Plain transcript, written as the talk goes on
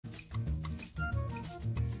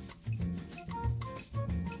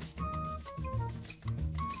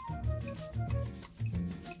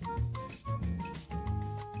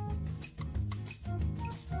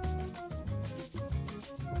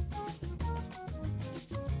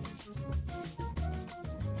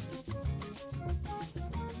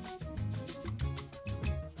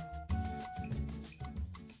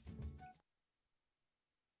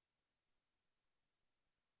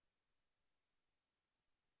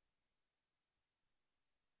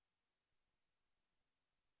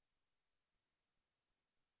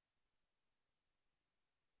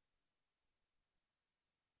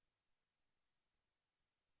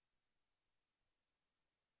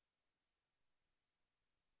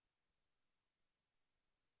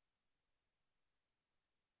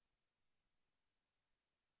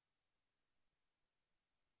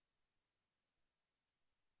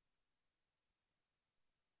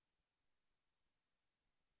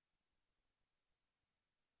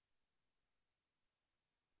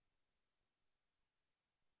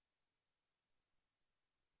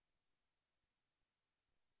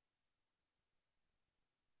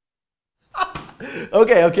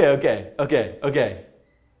Okay.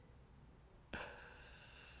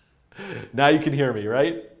 Now you can hear me,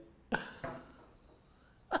 right?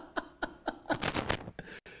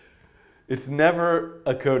 It's never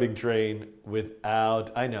a coding train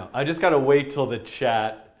without, I know. I just gotta wait till the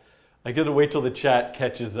chat,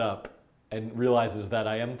 catches up and realizes that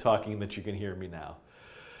I am talking, that you can hear me now.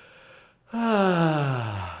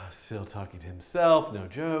 Still talking to himself, no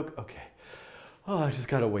joke. Okay. Oh, I just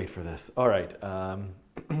gotta wait for this. All right. All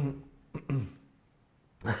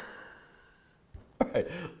right.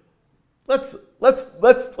 Let's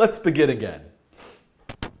begin again.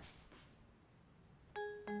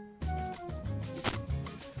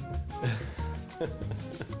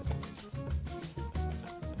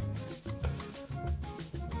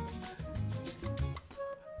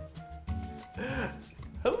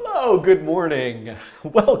 Hello, good morning.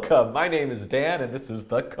 Welcome. My name is Dan, and this is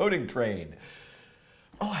the Coding Train.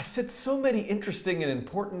 Oh, I said so many interesting and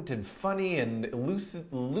important and funny and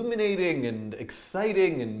illuminating and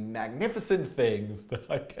exciting and magnificent things that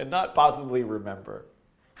I cannot possibly remember.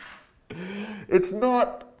 It's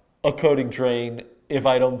not a coding train if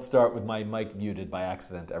I don't start with my mic muted by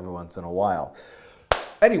accident every once in a while.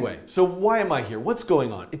 Anyway, so why am I here? What's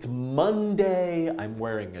going on? It's Monday. I'm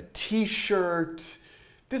wearing a t-shirt.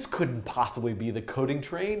 This couldn't possibly be the coding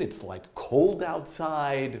train. It's like cold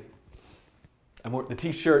outside. I'm wearing the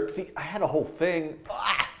t-shirt. See, I had a whole thing.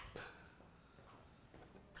 Ah!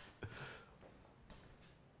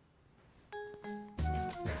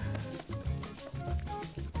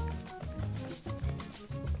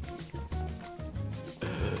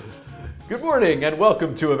 Good morning and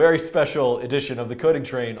welcome to a very special edition of the Coding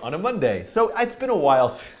Train on a Monday. So it's been a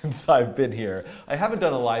while since I've been here. I haven't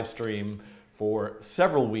done a live stream for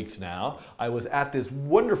several weeks now. I was at this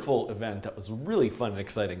wonderful event that was really fun and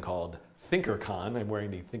exciting called Thinkercon. I'm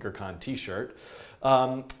wearing the Thinkercon t-shirt.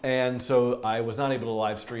 And so I was not able to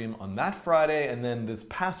live stream on that Friday. And then this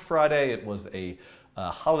past Friday, it was a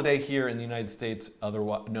holiday here in the United States,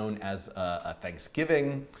 otherwise known as a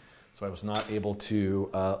Thanksgiving. So I was not able to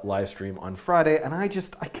live stream on Friday. And I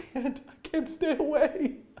can't stay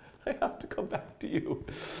away. I have to come back to you.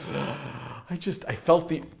 I felt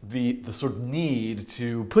the sort of need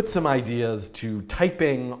to put some ideas to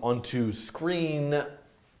typing onto screen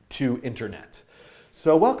to internet.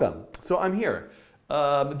 So welcome. So I'm here.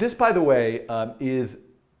 This, by the way, is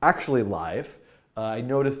actually live. I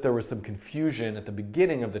noticed there was some confusion at the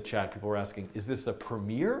beginning of the chat. People were asking, is this a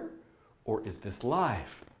premiere or is this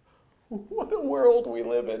live? What a world we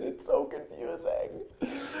live in. It's so confusing.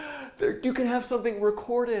 You can have something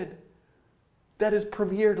recorded that is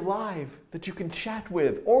premiered live that you can chat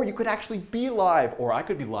with, or you could actually be live, or I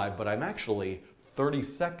could be live, but I'm actually 30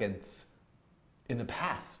 seconds in the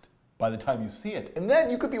past by the time you see it. And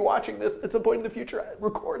then you could be watching this at some point in the future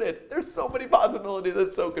recorded. There's so many possibilities.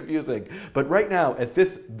 That's so confusing. But right now, at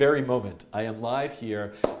this very moment, I am live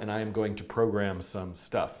here and I am going to program some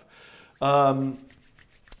stuff.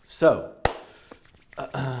 So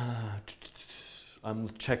I'm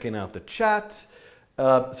checking out the chat.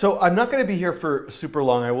 So I'm not going to be here for super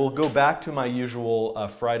long. I will go back to my usual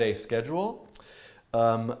Friday schedule.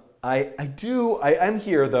 I am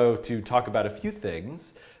here, though, to talk about a few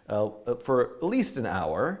things for at least an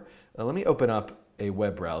hour. Let me open up a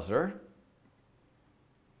web browser.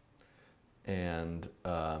 And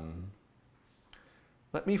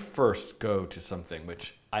let me first go to something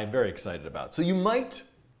which I'm very excited about. So you might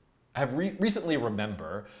have recently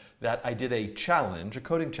remember that I did a challenge, a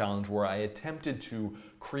coding challenge, where I attempted to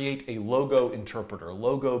create a logo interpreter,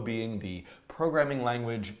 logo being the programming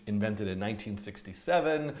language invented in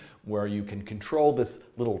 1967, where you can control this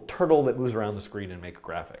little turtle that moves around the screen and make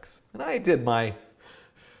graphics. And I did my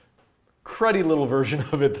cruddy little version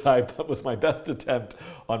of it that I thought was my best attempt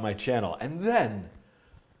on my channel. And then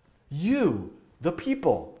you, the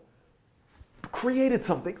people, created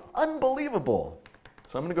something unbelievable.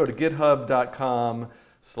 So I'm going to go to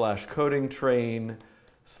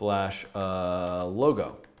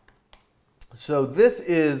github.com/codingtrain/logo. So this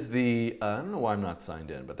is the, I don't know why I'm not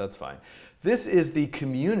signed in, but that's fine. This is the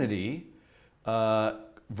community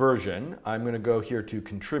version. I'm going to go here to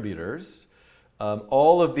contributors.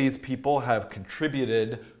 All of these people have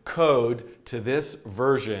contributed code to this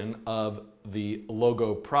version of the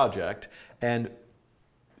logo project. And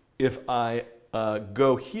if I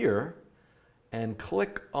go here and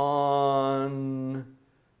click on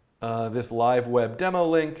this live web demo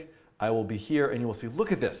link, I will be here and you will see,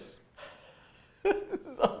 look at this. This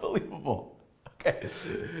is unbelievable. Okay,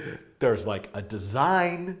 there's like a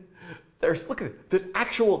design. Look at it, there's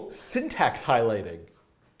actual syntax highlighting.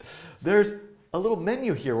 There's a little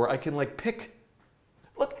menu here where I can like pick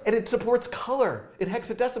Look, and it supports color in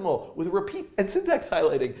hexadecimal with repeat and syntax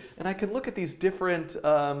highlighting. And I can look at these different,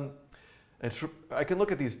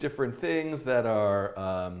 things that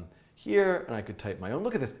are here, and I could type my own.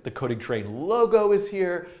 Look at this, the Coding Train logo is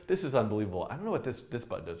here. This is unbelievable. I don't know what this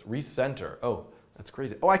button does. Recenter. Oh, that's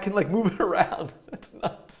crazy. Oh, I can like move it around. That's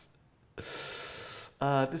nuts.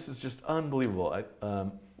 This is just unbelievable.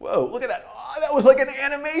 Whoa, look at that. Oh, that was like an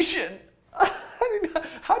animation.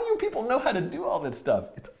 How do you people know how to do all this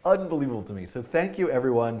stuff? It's unbelievable to me. So thank you,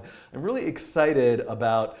 everyone. I'm really excited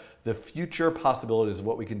about the future possibilities of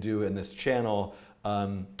what we can do in this channel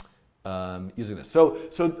using this.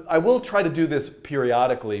 So I will try to do this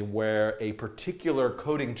periodically where a particular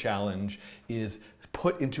coding challenge is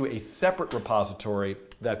put into a separate repository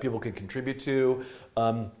that people can contribute to.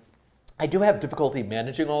 I do have difficulty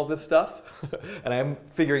managing all of this stuff, and I'm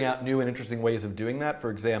figuring out new and interesting ways of doing that.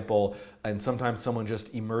 For example, and sometimes someone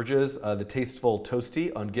just emerges. The Tasteful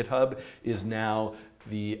Toasty on GitHub is now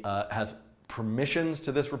has permissions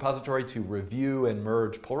to this repository to review and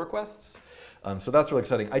merge pull requests. So that's really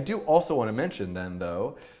exciting. I do also want to mention then,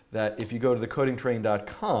 though, that if you go to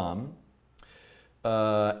thecodingtrain.com,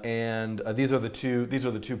 these are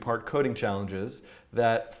the two-part coding challenges,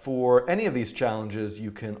 that for any of these challenges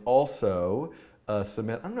you can also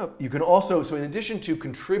submit. I don't know. You can also, so in addition to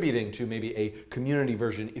contributing to maybe a community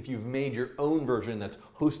version, if you've made your own version that's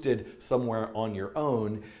hosted somewhere on your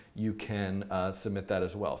own, you can submit that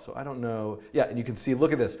as well. So I don't know. Yeah, and you can see,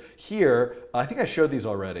 look at this. Here, I think I showed these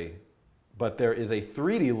already, but there is a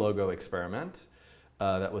 3D logo experiment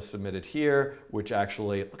that was submitted here, which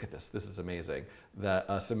actually, look at this, this is amazing,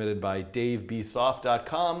 that submitted by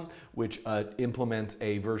davebsoft.com, which implements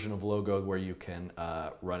a version of logo where you can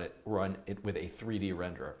run it with a 3D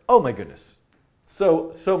renderer. Oh my goodness,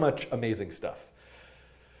 so much amazing stuff.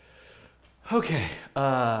 Okay,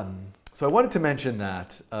 so I wanted to mention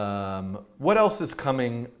that. What else is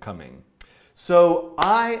coming? So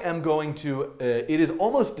I am going to, it is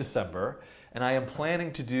almost December, and I am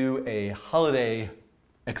planning to do a holiday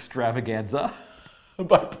extravaganza.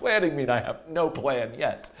 By planning, I mean I have no plan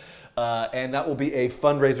yet. And that will be a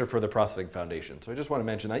fundraiser for the Processing Foundation. So I just want to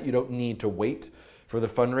mention that. You don't need to wait for the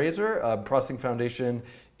fundraiser. Processing Foundation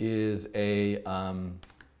is a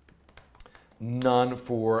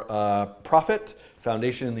non-for-profit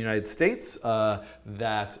foundation in the United States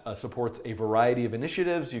that supports a variety of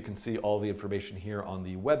initiatives. You can see all the information here on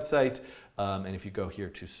the website. And if you go here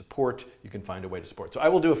to support, you can find a way to support. So I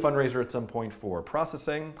will do a fundraiser at some point for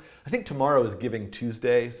processing. I think tomorrow is Giving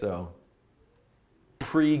Tuesday, so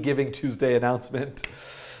pre-Giving Tuesday announcement.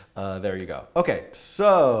 There you go. Okay,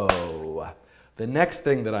 so the next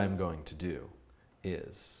thing that I'm going to do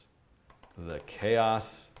is the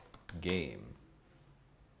chaos game.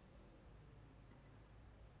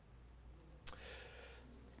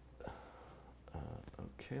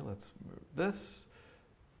 Okay, let's move this.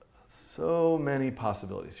 So many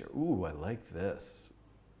possibilities here. Ooh, I like this.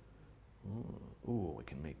 Ooh, we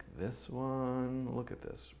can make this one. Look at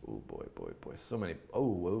this. Ooh, boy. So many. Oh,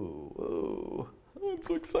 whoa. I'm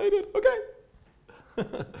so excited. Okay.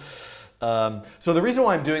 So the reason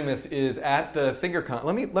why I'm doing this is at the Thinkercon.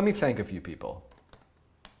 Let me thank a few people.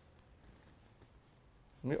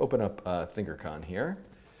 Let me open up Thinkercon here.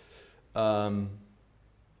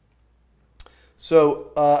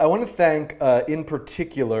 So I want to thank, in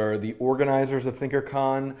particular, the organizers of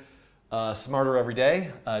Thinkercon, Smarter Every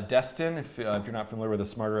Day. Destin, if you're not familiar with the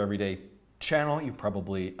Smarter Every Day channel, you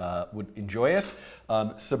probably would enjoy it.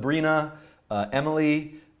 Sabrina,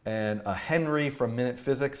 Emily, and Henry from Minute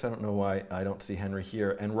Physics. I don't know why I don't see Henry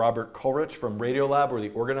here. And Robert Coleridge from Radiolab were the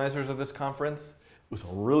organizers of this conference. It was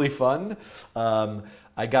really fun.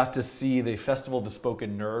 I got to see the Festival of the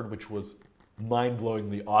Spoken Nerd, which was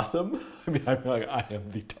mind-blowingly awesome. I mean, I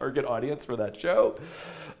am the target audience for that show.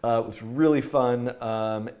 It was really fun,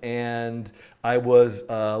 and I was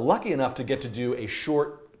lucky enough to get to do a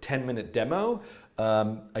short 10-minute demo.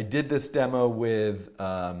 I did this demo with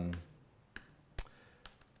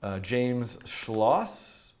James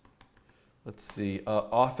Schloss. Let's see,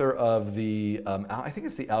 author of the, I think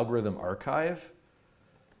it's the Algorithm Archive.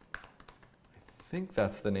 I think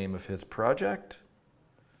that's the name of his project.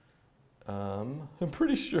 I'm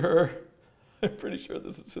pretty sure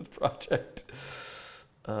this is his project.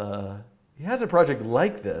 He has a project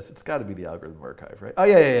like this. It's got to be the Algorithm Archive, right? Oh,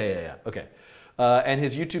 yeah. Okay. And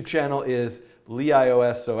his YouTube channel is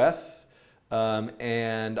LeeIOSOS.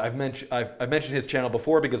 And I've mentioned his channel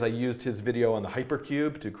before because I used his video on the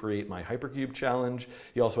Hypercube to create my Hypercube challenge.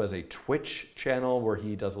 He also has a Twitch channel where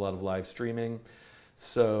he does a lot of live streaming.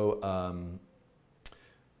 So,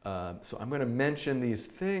 so I'm going to mention these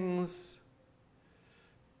things.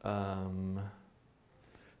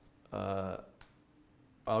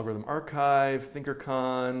 Algorithm Archive,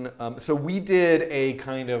 Thinkercon. So we did a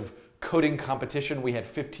kind of coding competition. We had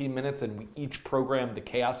 15 minutes and we each programmed the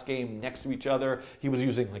chaos game next to each other. He was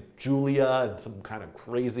using like Julia and some kind of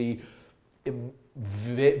crazy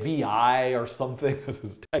VI or something as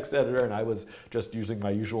his text editor, and I was just using my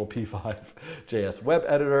usual P5 JS web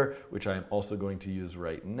editor, which I am also going to use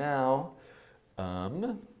right now. Let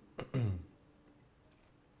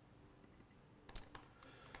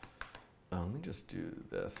me just do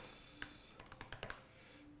this.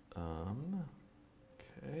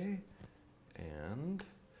 Okay, and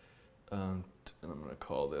I'm going to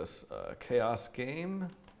call this chaos game.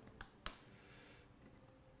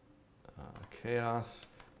 Chaos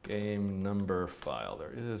game number file.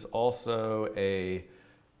 There is also a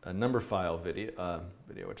number file video,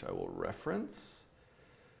 which I will reference.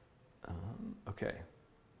 Okay.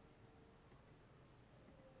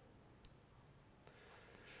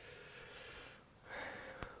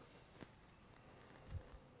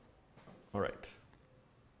 All right.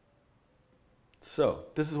 So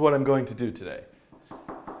this is what I'm going to do today.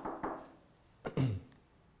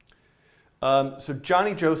 So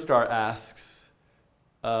Johnny Joestar asks,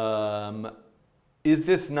 is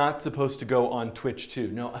this not supposed to go on Twitch too?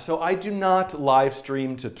 No, so I do not live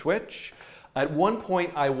stream to Twitch. At one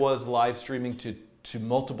point I was live streaming to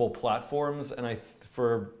multiple platforms, and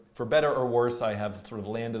for better or worse, I have sort of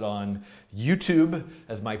landed on YouTube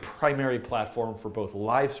as my primary platform for both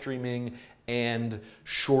live streaming and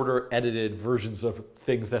shorter edited versions of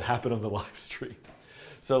things that happen on the live stream.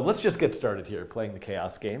 So let's just get started here playing the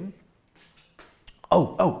chaos game.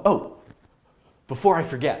 Oh, before I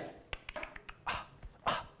forget.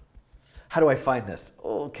 How do I find this?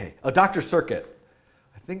 Okay. Oh, Dr. Circuit.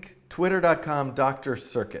 I think twitter.com Dr.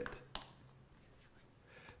 Circuit.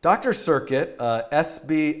 Dr. Circuit,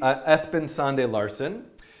 Espen Sande Larsen,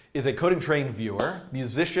 is a Coding Train viewer,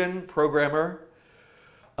 musician, programmer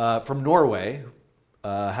from Norway,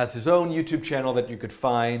 has his own YouTube channel that you could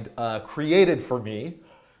find, created for me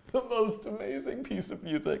the most amazing piece of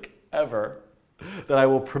music ever that I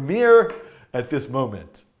will premiere at this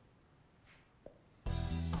moment.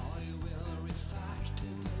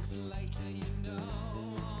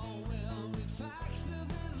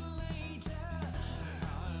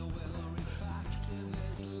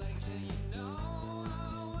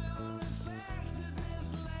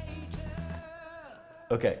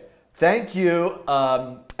 Okay, thank you,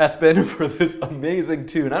 Espen, for this amazing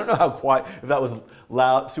tune. I don't know how quiet, if that was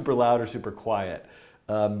loud, super loud or super quiet,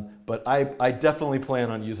 but I definitely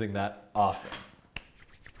plan on using that often.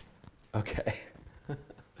 Okay.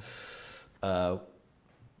 All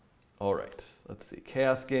right, let's see,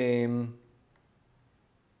 chaos game.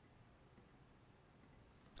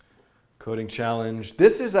 Coding challenge.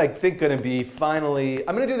 This is, I think, going to be finally,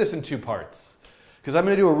 I'm going to do this in two parts. Because I'm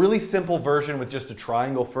going to do a really simple version with just a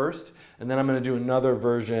triangle first, and then I'm going to do another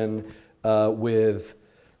version with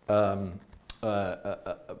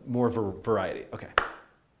more variety. Okay.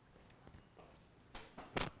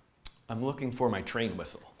 I'm looking for my train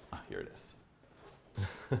whistle. Here it is.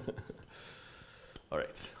 All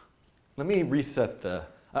right. Let me reset the...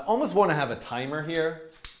 I almost want to have a timer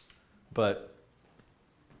here, but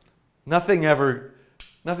nothing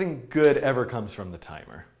good ever comes from the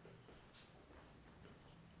timer.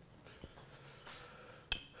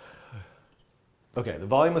 Okay, the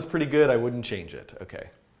volume was pretty good. I wouldn't change it. Okay.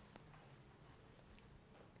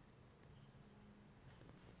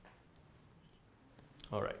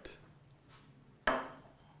 All right.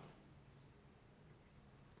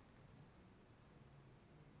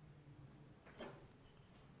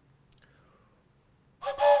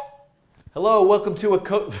 Hello, welcome to a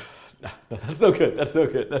code. No, that's no good. That's no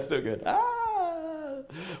good. That's no good. Ah.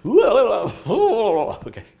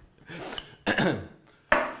 Okay.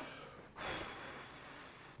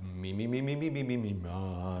 Me,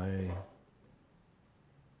 my.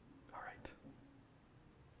 All right.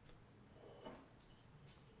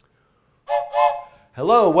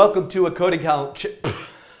 Hello, welcome to a coding challenge.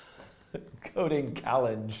 Coding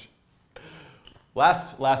challenge.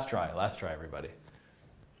 Last try, everybody.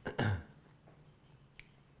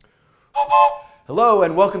 Hello,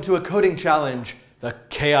 and welcome to a coding challenge, the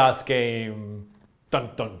chaos game.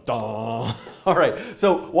 Dun, dun, dun. All right,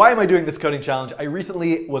 so why am I doing this coding challenge? I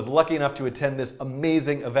recently was lucky enough to attend this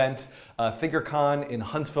amazing event, Thinkercon in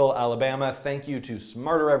Huntsville, Alabama. Thank you to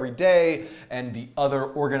Smarter Every Day and the other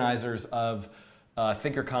organizers of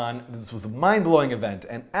Thinkercon. This was a mind-blowing event,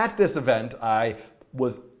 and at this event, I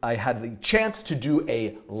I had the chance to do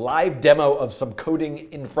a live demo of some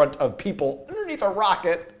coding in front of people underneath a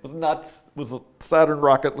rocket. It was nuts. It was a Saturn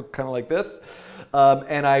rocket, looked kind of like this.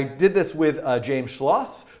 And I did this with James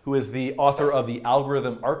Schloss, who is the author of the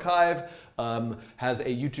Algorithm Archive, has a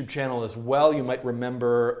YouTube channel as well. You might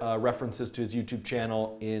remember references to his YouTube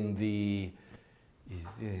channel in the...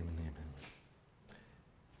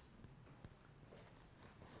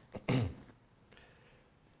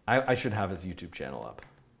 I should have his YouTube channel up.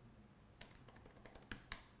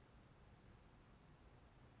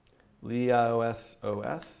 LeeOS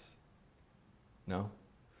OS? No.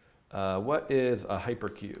 What is a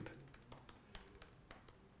hypercube?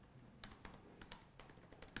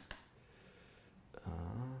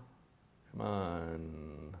 Come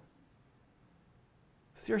on.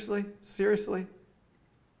 Seriously? Seriously?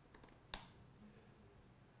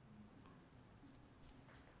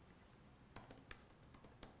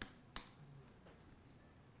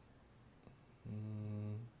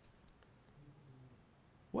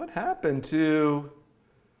 What happened to...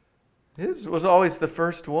 His was always the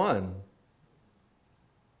first one.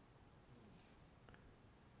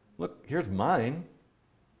 Look, here's mine.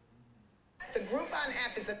 The Groupon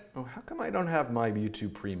app is a... Oh, how come I don't have my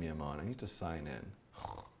YouTube Premium on? I need to sign in.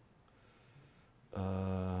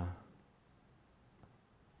 I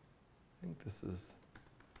think this is...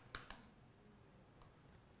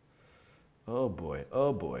 Oh boy,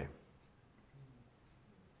 oh boy.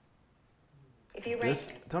 If you This,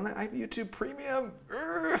 don't I have YouTube Premium?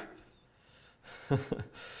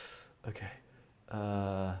 Okay.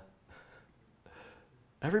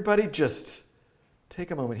 Everybody just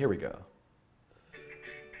take a moment. Here we go.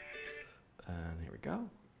 And here we go.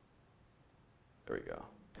 There we go.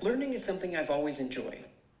 Learning is something I've always enjoyed.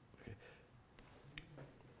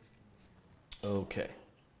 Okay.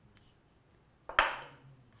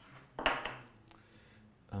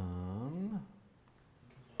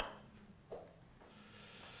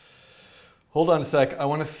 Hold on a sec. I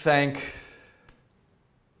want to thank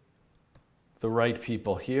the right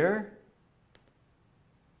people here.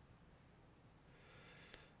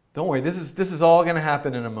 Don't worry, this is all going to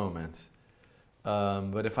happen in a moment.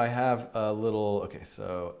 But if I have a little, okay,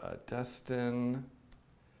 so Destin,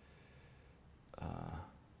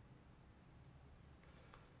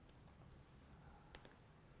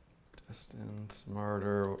 Destin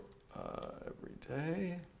Smarter every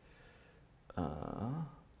day.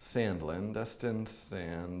 Sandlin, Destin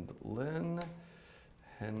Sandlin,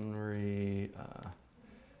 Henry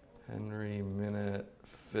Minute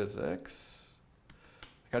Physics. I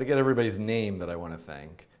got to get everybody's name that I want to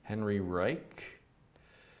thank. Henry Reich.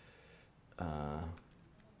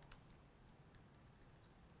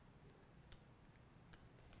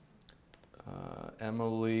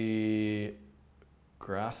 Emily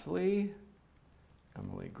Grassley.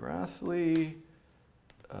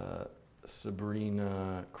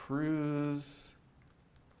 Sabrina Cruz,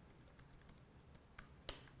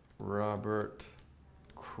 Robert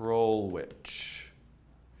Krolwich.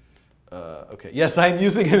 Okay, yes, I'm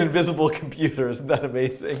using an invisible computer. Isn't that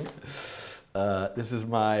amazing? This is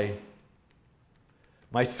my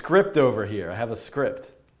script over here. I have a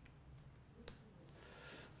script.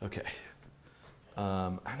 Okay.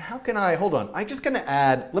 And how can I, hold on, I'm just going to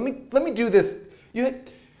add, let me do this.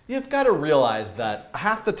 You've got to realize that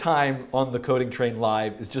half the time on the Coding Train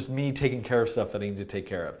Live is just me taking care of stuff that I need to take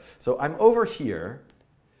care of. So I'm over here,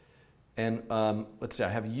 and let's see, I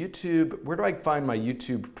have YouTube. Where do I find my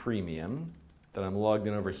YouTube Premium that I'm logged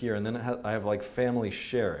in over here? And then I have like family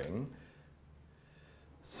sharing.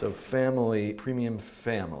 So family, Premium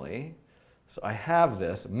Family. So I have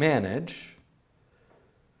this, manage.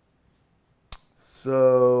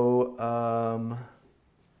 So,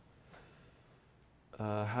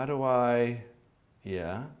 how do I,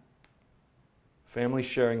 family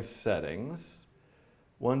sharing settings,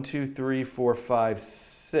 1, 2, 3, 4, 5,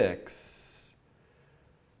 6.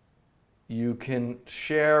 You can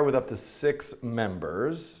share with up to 6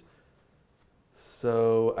 members.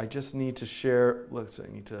 So I just need to share, let's see, I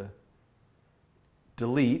need to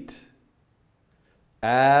delete,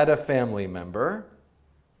 add a family member.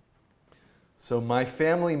 So my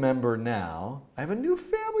family member now, I have a new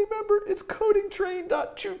family member. It's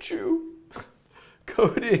codingtrain.choo-choo.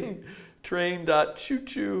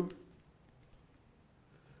 codingtrain.choo-choo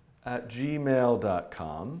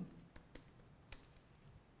 @gmail.com.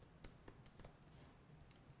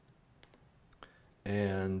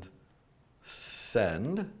 And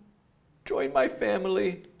send. Join my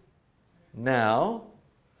family. Now,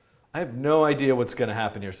 I have no idea what's going to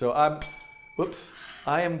happen here. So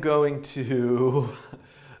I am going to,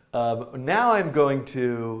 now I'm going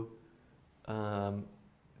to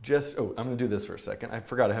Oh, I'm going to do this for a second. I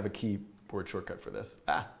forgot I have a keyboard shortcut for this.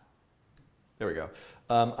 There we go.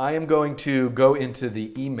 I am going to go into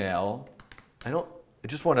the email. I don't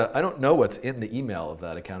know what's in the email of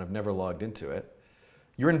that account. I've never logged into it.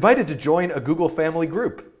 You're invited to join a Google family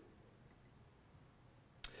group.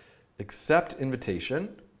 Accept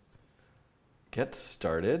invitation. Get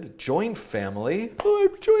started. Join family. Oh,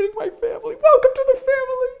 I'm joining my family. Welcome to the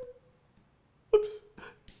family. Oops.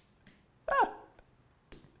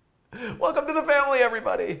 Welcome to the family,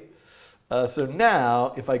 everybody. So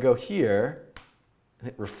now, if I go here,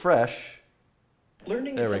 hit refresh.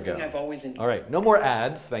 Learning is something I've always enjoyed. All right, no more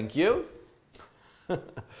ads, thank you.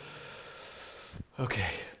 Okay,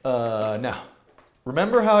 now,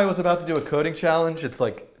 remember how I was about to do a coding challenge? It's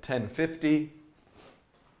like 10:50.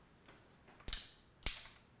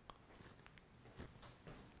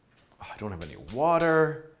 Oh, I don't have any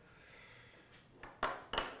water.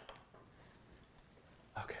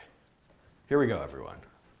 Okay, here we go, everyone.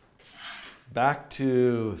 Back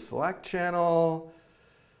to Slack channel,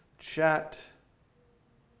 chat.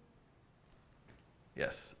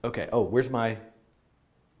 Yes, okay. Oh, where's my...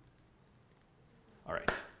 All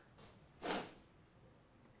right.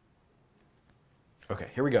 Okay,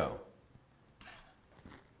 here we go.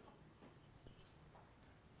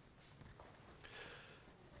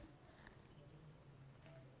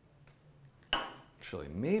 Actually,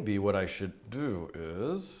 maybe what I should do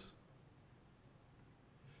is...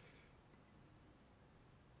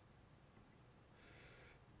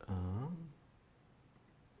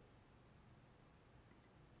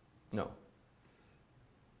 No.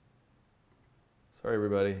 Sorry,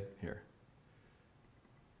 everybody. Here.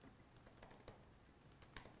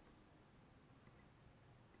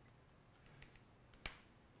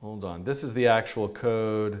 Hold on. This is the actual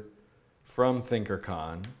code from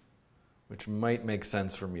Thinkercon, which might make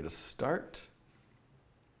sense for me to start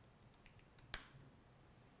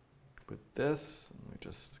with this. Let me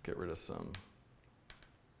just get rid of some.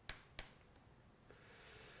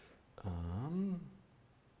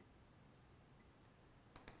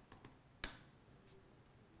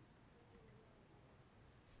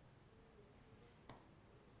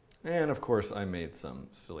 And of course, I made some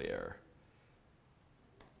silly error.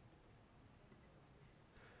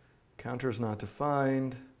 Counter's not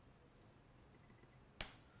defined.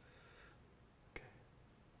 Okay.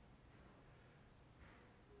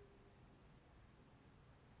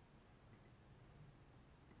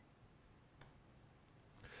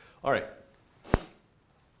 All right.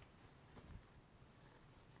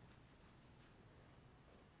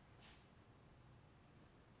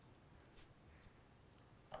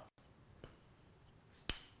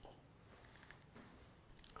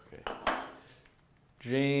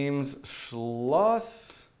 James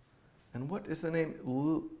Schloss, and what is the name?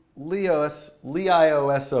 Leiosos.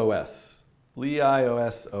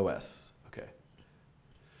 Leiosos. Okay.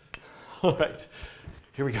 All right,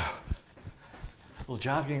 here we go. A little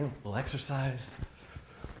jogging, a little exercise.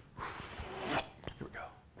 Here we go.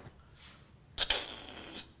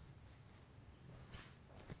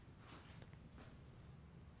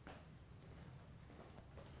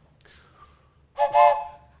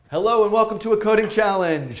 Hello and welcome to a coding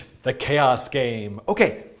challenge, the chaos game.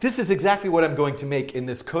 Okay, this is exactly what I'm going to make in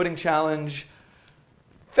this coding challenge.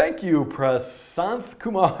 Thank you, Prasanth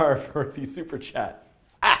Kumar, for the super chat.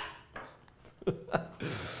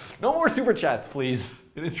 No more super chats, please.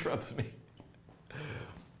 It interrupts me.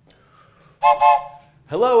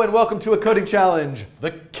 Hello and welcome to a coding challenge,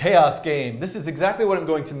 the chaos game. This is exactly what I'm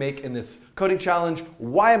going to make in this coding challenge.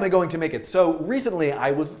 Why am I going to make it? So recently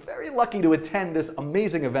I was very lucky to attend this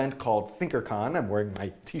amazing event called Thinkercon. I'm wearing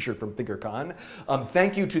my t-shirt from Thinkercon.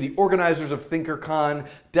 Thank you to the organizers of Thinkercon,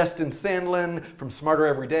 Destin Sandlin from Smarter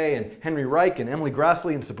Every Day, and Henry Reich, and Emily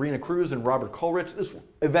Grassley, and Sabrina Cruz, and Robert Coleridge. This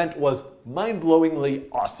event was mind-blowingly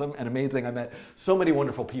awesome and amazing. I met so many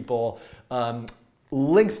wonderful people.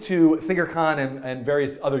 Links to Thinkercon and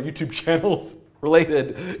various other YouTube channels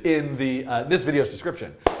related in the this video's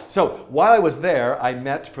description. So while I was there, I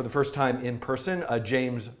met for the first time in person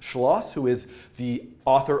James Schloss, who is the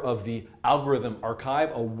author of the Algorithm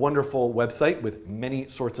Archive, a wonderful website with many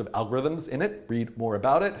sorts of algorithms in it. Read more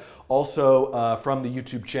about it. Also from the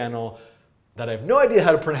YouTube channel that I have no idea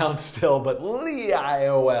how to pronounce still, but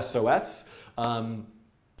Leiosos.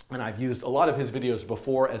 And I've used a lot of his videos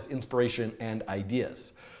before as inspiration and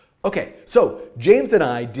ideas. Okay, so James and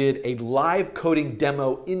I did a live coding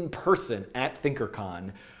demo in person at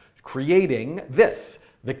Thinkercon, creating this,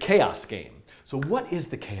 the chaos game. So what is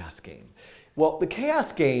the chaos game? Well, the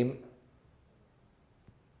chaos game,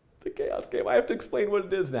 I have to explain what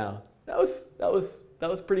it is now. That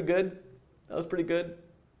was pretty good. That was pretty good.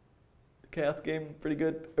 The chaos game, pretty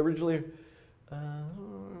good. Originally.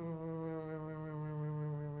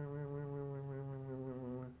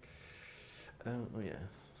 Oh yeah.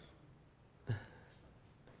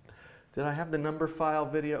 Did I have the number file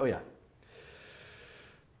video? Oh yeah.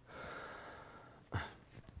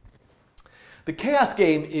 The chaos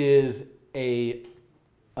game is a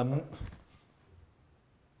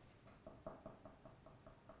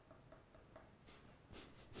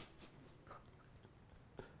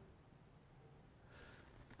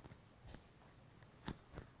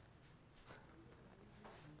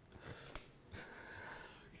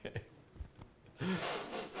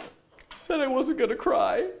said I wasn't going to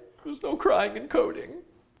cry. There's no crying in coding.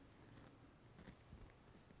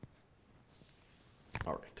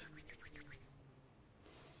 All right.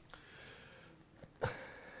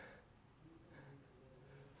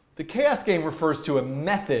 The chaos game refers to a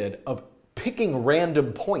method of picking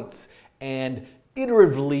random points and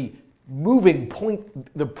iteratively moving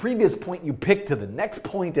the previous point you picked to the next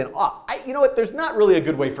point, and you know what, there's not really a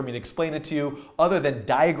good way for me to explain it to you other than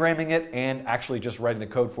diagramming it and actually just writing the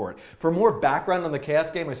code for it. For more background on the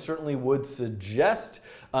chaos game, I certainly would suggest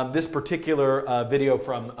this particular video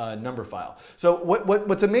from Numberphile. So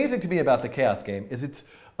what's amazing to me about the chaos game is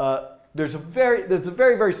there's a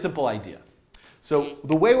very simple idea. So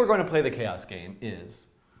the way we're going to play the chaos game is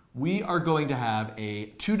we are going to have a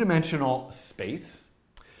two-dimensional space.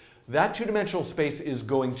 That two-dimensional space is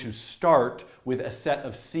going to start with a set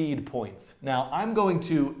of seed points. Now I'm going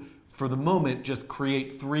to, for the moment, just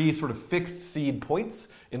create 3 sort of fixed seed points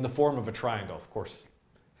in the form of a triangle. Of course,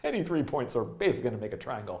 any 3 points are basically going to make a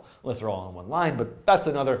triangle unless they're all on one line, but that's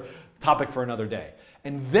another topic for another day.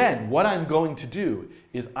 And then what I'm going to do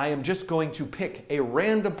is I am just going to pick a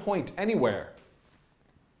random point anywhere.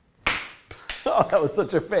 Oh, that was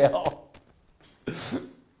such a fail.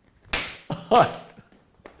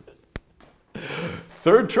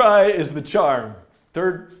 Third try is the charm.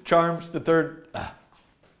 Third charm's the third.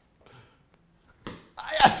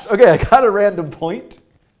 Yes, okay, I got a random point.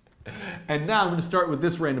 And now I'm going to start with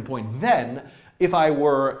this random point. Then, if I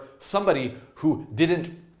were somebody who didn't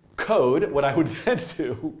code, what I would then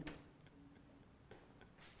do,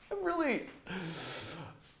 I'm really,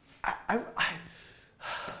 I'm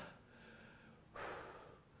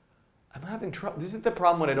having trouble. This is the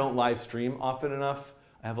problem when I don't live stream often enough.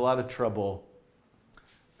 I have a lot of trouble.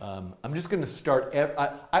 I'm just going to start.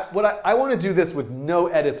 I want to do this with no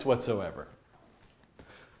edits whatsoever.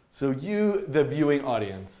 So you, the viewing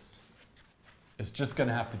audience, is just going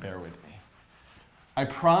to have to bear with me. I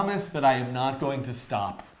promise that I am not going to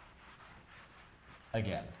stop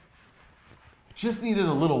again. Just needed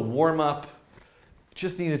a little warm up.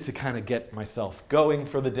 Just needed to kind of get myself going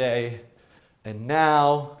for the day. And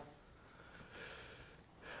now,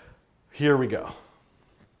 here we go.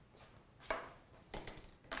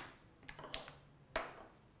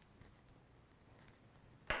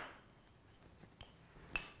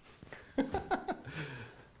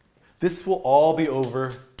 This will all be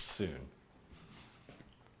over soon.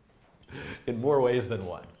 In more ways than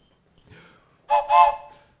one.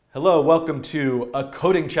 Hello, welcome to a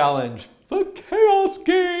coding challenge, the chaos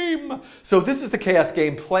game. So this is the chaos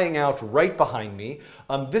game playing out right behind me.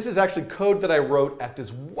 This is actually code that I wrote at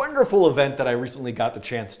this wonderful event that I recently got the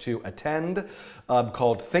chance to attend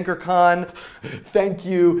called Thinkercon. Thank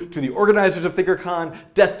you to the organizers of Thinkercon,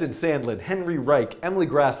 Destin Sandlin, Henry Reich, Emily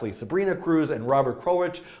Grassley, Sabrina Cruz, and Robert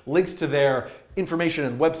Krolwich. Links to their information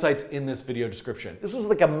and websites in this video description. This was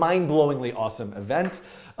like a mind-blowingly awesome event.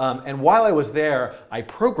 And while I was there, I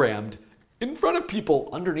programmed in front of people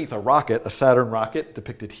underneath a rocket, a Saturn rocket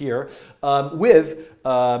depicted here, with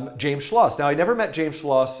James Schloss. Now, I never met James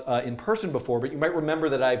Schloss in person before, but you might remember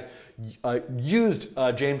that I've used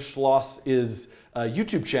James Schloss's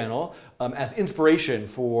YouTube channel as inspiration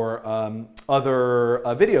for other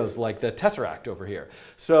videos like the Tesseract over here.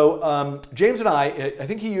 So James and I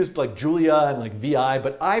think he used like Julia and like VI,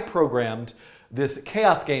 but I programmed this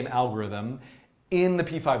chaos game algorithm in the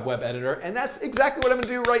P5 web editor, and that's exactly what I'm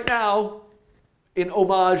going to do right now in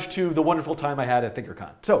homage to the wonderful time I had at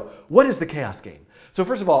Thinkercon. So what is the chaos game? So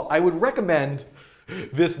first of all, I would recommend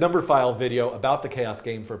this Numberphile video about the chaos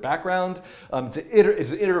game for background. It's an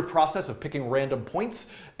iterative process of picking random points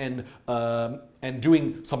and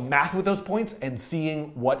doing some math with those points and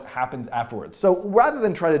seeing what happens afterwards. So rather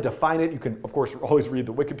than try to define it, you can of course always read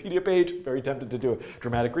the Wikipedia page. Very tempted to do a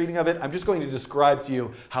dramatic reading of it. I'm just going to describe to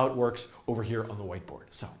you how it works over here on the whiteboard.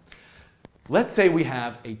 So let's say we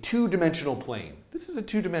have a two-dimensional plane. This is a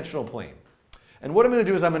two-dimensional plane. And what I'm going to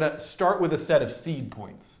do is I'm going to start with a set of seed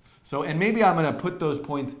points. So, and maybe I'm going to put those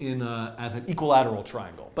points in as an equilateral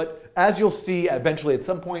triangle. But as you'll see, eventually at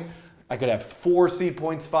some point, I could have 4 seed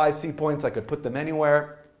points, 5 seed points. I could put them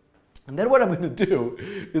anywhere. And then what I'm going to do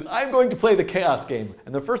is I'm going to play the chaos game.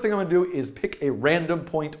 And the first thing I'm going to do is pick a random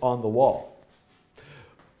point on the wall.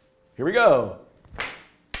 Here we go.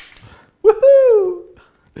 Woohoo!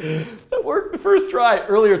 That worked the first try.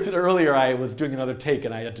 Earlier I was doing another take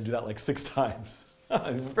and I had to do that like 6 times.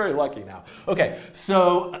 I'm very lucky now. Okay,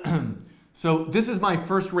 so this is my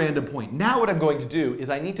first random point. Now what I'm going to do is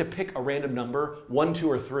I need to pick a random number, 1, 2,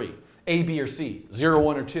 or 3, A, B, or C, 0,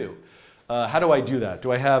 1, or 2. How do I do that?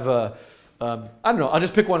 Do I have a, I don't know, I'll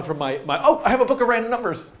just pick one from my oh, I have a book of random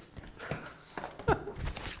numbers.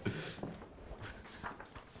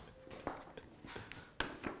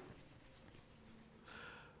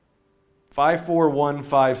 5, 4, 1,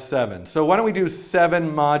 5, 7. So why don't we do 7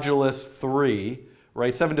 modulus 3,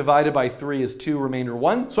 right? 7 divided by 3 is 2, remainder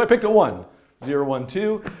 1. So I picked a 1. 0, 1,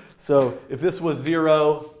 2. So if this was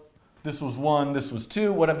 0, this was 1, this was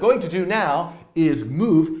 2. What I'm going to do now is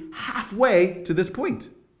move halfway to this point.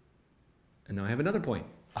 And now I have another point.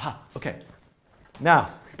 Aha, okay. Now,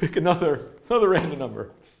 pick another random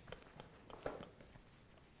number.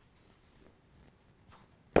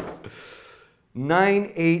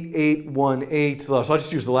 98818. So I'll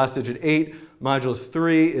just use the last digit 8. Modulus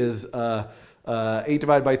 3 is 8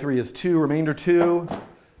 divided by 3 is 2, remainder 2.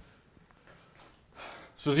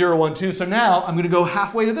 So 0, 1, 2. So now I'm going to go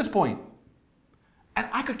halfway to this point. And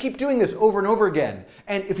I could keep doing this over and over again.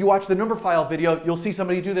 And if you watch the number file video, you'll see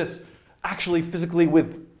somebody do this actually physically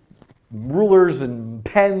with rulers and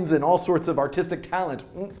pens and all sorts of artistic talent.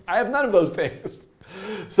 I have none of those things.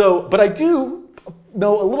 So, but I do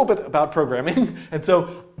know a little bit about programming, and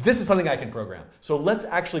so this is something I can program. So let's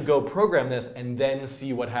actually go program this and then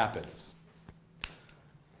see what happens.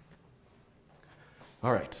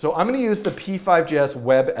 All right, so I'm going to use the P5JS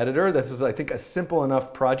web editor. This is, I think, a simple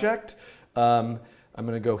enough project. I'm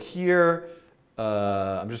going to go here.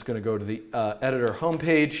 I'm just going to go to the editor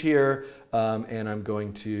homepage here, and I'm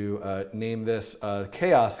going to name this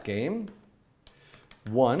Chaos Game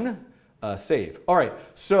 1. Save. All right,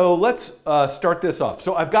 so let's start this off.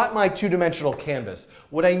 So I've got my 2-dimensional canvas.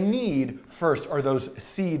 What I need first are those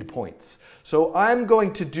seed points. So I'm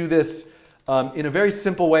going to do this in a very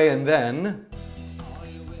simple way, and then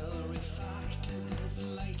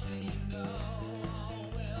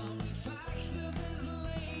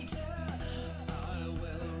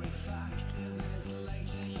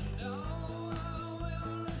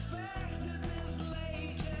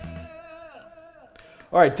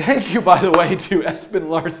all right, thank you, by the way, to Espen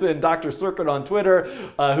Larsen, Dr. Circuit on Twitter,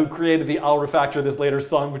 who created the I'll Refactor This Later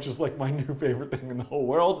song, which is like my new favorite thing in the whole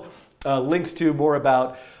world. Links to more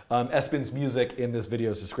about Espen's music in this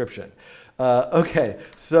video's description. Okay,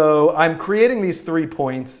 so I'm creating these 3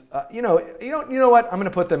 points. You know what? I'm going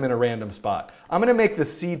to put them in a random spot. I'm going to make the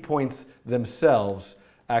seed points themselves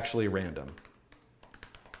actually random.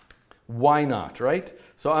 Why not, right?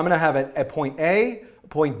 So I'm going to have a point A, a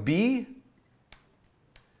point B,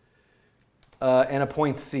 and a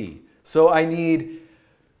point C. So I need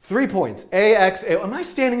 3 points, A, X, A. Am I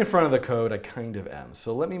standing in front of the code? I kind of am.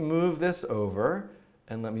 So let me move this over,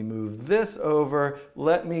 and let me move this over.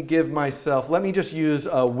 Let me just use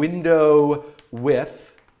a window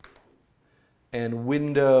width and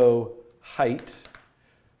window height.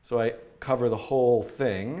 So I cover the whole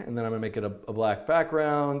thing, and then I'm going to make it a black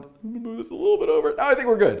background. I'm going to move this a little bit over. Now I think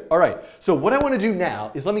we're good. All right, so what I want to do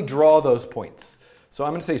now is let me draw those points. So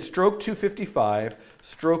I'm going to say stroke 255,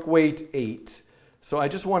 stroke weight 8. So I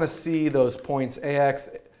just want to see those points, AX,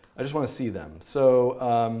 I just want to see them.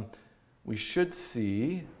 So we should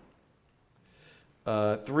see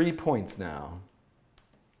 3 points now.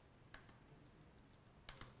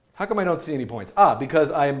 How come I don't see any points?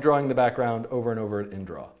 Because I am drawing the background over and over in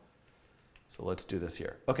draw. So let's do this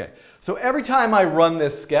here. Okay, so every time I run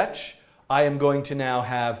this sketch, I am going to now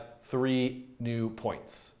have 3 new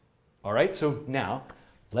points. All right, so now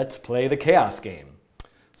let's play the chaos game.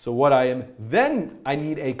 So what I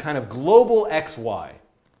need a kind of global XY.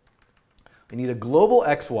 I need a global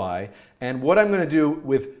XY, and what I'm going to do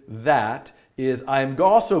with that is I'm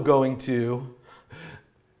also going to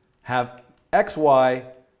have XY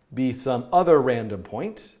be some other random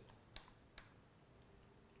point.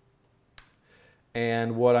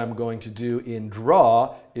 And what I'm going to do in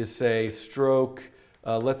draw is say stroke,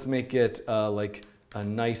 let's make it like a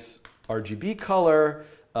nice RGB color,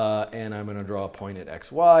 and I'm going to draw a point at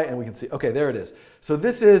XY, and we can see, okay, there it is. So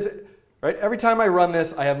this is right? Every time I run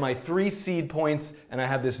this, I have my 3 seed points, and I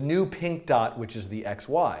have this new pink dot, which is the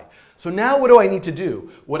xy. So now what do I need to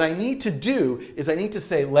do? What I need to do is I need to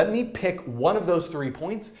say, let me pick one of those 3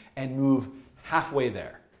 points and move halfway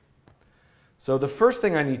there. So the first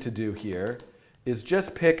thing I need to do here is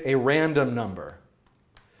just pick a random number.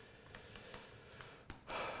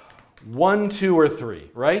 1, 2, or 3,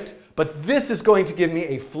 right? But this is going to give me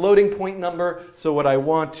a floating point number. So what I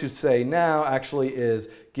want to say now actually is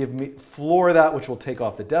floor that, which will take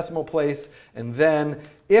off the decimal place. And then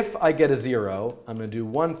if I get a 0, I'm going to do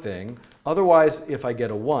one thing. Otherwise, if I get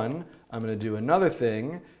a 1, I'm going to do another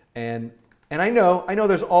thing. And I know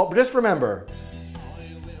there's all, but just remember,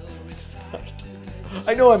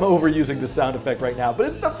 I know I'm overusing the sound effect right now, but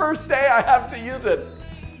it's the first day I have to use it.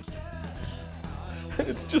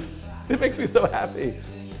 And it makes me so happy.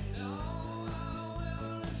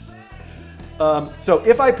 So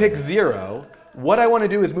if I pick 0, what I want to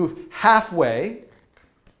do is move halfway.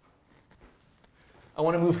 I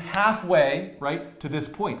want to move halfway, right, to this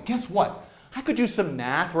point. Guess what? I could use some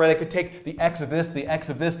math, right? I could take the x of this,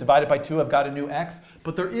 divided by 2, I've got a new x.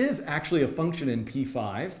 But there is actually a function in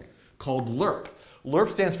P5 called lerp.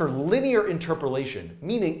 Lerp stands for linear interpolation,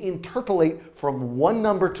 meaning interpolate from one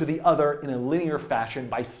number to the other in a linear fashion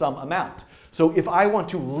by some amount. So if I want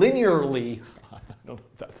to linearly, I don't know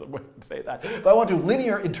if that's the way to say that, if I want to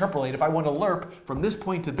linear interpolate, if I want to lerp from this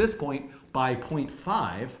point to this point by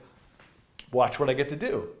 0.5, watch what I get to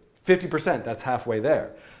do. 50%, that's halfway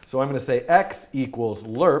there. So I'm going to say x equals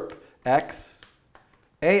lerp x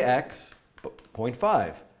ax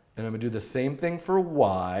 0.5. And I'm going to do the same thing for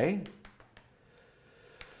y.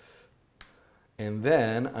 And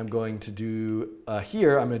then I'm going to do,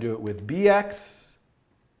 here, I'm going to do it with bx.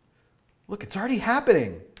 Look, it's already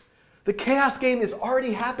happening. The chaos game is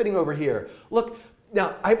already happening over here. Look,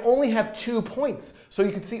 now I only have 2 points. So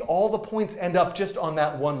you can see all the points end up just on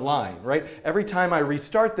that one line, right? Every time I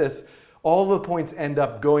restart this, all the points end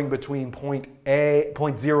up going between point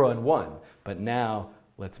 0 and 1. But now,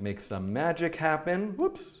 let's make some magic happen.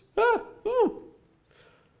 Whoops.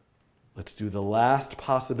 Let's do the last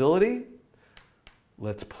possibility.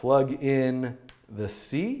 Let's plug in the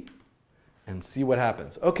C and see what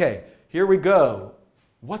happens. Okay, here we go.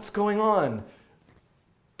 What's going on?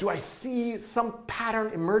 Do I see some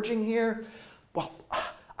pattern emerging here? Well,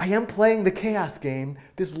 I am playing the chaos game.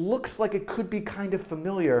 This looks like it could be kind of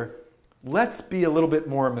familiar. Let's be a little bit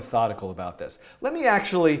more methodical about this. Let me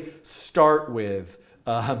actually start with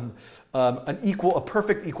a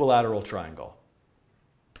perfect equilateral triangle.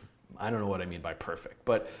 I don't know what I mean by perfect,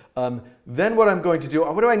 but then what I'm going to do,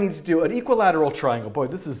 what do I need to do? An equilateral triangle. Boy,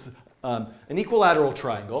 this is an equilateral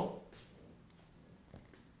triangle.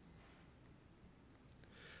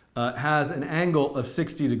 Has an angle of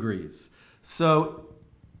 60 degrees. So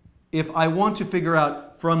if I want to figure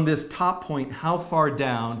out from this top point how far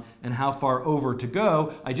down and how far over to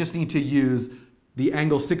go, I just need to use the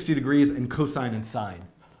angle 60 degrees and cosine and sine.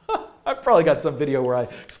 I've probably got some video where I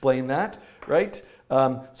explain that, right?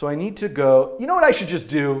 So I need to go, you know what I should just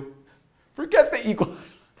do? Forget the equal.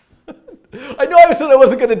 I know I said I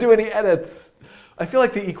wasn't going to do any edits. I feel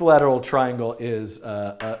like the equilateral triangle is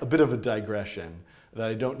a bit of a digression that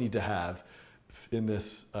I don't need to have in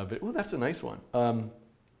this video. Oh, that's a nice one.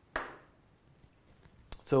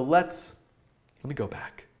 So let me go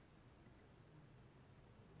back.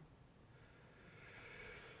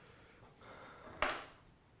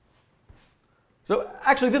 So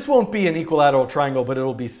actually, this won't be an equilateral triangle, but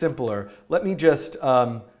it'll be simpler. Let me just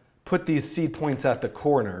put these seed points at the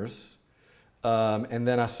corners. And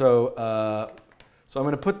then so I'm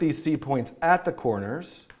going to put these seed points at the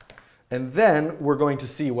corners. And then we're going to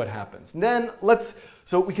see what happens. And then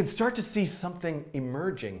so we can start to see something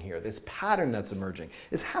emerging here, this pattern that's emerging.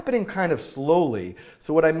 It's happening kind of slowly.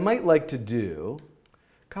 So what I might like to do,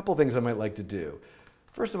 a couple things I might like to do.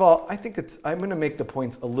 First of all, I'm going to make the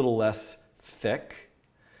points a little less thick.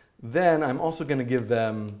 Then I'm also going to give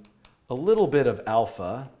them a little bit of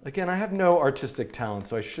alpha. Again, I have no artistic talent,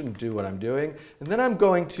 so I shouldn't do what I'm doing. And then I'm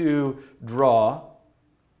going to draw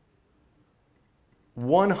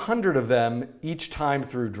 100 of them each time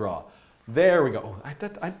through draw. There we go.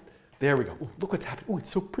 There we go. Ooh, look what's happening. Oh, it's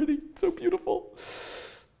so pretty. It's so beautiful.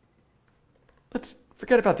 Let's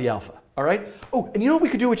forget about the alpha, all right? Oh, and you know what we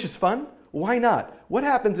could do which is fun? Why not? What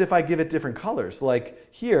happens if I give it different colors? Like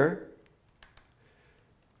here,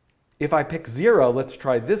 if I pick 0, let's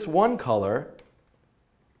try this one color.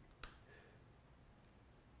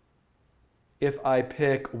 If I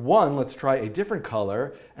pick 1, let's try a different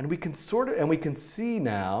color, and we can see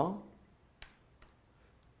now.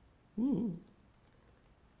 Ooh.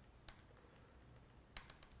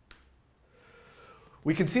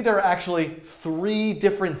 we can see there are actually 3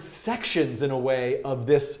 different sections in a way of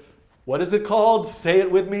this, what is it called? Say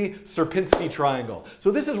it with me, Sierpinski triangle. So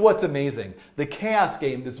this is what's amazing. The chaos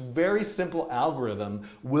game, this very simple algorithm,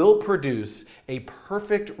 will produce a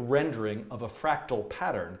perfect rendering of a fractal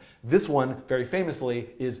pattern. This one, very famously,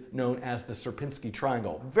 is known as the Sierpinski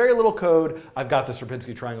triangle. Very little code, I've got the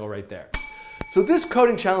Sierpinski triangle right there. So this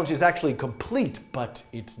coding challenge is actually complete, but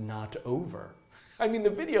it's not over. I mean, the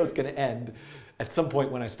video is going to end at some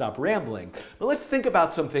point when I stop rambling. But let's think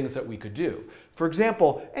about some things that we could do. For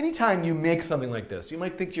example, anytime you make something like this, you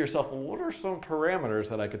might think to yourself, well, what are some parameters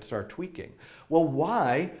that I could start tweaking? Well,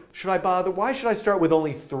 why should I bother? Why should I start with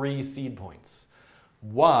only 3 seed points?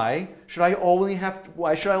 Why should I only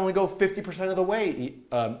go 50% of the way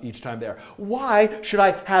each time there? Why should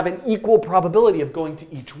I have an equal probability of going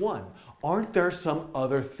to each one? Aren't there some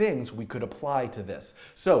other things we could apply to this?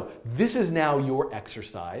 So this is now your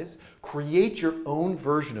exercise. Create your own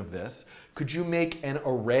version of this. Could you make an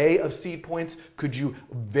array of seed points? Could you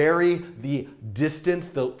vary the distance,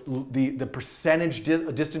 the percentage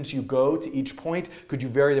distance you go to each point? Could you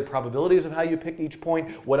vary the probabilities of how you pick each point?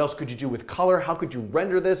 What else could you do with color? How could you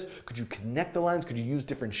render this? Could you connect the lines? Could you use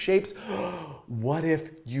different shapes? What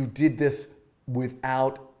if you did this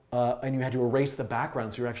without, and you had to erase the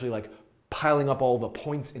background, so you're actually like piling up all the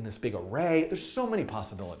points in this big array? There's so many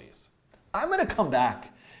possibilities. I'm going to come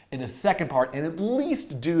back in a second part and at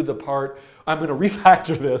least do the part, I'm going to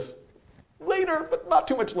refactor this later, but not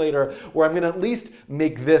too much later, where I'm going to at least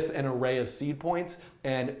make this an array of seed points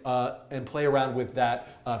and play around with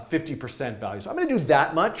that 50% value. So I'm going to do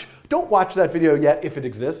that much. Don't watch that video yet if it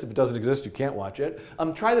exists. If it doesn't exist, you can't watch it.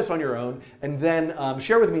 Try this on your own and then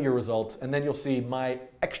share with me your results, and then you'll see my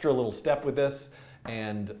extra little step with this,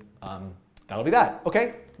 and that'll be that,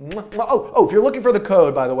 okay? Oh, if you're looking for the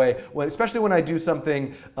code, by the way, especially when I do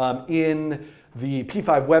something in the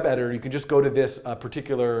P5 web editor, you can just go to this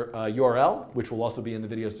particular URL, which will also be in the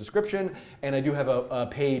video's description. And I do have a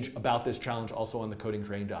page about this challenge also on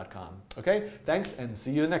thecodingtrain.com. Okay, thanks, and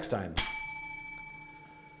see you next time.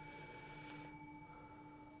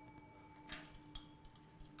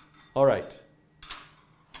 All right.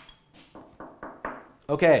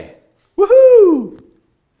 Okay. Woohoo!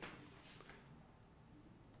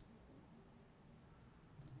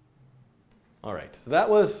 All right, so that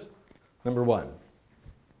was number 1.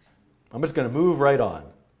 I'm just going to move right on.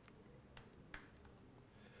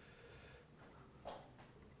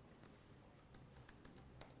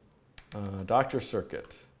 Dr.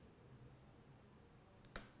 Circuit.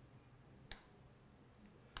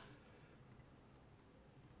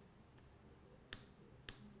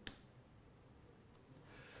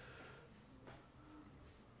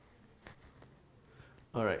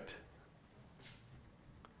 All right.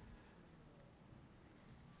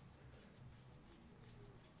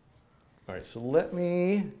 All right, so let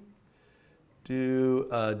me do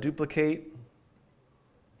duplicate.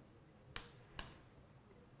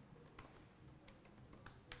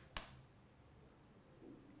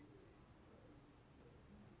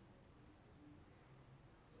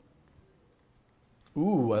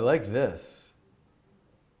 Ooh, I like this.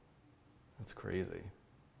 That's crazy.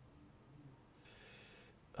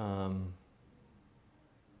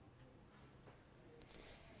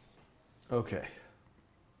 Okay.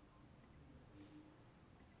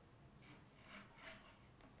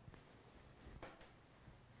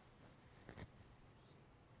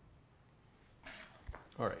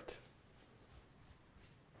 All right.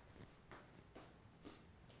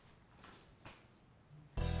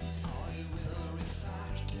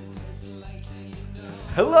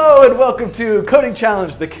 Hello and welcome to Coding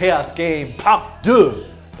Challenge, the Chaos Game, Pop 2,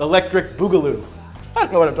 Electric Boogaloo. I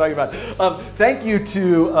don't know what I'm talking about. Thank you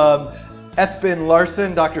to Espen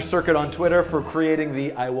Larsen, Dr. Circuit on Twitter, for creating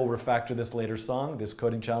the I Will Refactor This Later song. This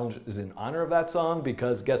coding challenge is in honor of that song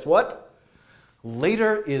because guess what?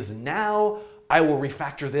 Later is now. I will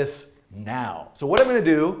refactor this now. So what I'm going to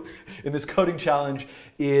do in this coding challenge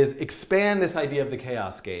is expand this idea of the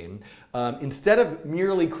chaos game. Instead of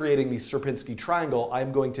merely creating the Sierpinski triangle,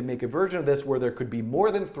 I'm going to make a version of this where there could be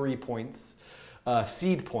more than 3 points,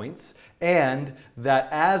 seed points, and that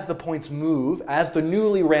as the points move, as the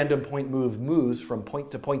newly random point moves from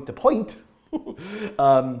point to point to point,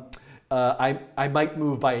 I might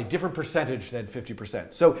move by a different percentage than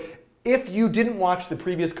 50%. So if you didn't watch the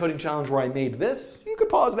previous coding challenge where I made this, you could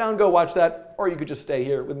pause now and go watch that, or you could just stay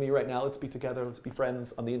here with me right now. Let's be together, let's be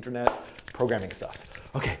friends on the internet, programming stuff.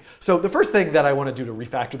 Okay, so the first thing that I want to do to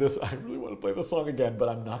refactor this, I really want to play the song again, but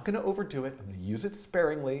I'm not going to overdo it. I'm going to use it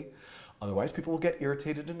sparingly. Otherwise, people will get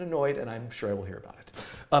irritated and annoyed, and I'm sure I will hear about it.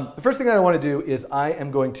 The first thing that I want to do is I am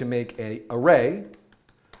going to make an array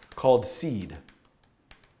called seed.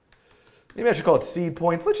 Maybe I should call it seed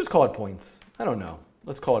points. Let's just call it points. I don't know.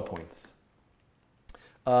 Let's call it points.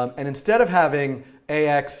 And instead of having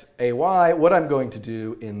AX, AY, what I'm going to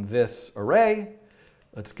do in this array,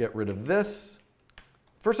 let's get rid of this.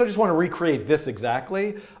 First, I just want to recreate this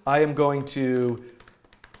exactly. I am going to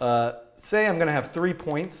say I'm going to have 3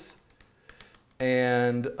 points.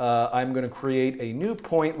 And I'm going to create a new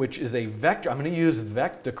point, which is a vector. I'm going to use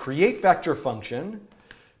the create vector function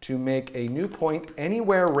to make a new point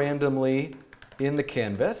anywhere randomly in the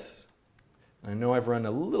canvas. I know I've run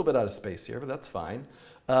a little bit out of space here, but that's fine.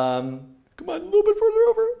 Come on, a little bit further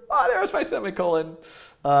over. Ah, there's my semicolon.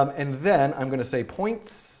 And then I'm going to say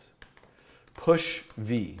points push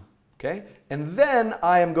v. Okay? And then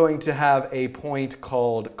I am going to have a point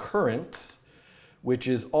called current, which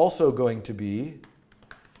is also going to be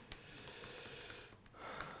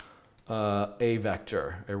a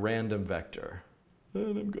vector, a random vector.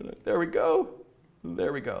 And I'm gonna, there we go.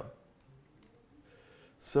 There we go.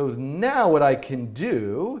 So now what I can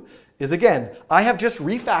do is, again, I have just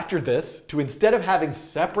refactored this to, instead of having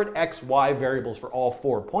separate x, y variables for all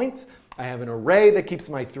 4 points, I have an array that keeps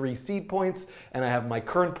my 3 seed points, and I have my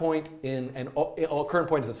current point in, and all current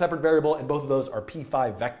point is a separate variable, and both of those are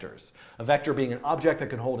p5 vectors. A vector being an object that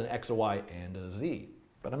can hold an x, a y, and a z.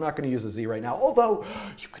 But I'm not going to use a z right now, although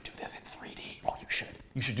you could do this in 3D. Oh, you should.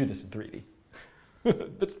 You should do this in 3D.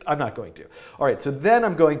 But I'm not going to. All right, so then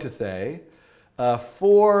I'm going to say,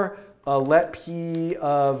 for let p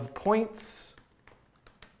of points,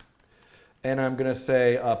 and I'm going to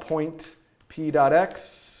say point p dot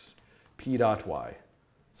x, p dot y.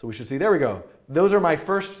 So we should see, there we go. Those are my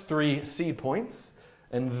first 3 seed points.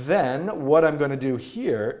 And then what I'm going to do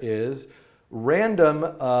here is random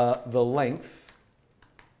the length.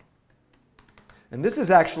 And this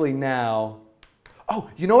is actually now, oh,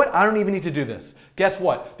 you know what? I don't even need to do this. Guess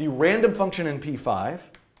what? The random function in P5, I'm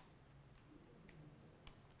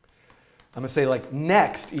going to say like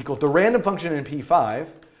next equal, the random function in P5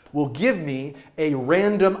 will give me a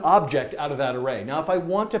random object out of that array. Now, if I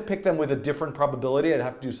want to pick them with a different probability, I'd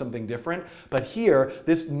have to do something different. But here,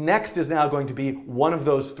 this next is now going to be one of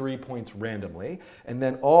those 3 points randomly. And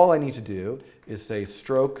then all I need to do is say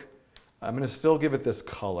stroke. I'm going to still give it this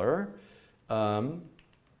color. And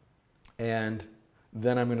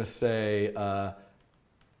then I'm going to say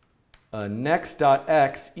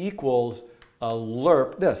next.x equals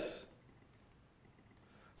lerp this.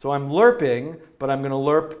 So I'm lerping, but I'm going to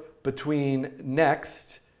lerp between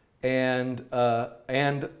next and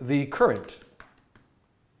the current.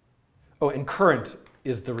 Oh, and current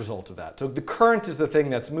is the result of that. So the current is the thing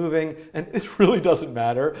that's moving, and it really doesn't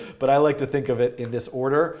matter, but I like to think of it in this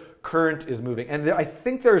order. Current is moving. And I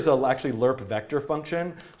think there's actually lerp vector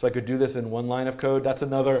function, so I could do this in one line of code. That's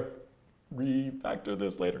another refactor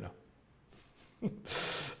this later.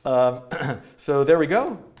 No. So there we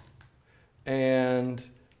go. And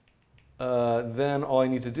then all I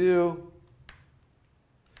need to do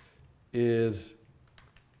is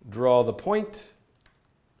draw the point.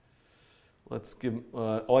 Let's give,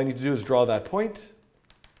 all I need to do is draw that point.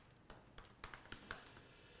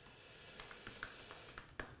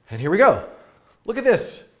 And here we go. Look at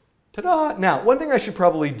this. Ta-da! Now, one thing I should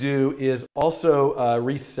probably do is also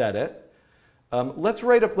reset it. Let's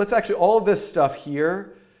actually, all of this stuff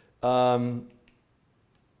here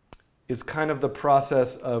is kind of the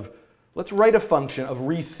process of, let's write a function of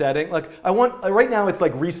resetting. Like right now it's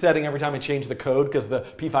like resetting every time I change the code because the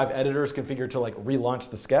P5 editor is configured to like relaunch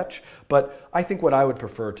the sketch. But I think what I would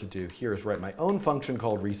prefer to do here is write my own function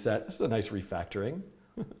called reset. This is a nice refactoring.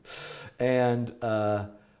 And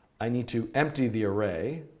I need to empty the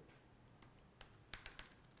array.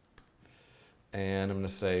 And I'm going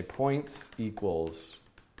to say points equals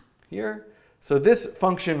here. So this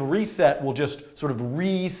function reset will just sort of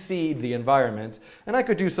reseed the environments. And I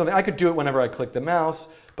could do something, I could do it whenever I click the mouse,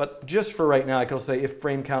 but just for right now, I could say if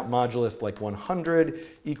frame count modulus like 100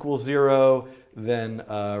 equals 0, then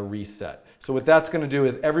reset. So what that's going to do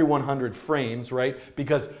is every 100 frames, right?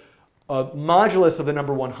 Because modulus of the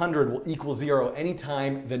number 100 will equal 0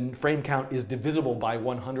 anytime the frame count is divisible by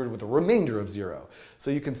 100 with a remainder of 0.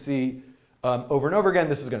 So you can see over and over again,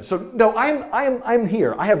 this is going to. So no, I'm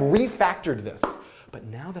here. I have refactored this. But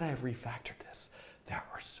now that I have refactored this, there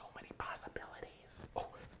are so many possibilities. Oh,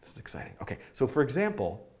 this is exciting. Okay, so for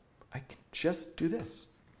example, I can just do this.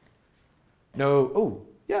 No, oh,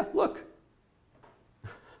 yeah, look.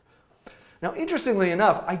 Now, interestingly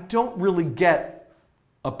enough, I don't really get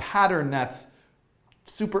a pattern that's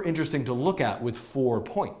super interesting to look at with 4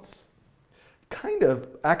 points. Kind of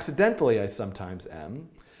accidentally, I sometimes am.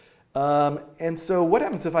 And so what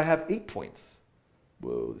happens if I have 8 points?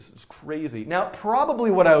 Whoa, this is crazy. Now, probably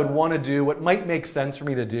what I would want to do, what might make sense for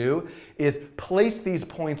me to do, is place these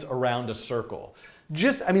points around a circle.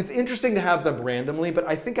 I mean, it's interesting to have them randomly, but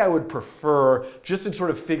I think I would prefer, just in sort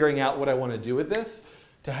of figuring out what I want to do with this,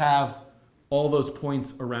 to have all those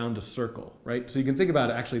points around a circle, right? So you can think about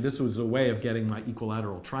it, actually, this was a way of getting my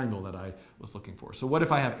equilateral triangle that I was looking for. So what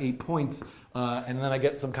if I have 8 points, and then I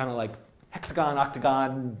get some kind of like hexagon,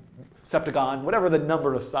 octagon, septagon, whatever the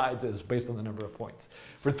number of sides is based on the number of points.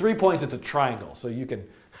 For 3 points, it's a triangle. So you can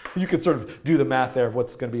sort of do the math there of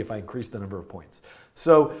what's going to be if I increase the number of points.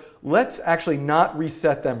 So let's actually not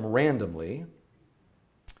reset them randomly,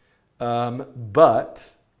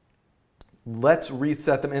 but let's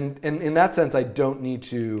reset them. And in that sense, I don't need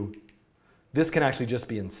to. This can actually just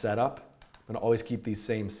be in setup. I'm going to always keep these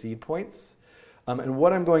same seed points. And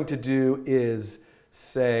what I'm going to do is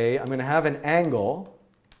say I'm going to have an angle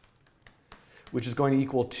which is going to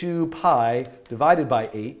equal 2 pi divided by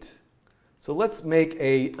 8. So let's make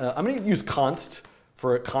I'm going to use const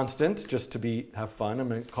for a constant just to have fun. I'm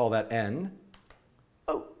going to call that n.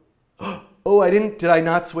 Oh, did I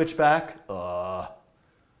not switch back? All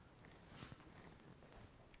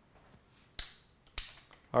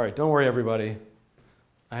right, don't worry everybody.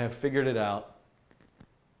 I have figured it out.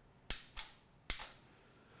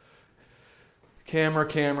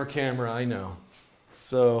 Camera, I know.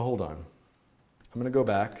 So hold on. I'm going to go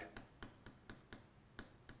back.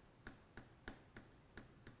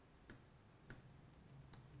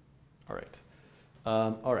 All right.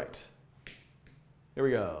 All right. Here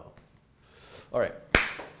we go. All right.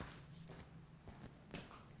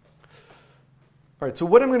 All right, so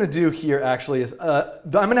what I'm going to do here actually is I'm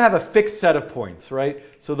going to have a fixed set of points, right?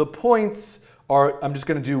 So the points I'm just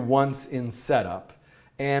going to do once in setup.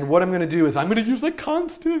 And what I'm going to do is I'm going to use like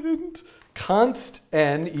constant. Const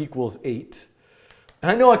n equals 8.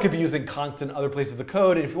 And I know I could be using const in other places of the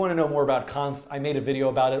code. And if you want to know more about const, I made a video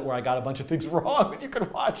about it where I got a bunch of things wrong that you can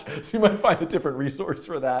watch. So you might find a different resource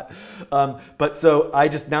for that. But so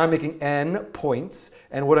now I'm making n points.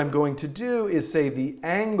 And what I'm going to do is say the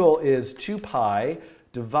angle is 2 pi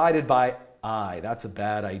divided by I. That's a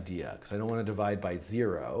bad idea because I don't want to divide by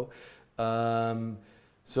 0. All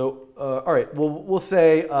right, well, we'll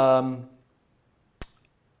say, I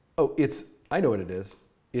know what it is.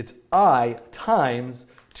 It's I times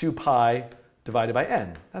 2 pi divided by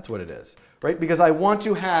n. That's what it is, right? Because I want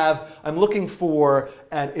to I'm looking for,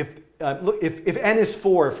 and if n is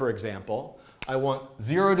 4, for example, I want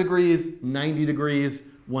 0 degrees, 90 degrees,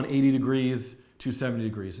 180 degrees, 270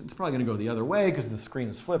 degrees. It's probably going to go the other way because the screen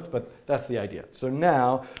is flipped, but that's the idea. So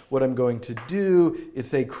now what I'm going to do is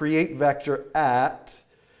say create vector at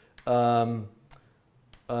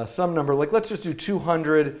some number, like let's just do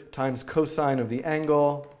 200 times cosine of the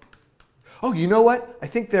angle. Oh, you know what? I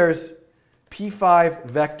think there's p5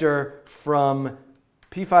 vector from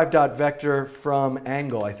p5.vector from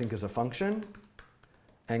angle, I think is a function.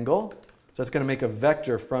 Angle. So that's going to make a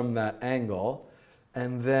vector from that angle.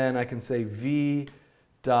 And then I can say v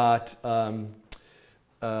dot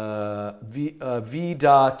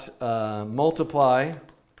multiply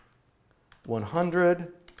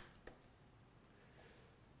 100.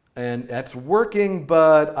 And that's working,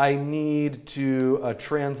 but I need to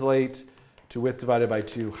translate to width divided by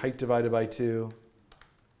 2, height divided by 2.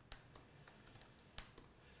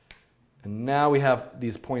 And now we have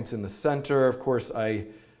these points in the center. Of course, I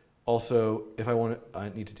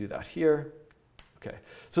need to do that here. Okay,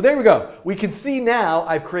 so there we go. We can see now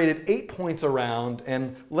I've created 8 points around,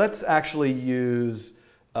 and let's actually use,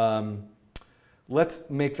 let's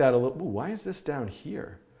make that a little, why is this down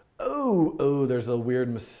here? Oh, there's a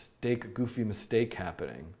weird mistake, goofy mistake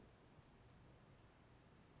happening.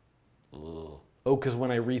 Ugh. Oh, because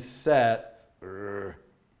when I reset,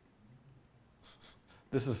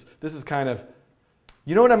 this is kind of,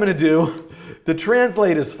 you know what I'm going to do? The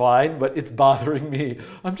translate is fine, but it's bothering me.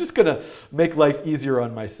 I'm just going to make life easier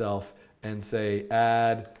on myself and say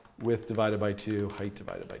add width divided by 2, height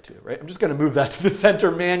divided by 2, right? I'm just going to move that to the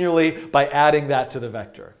center manually by adding that to the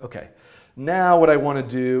vector. Okay. Now what I want to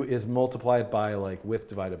do is multiply it by like width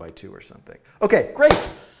divided by 2 or something. Okay, great.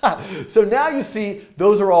 So now you see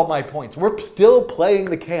those are all my points. We're still playing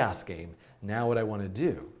the chaos game. Now what I want to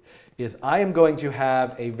do is I am going to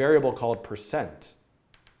have a variable called %.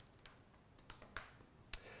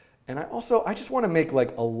 And I just want to make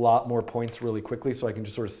like a lot more points really quickly so I can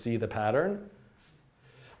just sort of see the pattern.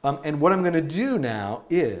 And what I'm going to do now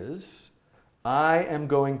is when I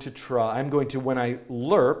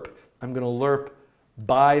lerp, I'm going to lerp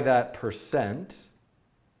by that %.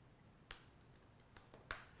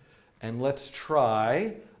 And let's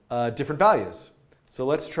try different values. So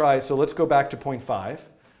let's go back to 0.5,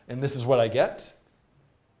 and this is what I get.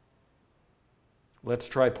 Let's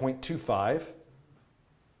try 0.25.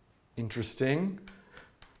 Interesting.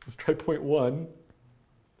 Let's try 0.1.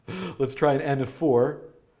 Let's try an n of 4.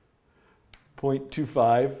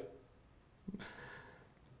 0.25.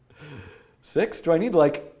 6? Do I need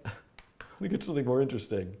let me get something more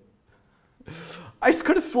interesting. I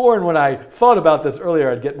could have sworn when I thought about this earlier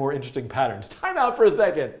I'd get more interesting patterns. Time out for a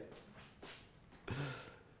second.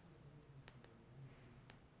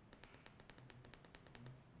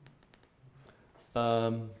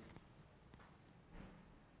 All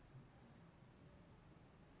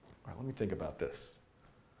right, let me think about this.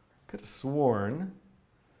 I could have sworn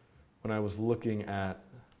when I was looking at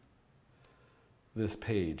this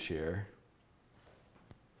page here.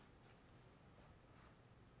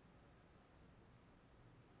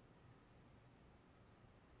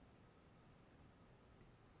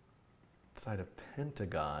 Inside a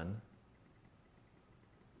pentagon.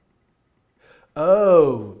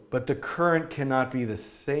 Oh, but the current cannot be the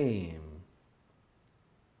same.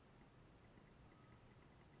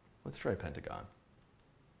 Let's try pentagon.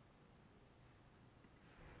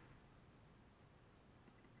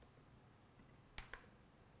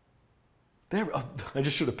 There, oh, I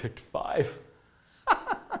just should have picked 5.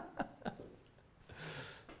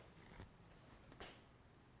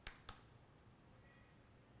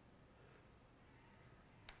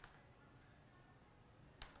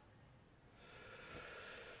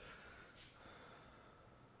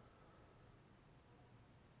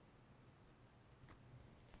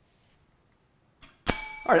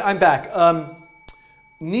 All right, I'm back.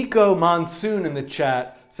 Nico Monsoon in the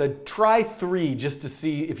chat said, try 3 just to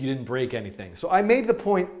see if you didn't break anything. So I made the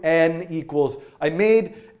point I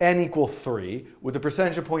made n equal 3 with a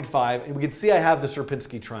percentage of 0.5, and we can see I have the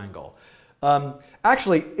Sierpinski triangle.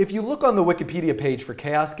 Actually, if you look on the Wikipedia page for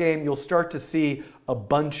Chaos Game, you'll start to see a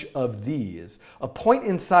bunch of these. A point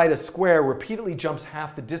inside a square repeatedly jumps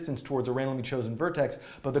half the distance towards a randomly chosen vertex,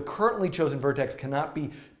 but the currently chosen vertex cannot be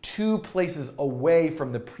 2 places away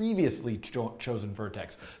from the previously chosen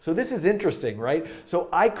vertex. So this is interesting, right? So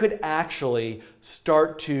I could actually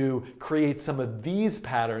start to create some of these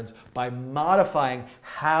patterns by modifying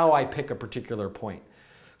how I pick a particular point.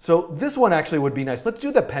 So this one actually would be nice. Let's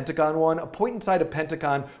do the pentagon one. A point inside a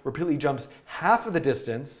pentagon repeatedly jumps half of the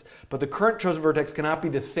distance, but the current chosen vertex cannot be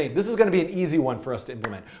the same. This is going to be an easy one for us to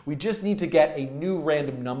implement. We just need to get a new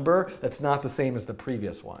random number that's not the same as the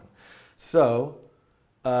previous one. So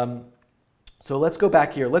let's go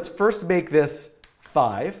back here. Let's first make this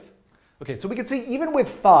 5. Okay, so we can see even with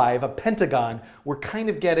 5, a pentagon, we're kind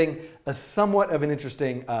of getting a somewhat of an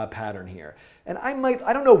interesting pattern here. And I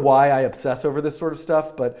don't know why I obsess over this sort of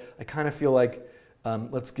stuff, but I kind of feel like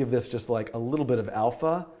let's give this just like a little bit of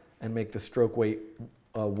alpha and make the stroke weight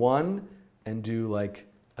 1 and do like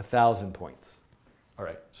 1,000 points. All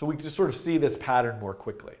right, so we can just sort of see this pattern more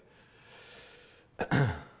quickly.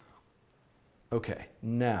 Okay,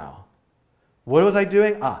 now, what was I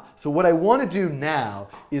doing? So what I want to do now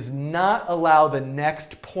is not allow the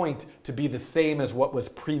next point to be the same as what was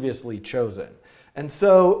previously chosen. And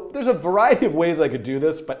so there's a variety of ways I could do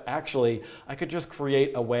this, but actually I could just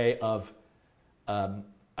create a way of ignoring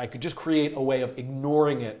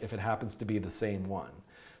it if it happens to be the same one.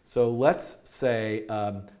 So let's say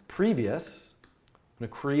previous. I'm going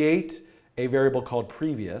to create a variable called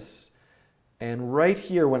previous, and right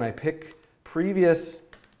here when I pick previous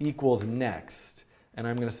equals next, and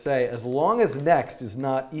I'm going to say as long as next is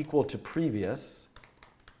not equal to previous,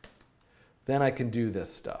 then I can do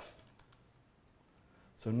this stuff.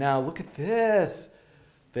 So now look at this.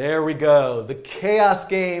 There we go. The Chaos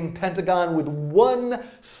Game pentagon with one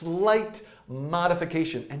slight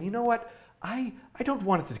modification. And you know what? I don't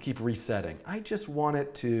want it to keep resetting. I just want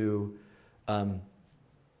it to, I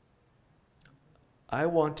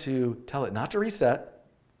want to tell it not to reset.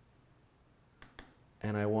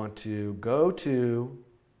 And I want to go to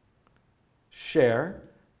share,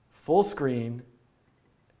 full screen,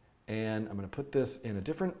 and I'm going to put this in a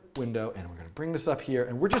different window, and we're going to bring this up here,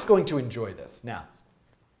 and we're just going to enjoy this. Now,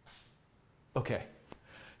 okay,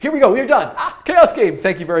 here we go. We're done. Chaos Game.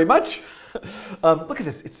 Thank you very much. Look at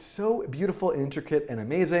this. It's so beautiful, intricate, and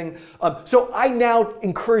amazing. So I now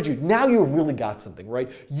encourage you. Now you've really got something, right?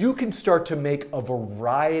 You can start to make a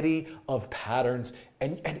variety of patterns.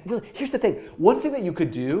 And really, here's the thing. One thing that you could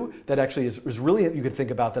do that actually is really you could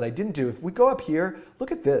think about that I didn't do. If we go up here,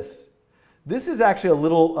 look at this. This is actually a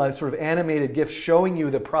little sort of animated GIF showing you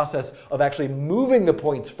the process of actually moving the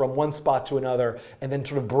points from one spot to another and then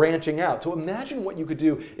sort of branching out. So imagine what you could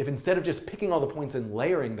do if instead of just picking all the points and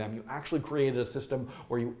layering them, you actually created a system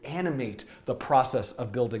where you animate the process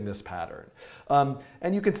of building this pattern.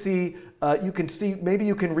 And you can see, maybe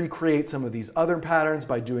you can recreate some of these other patterns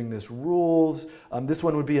by doing this rules. This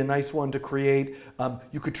one would be a nice one to create.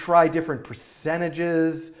 You could try different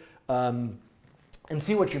percentages. And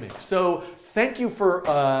see what you make. So thank you for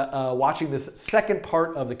watching this second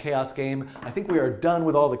part of the Chaos Game. I think we are done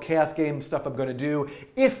with all the Chaos Game stuff I'm going to do.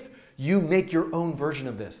 If you make your own version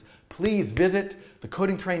of this, please visit the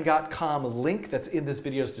codingtrain.com link that's in this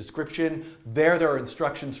video's description. There are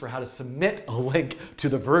instructions for how to submit a link to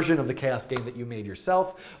the version of the Chaos Game that you made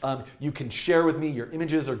yourself. You can share with me your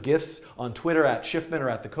images or GIFs on Twitter at Schiffman or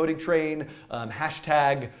at the Coding Train.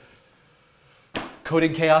 Hashtag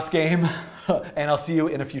Coding Chaos Game, and I'll see you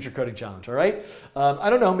in a future coding challenge, all right? I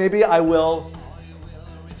don't know, maybe I will.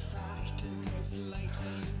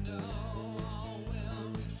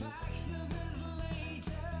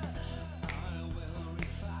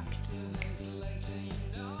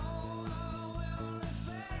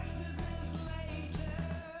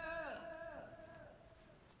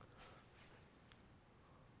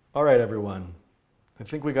 All right, everyone. I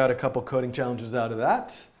think we got a couple coding challenges out of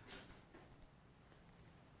that.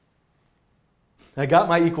 I got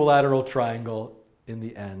my equilateral triangle in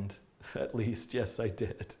the end, at least. Yes, I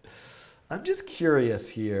did. I'm just curious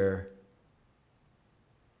here.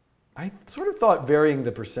 I sort of thought varying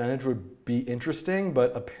the percentage would be interesting,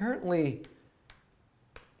 but apparently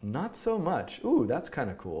not so much. Ooh, that's kind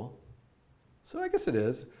of cool. So I guess it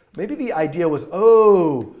is. Maybe the idea was,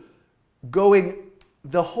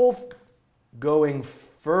 going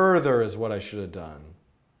further is what I should have done.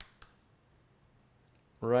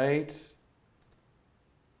 Right?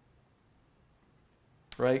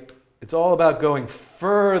 Right? It's all about going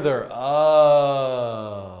further.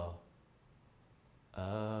 Oh.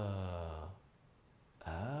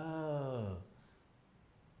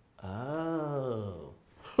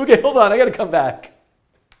 Okay, hold on. I got to come back.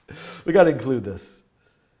 We got to include this.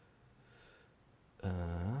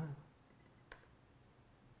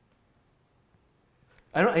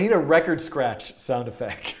 I need a record scratch sound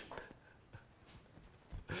effect.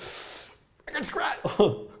 Record scratch.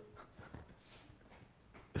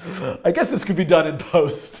 I guess this could be done in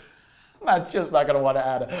post. I'm just not going to want to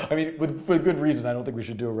add it. I mean, for good reason, I don't think we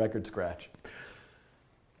should do a record scratch.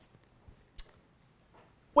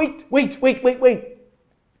 Wait.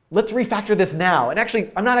 Let's refactor this now. And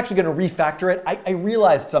actually, I'm not actually going to refactor it. I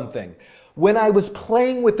realized something. When I was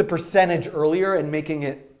playing with the percentage earlier and making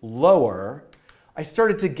it lower, I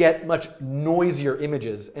started to get much noisier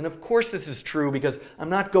images. And of course this is true because I'm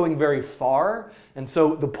not going very far. And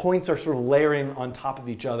so the points are sort of layering on top of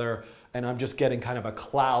each other and I'm just getting kind of a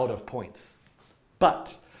cloud of points.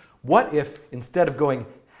 But what if instead of going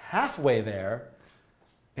halfway there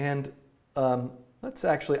and let's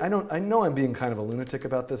actually, I know I'm being kind of a lunatic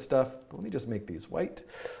about this stuff, but let me just make these white.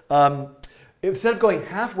 Instead of going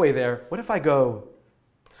halfway there, what if I go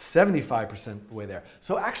 75% the way there?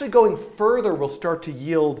 So actually going further will start to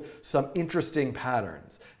yield some interesting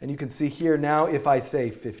patterns. And you can see here now if I say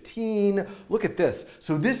 15, look at this.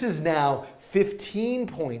 So this is now 15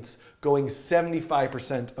 points going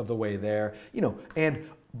 75% of the way there. And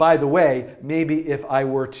by the way, maybe if I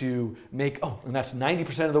were to make, and that's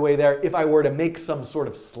 90% of the way there, if I were to make some sort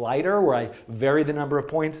of slider where I vary the number of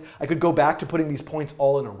points, I could go back to putting these points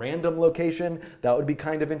all in a random location. That would be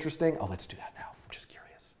kind of interesting. Let's do that now.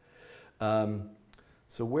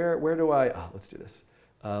 So where do I, let's do this.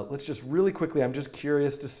 Let's just really quickly, I'm just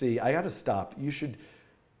curious to see, I got to stop. You should,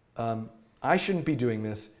 I shouldn't be doing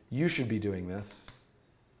this. You should be doing this.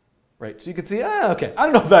 Right, so you can see, okay, I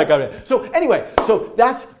don't know if that got it. So anyway,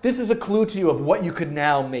 this is a clue to you of what you could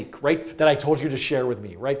now make, right? That I told you to share with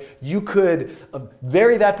me, right? You could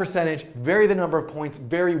vary that percentage, vary the number of points,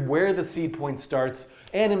 vary where the seed point starts,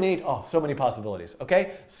 animate, so many possibilities,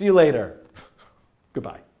 okay? See you later.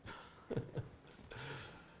 Goodbye.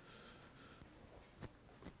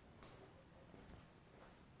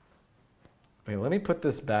 Okay, let me put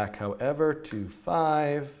this back, however, to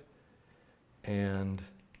 5 and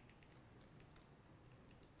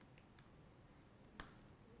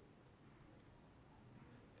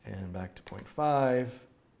back to 0.5,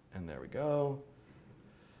 and there we go.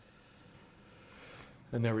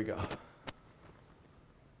 And there we go.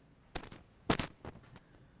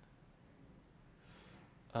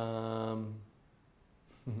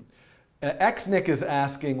 Xnick is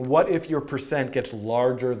asking, what if your percent gets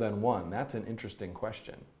larger than 1? That's an interesting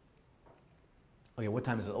question. Okay, what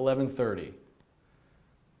time is it? 11:30.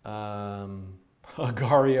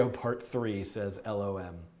 Agario Part 3 says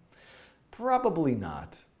LOM. Probably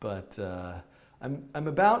not, but I'm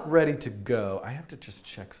about ready to go. I have to just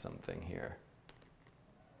check something here.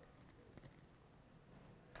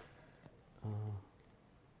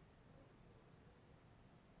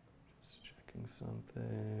 Just checking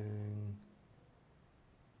something.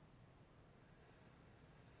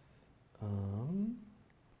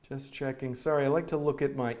 Just checking. Sorry, I like to look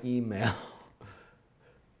at my email.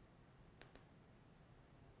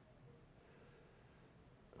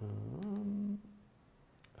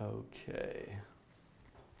 Okay.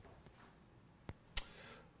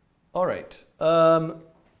 All right. I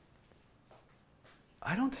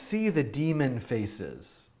don't see the demon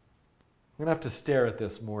faces. I'm going to have to stare at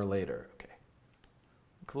this more later. Okay.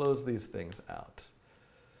 Close these things out.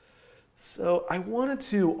 So I wanted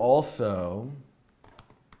to also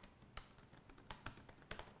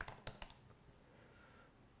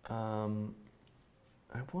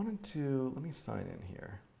let me sign in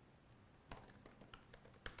here.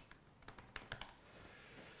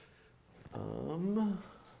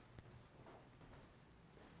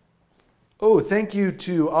 Oh, thank you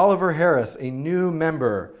to Oliver Harris, a new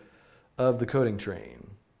member of the coding train.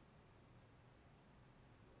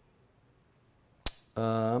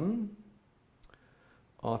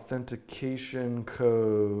 Authentication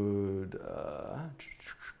code.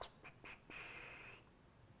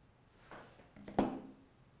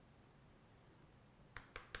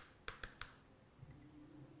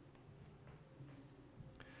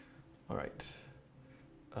 All right.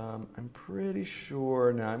 I'm pretty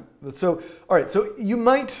sure now. So, all right. So you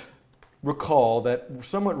might recall that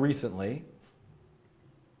somewhat recently,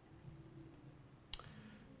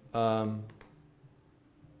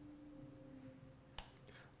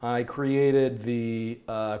 I created the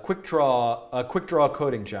quick draw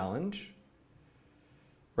coding challenge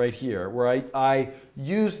right here, where I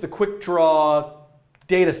used the quick draw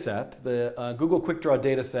dataset, the Google Quick Draw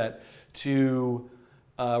dataset, to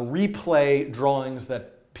replay drawings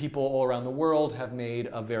that people all around the world have made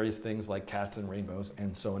of various things like cats and rainbows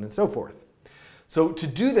and so on and so forth. So to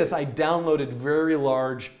do this, I downloaded very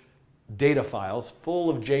large data files full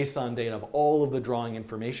of JSON data of all of the drawing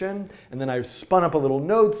information, and then I spun up a little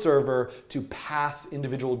node server to pass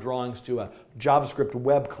individual drawings to a JavaScript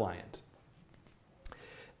web client.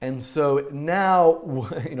 And so now,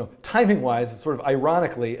 timing-wise, sort of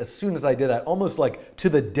ironically, as soon as I did that, almost like to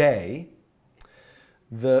the day,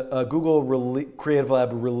 the Google Creative Lab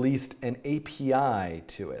released an API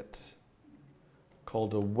to it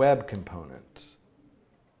called a web component.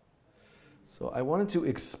 So I wanted to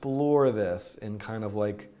explore this in kind of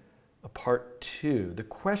like a part 2. The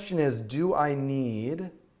question is, do I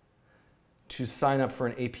need to sign up for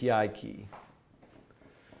an API key?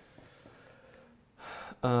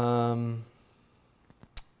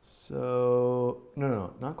 So,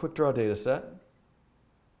 no, not quick draw dataset.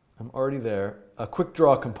 I'm already there. A quick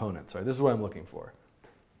draw component. Sorry, this is what I'm looking for.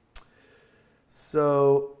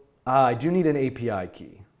 So I do need an API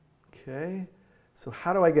key. Okay. So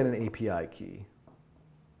how do I get an API key?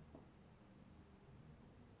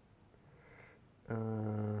 I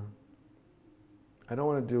don't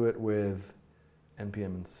want to do it with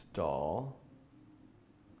npm install.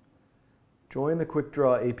 Join the Quick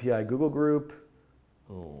Draw API Google group.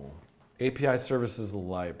 Oh, API services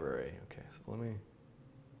library. Okay, so let me.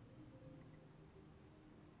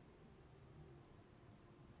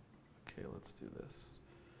 Okay, let's do this.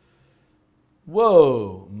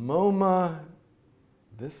 Whoa, MoMA.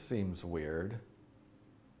 This seems weird.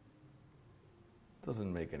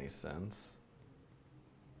 Doesn't make any sense.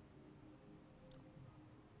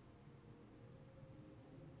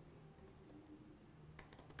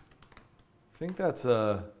 I think that's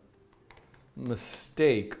a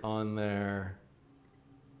mistake on there.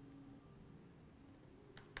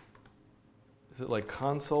 Is it like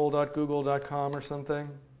console.google.com or something?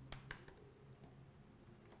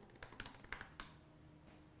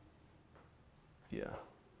 Yeah.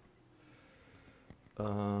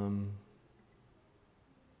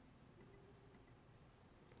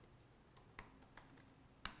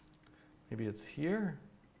 Maybe it's here.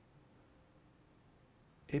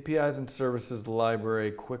 APIs and services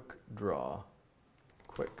library, quick draw.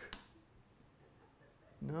 Quick.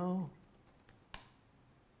 No.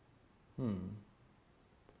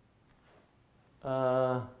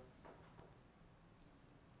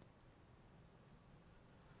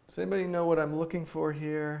 Does anybody know what I'm looking for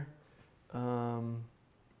here?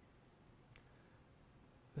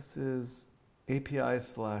 This is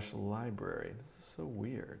API/library. This is so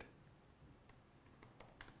weird.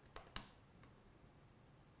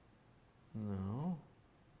 No.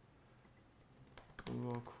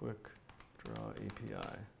 Google Quick Draw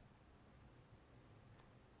API.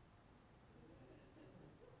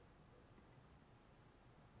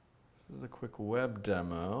 This is a quick web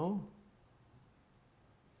demo.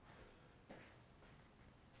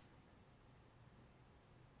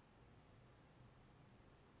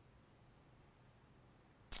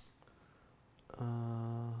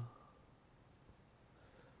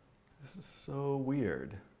 This is so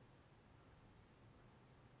weird.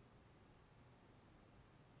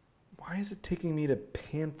 Why is it taking me to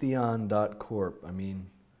pantheon.corp? I mean,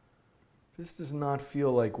 this does not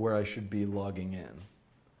feel like where I should be logging in.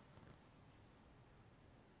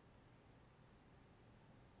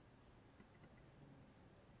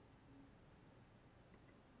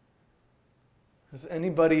 Has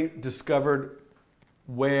anybody discovered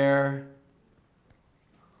where?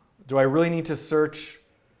 Do I really need to search?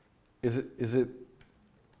 Is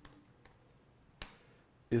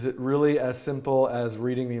it really as simple as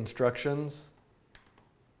reading the instructions?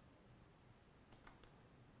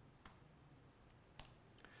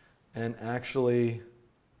 And actually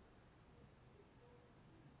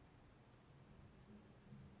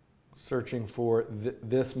searching for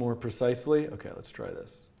this more precisely? Okay, let's try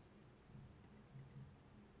this.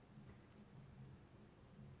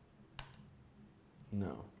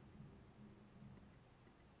 No.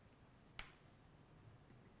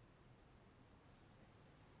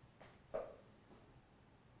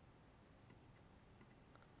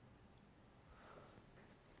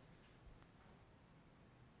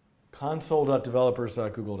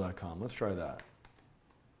 Console.developers.google.com. Let's try that.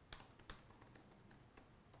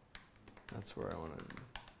 That's where I want to.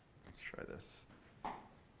 Let's try this.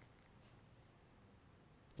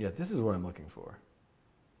 Yeah, this is what I'm looking for.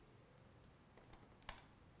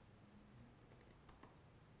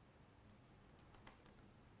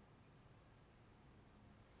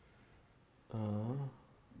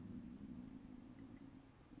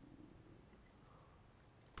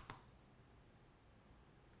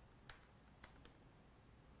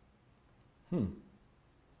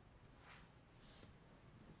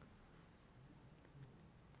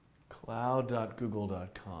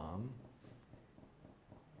 Cloud.google.com.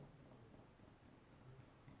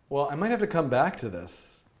 Well, I might have to come back to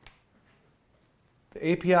this.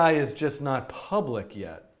 The API is just not public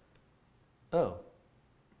yet. Oh.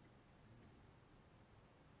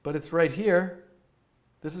 But it's right here.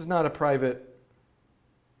 This is not a private.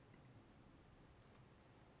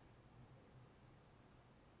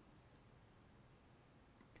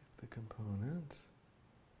 Get the component.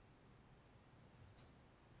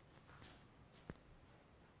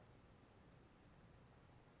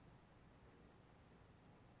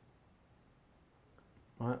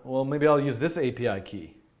 All right, well, maybe I'll use this API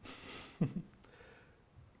key.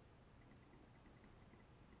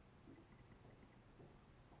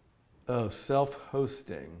 Oh,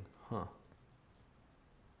 self-hosting, huh.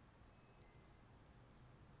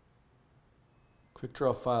 Quick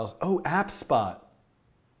draw files. Oh, AppSpot.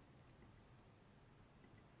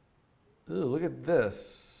 Ooh, look at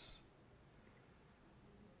this.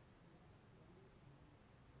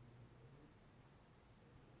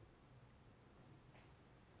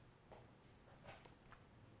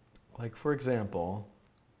 Like, for example,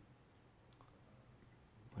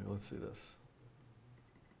 like, let's see this.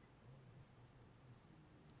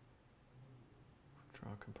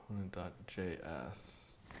 Draw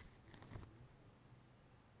component.js.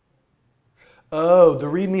 Oh, the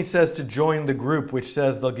README says to join the group, which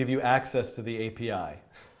says they'll give you access to the API.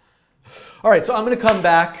 All right, so I'm going to come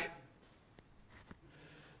back.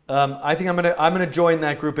 I think I'm going to join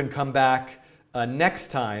that group and come back next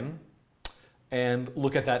time and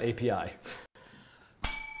look at that API.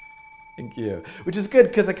 Thank you. Which is good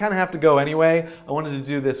because I kind of have to go anyway. I wanted to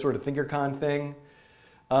do this sort of Thinkercon thing.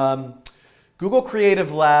 Google Creative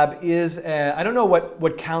Lab is, I don't know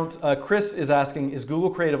what count, Chris is asking, is Google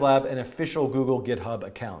Creative Lab an official Google GitHub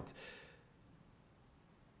account?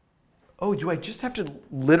 Oh, do I just have to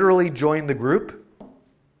literally join the group?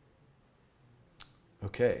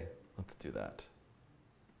 Okay, let's do that.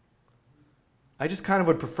 I just kind of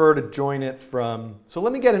would prefer to join it from, so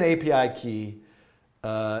let me get an API key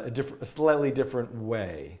a slightly different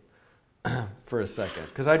way for a second.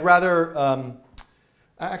 Because I'd rather,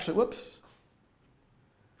 actually, whoops.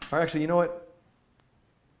 Or actually, you know what?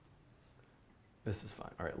 This is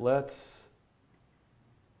fine. All right, let's.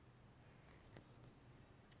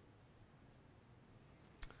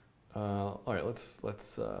 All right, let's. All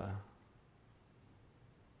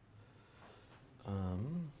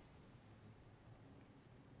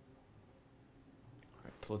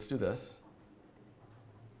right, so let's do this.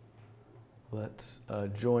 Let's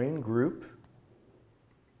join group.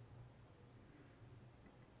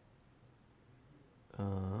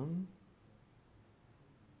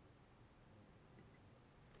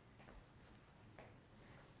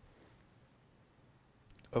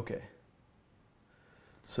 Okay.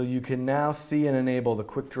 So you can now see and enable the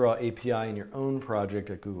QuickDraw API in your own project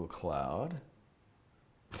at Google Cloud.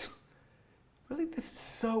 Really, this is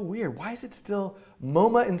so weird. Why is it still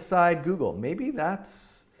MoMA inside Google? Maybe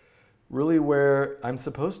that's really where I'm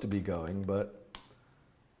supposed to be going, but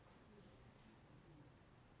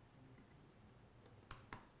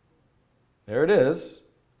there it is.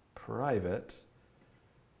 Private,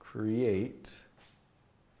 create,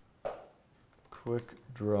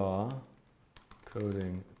 QuickDraw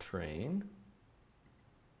coding train.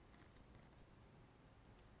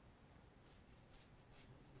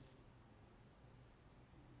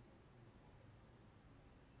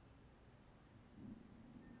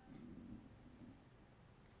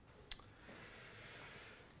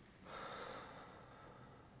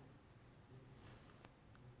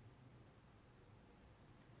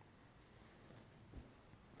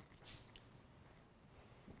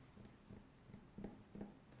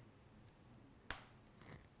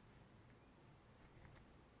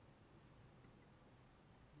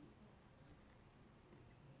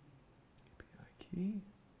 Key.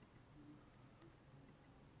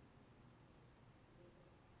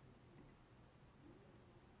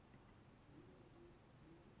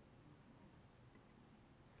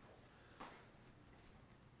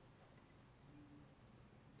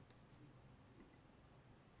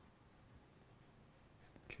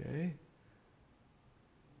 Okay.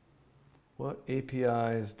 What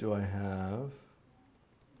APIs do I have?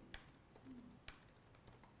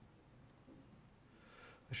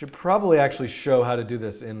 I should probably actually show how to do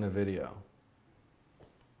this in the video.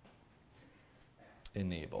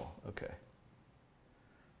 Enable, okay.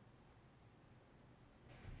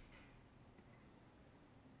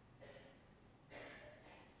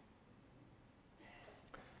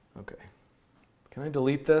 Okay. Can I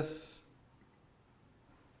delete this?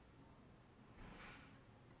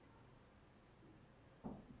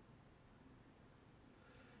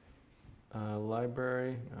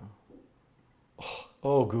 Library, no.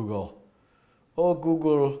 Oh, Google. Oh,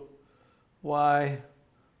 Google. Why?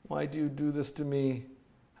 Why do you do this to me?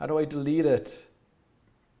 How do I delete it?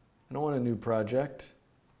 I don't want a new project.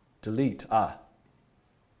 Delete. Ah.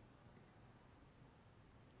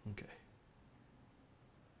 Okay.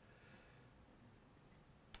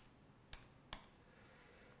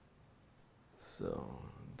 So,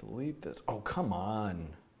 delete this. Oh, come on.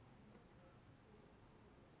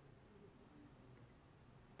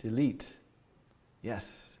 Delete.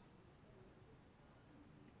 Yes.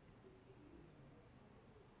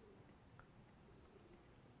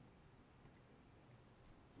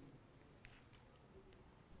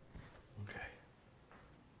 Okay.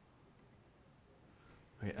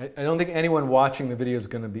 I don't think anyone watching the video is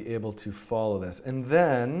going to be able to follow this. And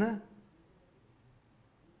then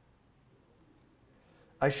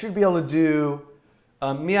I should be able to do,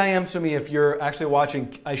 me, I am, so me, if you're actually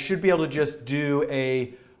watching, I should be able to just do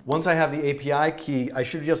a, once I have the API key, I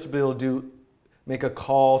should just be able to make a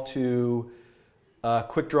call to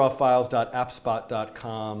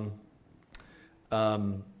quickdrawfiles.appspot.com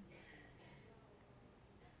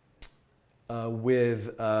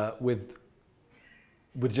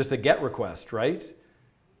with just a GET request, right?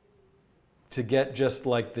 To get just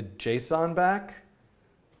like the JSON back.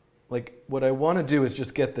 Like what I want to do is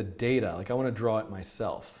just get the data. Like I want to draw it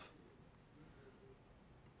myself.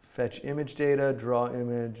 Fetch image data, draw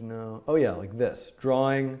image, no. Oh yeah, like this.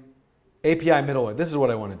 Drawing, API middleware. This is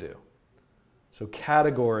what I want to do. So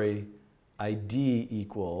category ID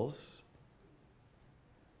equals,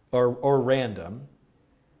 or random,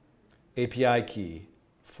 API key,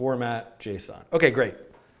 format JSON. Okay, great.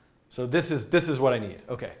 So this is what I need.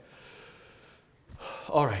 Okay.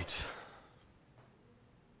 All right.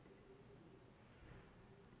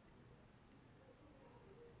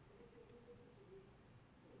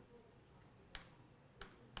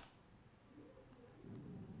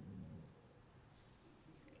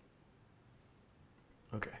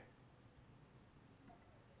 Okay.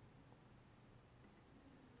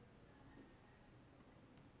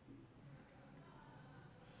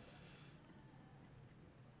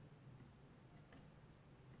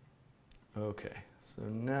 Okay, so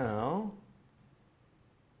now,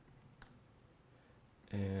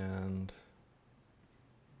 and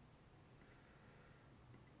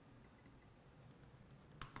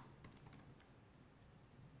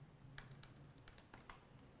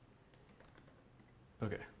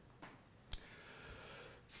okay.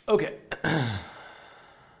 Okay.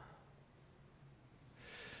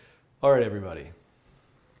 All right, everybody.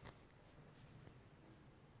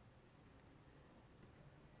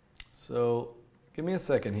 So give me a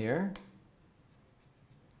second here.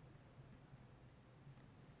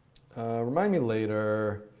 Remind me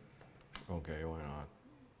later. Okay, why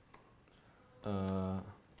not?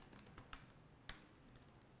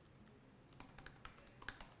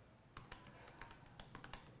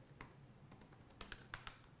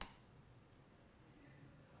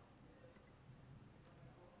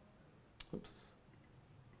 Oops.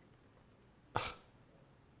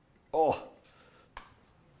 Oh.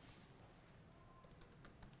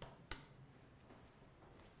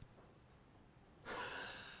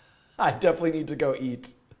 I definitely need to go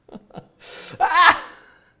eat. Ah!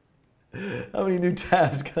 How many new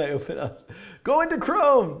tabs can I open up? Go into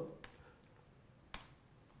Chrome.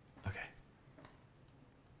 Okay.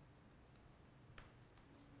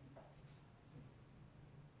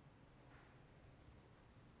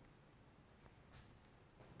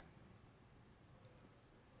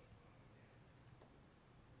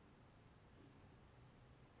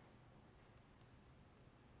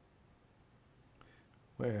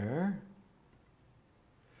 Where?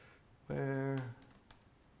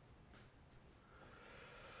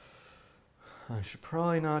 I should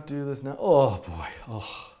probably not do this now. Oh boy.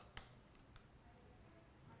 Oh.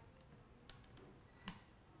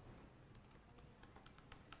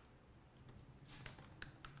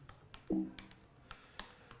 I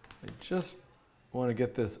just want to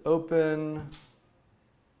get this open.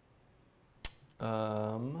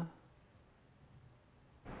 Oh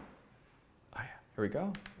yeah, here we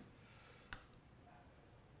go.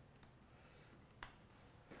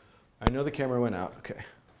 I know the camera went out. Okay.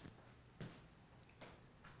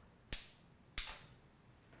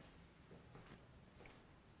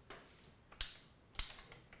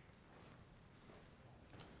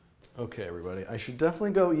 Okay, everybody. I should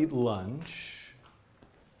definitely go eat lunch.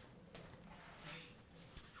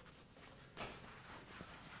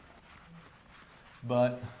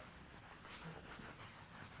 But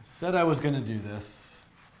I said I was going to do this.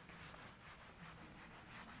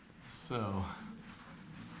 So,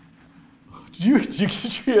 did you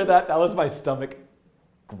hear that? That was my stomach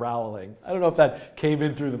growling. I don't know if that came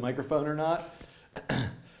in through the microphone or not. I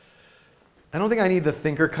don't think I need the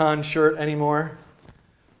Thinkercon shirt anymore.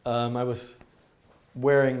 I was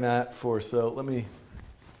wearing that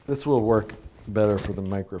this will work better for the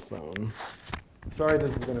microphone. Sorry,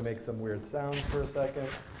 this is going to make some weird sounds for a second.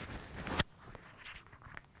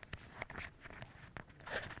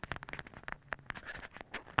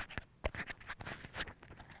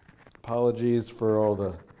 Apologies for all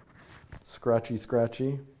the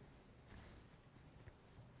scratchy.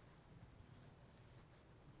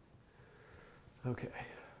 Okay.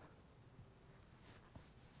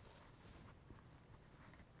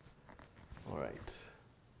 All right.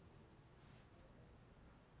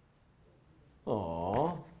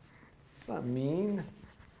 Aw, is that mean?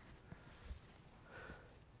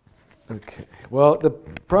 Okay, well, the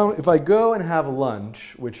problem, if I go and have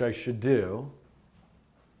lunch, which I should do,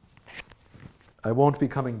 I won't be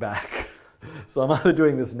coming back. So I'm either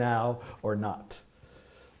doing this now or not.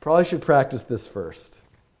 Probably should practice this first.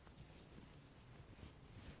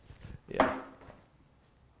 Yeah.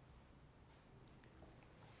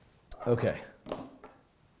 Okay.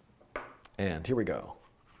 And here we go.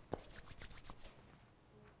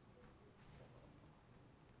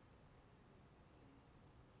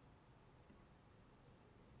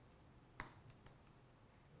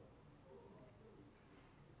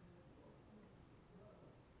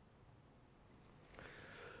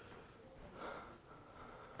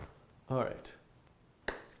 All right.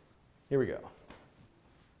 Here we go.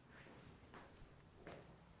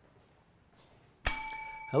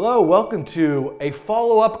 Hello, welcome to a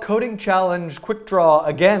follow-up coding challenge quick draw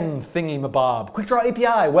again thingy-mabob. Quick Draw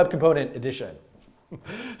API Web Component Edition.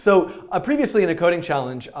 So previously in a coding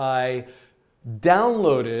challenge, I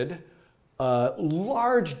downloaded a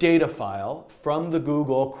large data file from the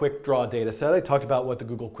Google Quick Draw dataset. I talked about what the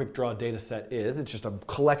Google Quick Draw dataset is. It's just a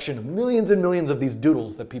collection of millions and millions of these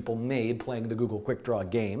doodles that people made playing the Google Quick Draw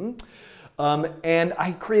game. And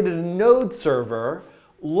I created a node server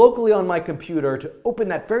locally on my computer to open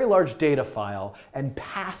that very large data file and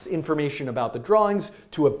pass information about the drawings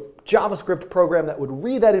to a JavaScript program that would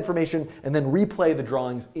read that information and then replay the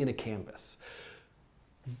drawings in a canvas.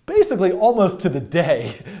 Basically, almost to the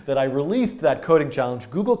day that I released that coding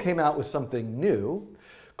challenge, Google came out with something new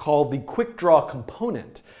called the Quick Draw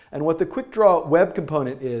component. And what the Quick Draw web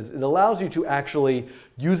component is, it allows you to actually,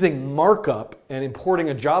 using markup and importing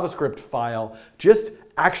a JavaScript file, just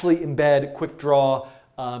actually embed Quick Draw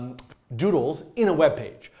doodles in a web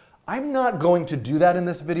page. I'm not going to do that in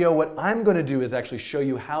this video. What I'm going to do is actually show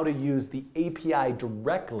you how to use the API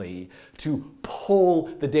directly to pull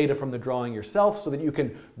the data from the drawing yourself so that you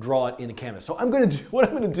can draw it in a canvas. So what I'm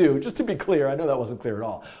going to do, just to be clear, I know that wasn't clear at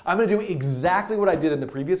all, I'm going to do exactly what I did in the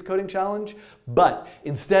previous coding challenge, but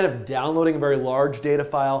instead of downloading a very large data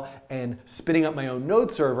file and spinning up my own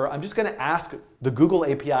node server, I'm just going to ask the Google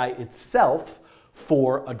API itself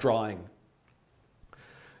for a drawing.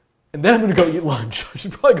 And then I'm going to go eat lunch. I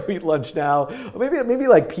should probably go eat lunch now. Or maybe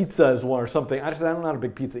like pizza is one or something. Actually, I'm not a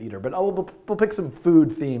big pizza eater, but we'll pick some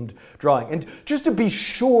food-themed drawing. And just to be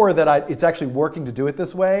sure that it's actually working to do it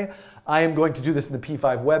this way, I am going to do this in the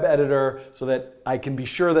P5 web editor so that I can be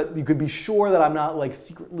sure that you can be sure that I'm not like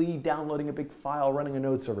secretly downloading a big file running a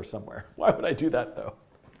node server somewhere. Why would I do that though?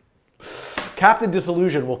 Captain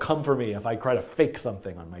Disillusion will come for me if I try to fake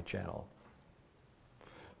something on my channel.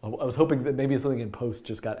 I was hoping that maybe something in post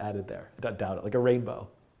just got added there. I don't doubt it, like a rainbow.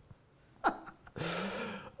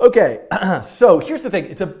 Okay, so here's the thing.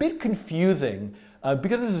 It's a bit confusing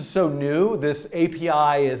because this is so new. This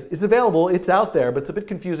API is available. It's out there, but it's a bit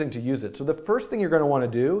confusing to use it. So the first thing you're going to want to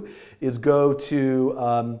do is go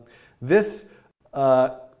to this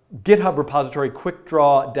GitHub repository,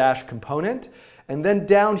 quickdraw-component. And then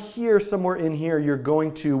down here, somewhere in here, you're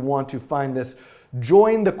going to want to find this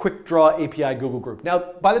join the Quick Draw API Google group.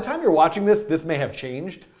 Now, by the time you're watching this, this may have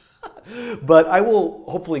changed, but I will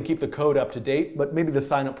hopefully keep the code up to date, but maybe the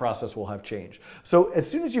sign-up process will have changed. So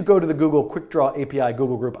as soon as you go to the Google Quick Draw API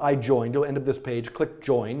Google group, I joined, you'll end up this page, click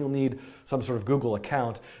join, you'll need some sort of Google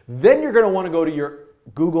account. Then you're gonna wanna go to your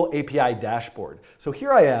Google API dashboard. So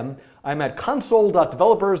here I am, I'm at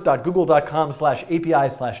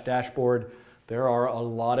console.developers.google.com/API/dashboard. There are a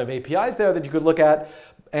lot of APIs there that you could look at.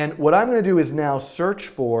 And what I'm going to do is now search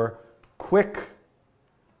for Quick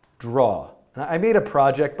Draw. Now, I made a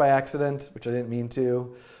project by accident, which I didn't mean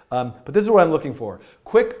to, but this is what I'm looking for.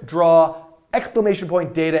 Quick Draw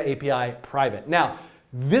 !data API private. Now,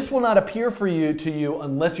 this will not appear to you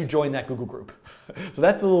unless you join that Google group. So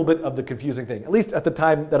that's a little bit of the confusing thing, at least at the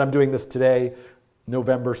time that I'm doing this today,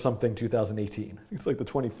 November something 2018. It's like the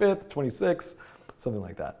 25th, 26th, something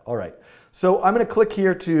like that. All right. So I'm going to click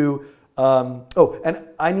here to and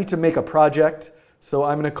I need to make a project. So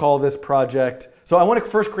I'm going to call this project. So I want to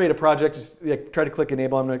first create a project. Just try to click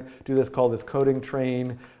enable. I'm going to do this, call this coding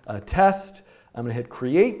train test. I'm going to hit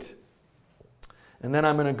create. And then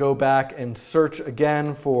I'm going to go back and search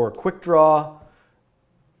again for Quick Draw,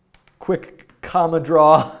 Quick comma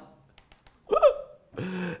draw.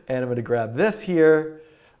 And I'm going to grab this here.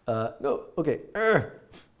 No, okay.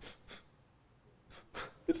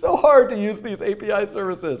 It's so hard to use these API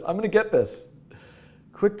services. I'm going to get this.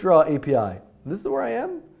 Quick Draw API. This is where I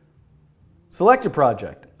am? Select a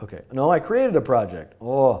project. Okay. No, I created a project.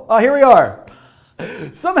 Oh, here we are.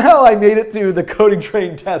 Somehow I made it to the coding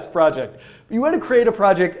train test project. You want to create a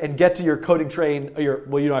project and get to your coding train,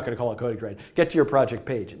 well, you're not going to call it coding train, get to your project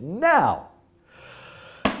page. Now,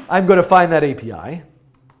 I'm going to find that API.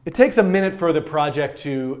 It takes a minute for the project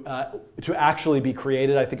to actually be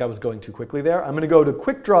created. I think I was going too quickly there. I'm going to go to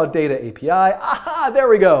Quick Draw Data API. Aha, there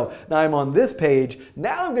we go. Now I'm on this page.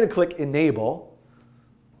 Now I'm going to click Enable.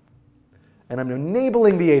 And I'm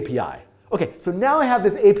enabling the API. Okay, so now I have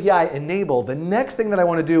this API enabled. The next thing that I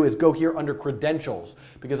want to do is go here under Credentials,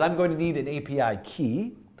 because I'm going to need an API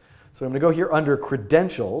key. So I'm going to go here under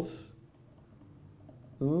Credentials.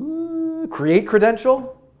 Create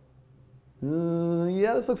credential.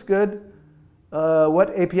 Yeah, this looks good. What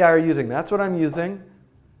API are you using? That's what I'm using.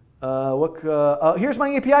 Here's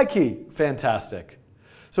my API key. Fantastic.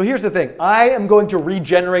 So here's the thing. I am going to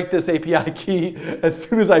regenerate this API key as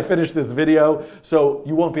soon as I finish this video, so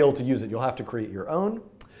you won't be able to use it. You'll have to create your own.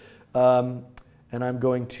 And I'm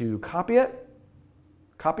going to copy it,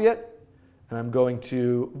 and I'm going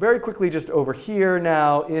to very quickly just over here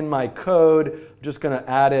now in my code, I'm just going to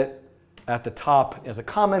add it at the top as a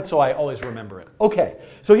comment so I always remember it. Okay,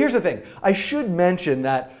 so here's the thing. I should mention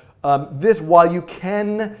that while you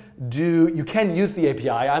can use the API,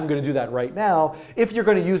 I'm going to do that right now. If you're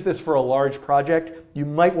going to use this for a large project, you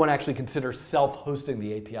might want to actually consider self-hosting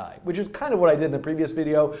the API, which is kind of what I did in the previous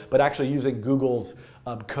video, but actually using Google's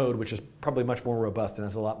code, which is probably much more robust and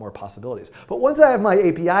has a lot more possibilities. But once I have my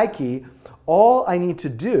API key, all I need to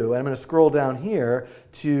do, and I'm going to scroll down here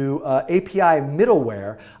to API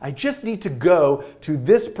middleware, I just need to go to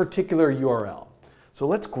this particular URL. So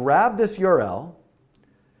let's grab this URL.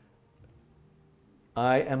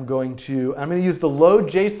 I'm going to use the load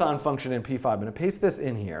JSON function in P5. I'm going to paste this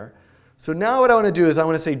in here. So now what I want to do is I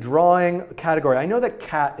want to say drawing category. I know that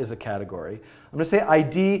cat is a category. I'm going to say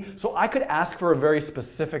ID. So I could ask for a very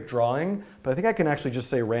specific drawing, but I think I can actually just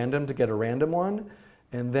say random to get a random one,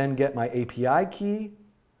 and then get my API key.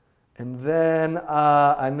 And then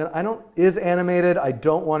I don't, is animated. I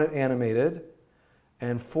don't want it animated.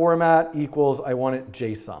 And format equals, I want it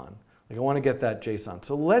JSON. Like I want to get that JSON.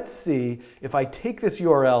 So let's see if I take this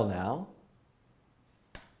URL now.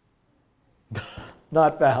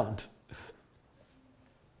 Not found.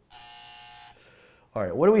 All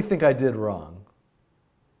right, what do we think I did wrong?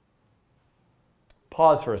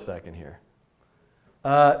 Pause for a second here.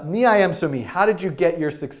 Me, I am, so me. How did you get your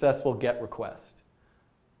successful GET request?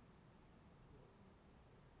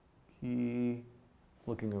 He,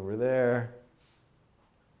 looking over there,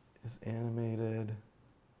 is animated.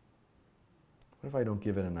 What if I don't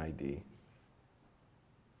give it an ID?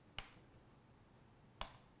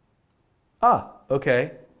 Ah,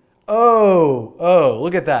 okay. Oh,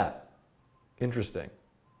 look at that. Interesting.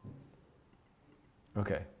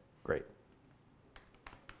 Okay, great.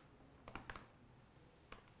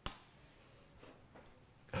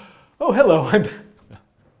 Oh, hello,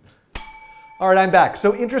 all right, I'm back.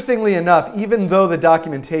 So interestingly enough, even though the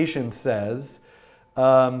documentation says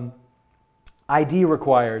ID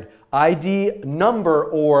required, ID number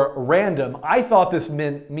or random, I thought this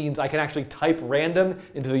means I can actually type random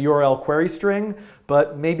into the URL query string,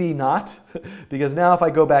 but maybe not, because now if I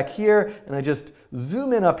go back here and I just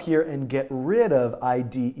zoom in up here and get rid of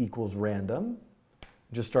ID equals random,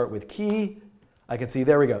 just start with key, I can see,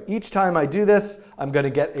 there we go. Each time I do this, I'm going to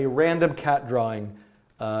get a random cat drawing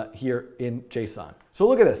here in JSON. So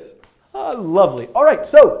look at this. Lovely. All right,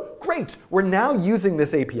 so great. We're now using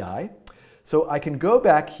this API. So I can go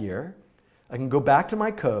back here. I can go back to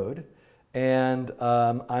my code, and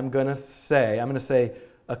I'm going to say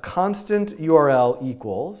a constant URL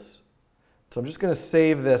equals. So I'm just going to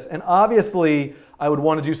save this. And obviously, I would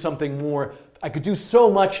want to do something more. I could do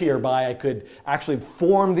so much here by I could actually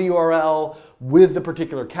form the URL with the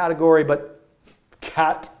particular category, but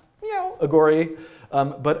category.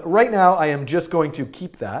 But right now, I am just going to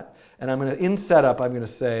keep that. And I'm going to, in setup, I'm going to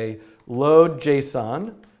say load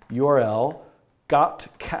JSON URL got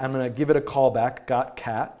cat. I'm going to give it a callback, got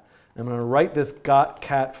cat. I'm going to write this got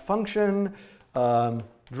cat function,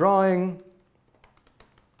 drawing,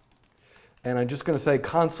 and I'm just going to say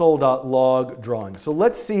console.log drawing. So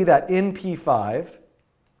let's see that in P5,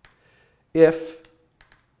 if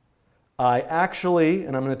I actually,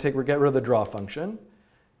 and I'm going to get rid of the draw function,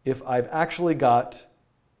 if I've actually got,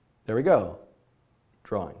 there we go,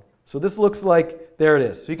 drawing. So this looks like, there it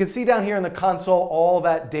is. So you can see down here in the console, all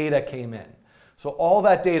that data came in. So all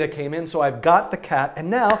that data came in, so I've got the cat, and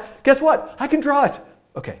now, guess what? I can draw it.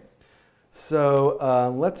 Okay,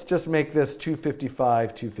 so let's just make this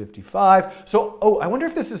 255, 255. So, I wonder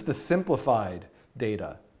if this is the simplified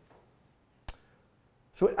data.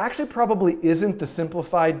 So it actually probably isn't the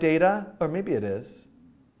simplified data, or maybe it is.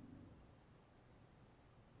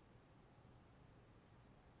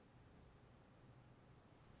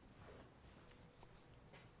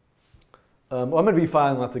 I'm going to be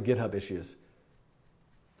filing lots of GitHub issues.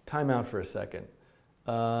 Time out for a second.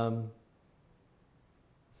 I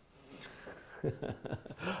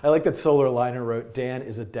like that Solar Liner wrote, Dan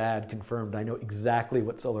is a dad, confirmed. I know exactly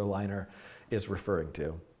what Solar Liner is referring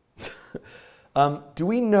to. Do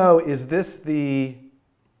we know, is this the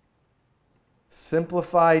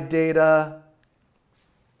simplified data?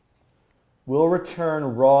 Will return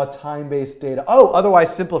raw time-based data. Oh,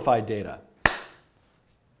 otherwise simplified data.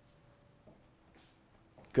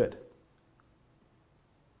 Good.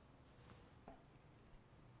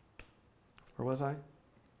 Where was I?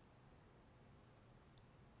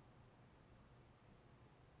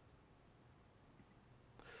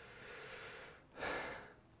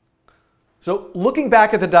 So looking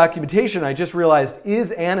back at the documentation, I just realized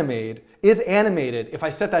is animated. If I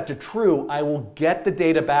set that to true, I will get the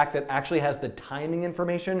data back that actually has the timing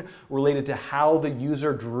information related to how the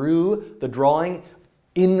user drew the drawing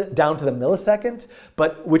down to the millisecond,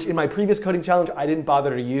 but which in my previous coding challenge I didn't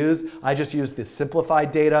bother to use. I just used this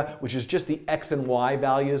simplified data, which is just the x and y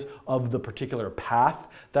values of the particular path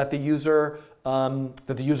that the user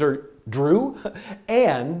drew,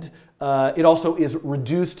 and it also is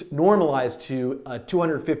reduced, normalized to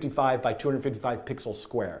 255 by 255 pixel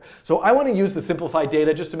square. So I want to use the simplified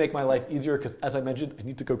data just to make my life easier, because as I mentioned, I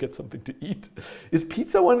need to go get something to eat. Is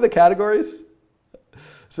pizza one of the categories?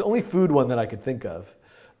 It's the only food one that I could think of.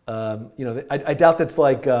 I doubt that's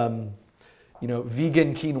like, vegan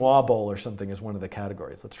quinoa bowl or something is one of the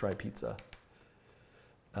categories. Let's try pizza.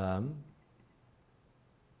 Yeah,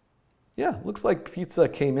 looks like pizza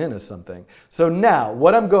came in as something. So now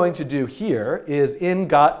what I'm going to do here is in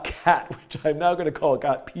got cat, which I'm now going to call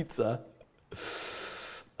got pizza.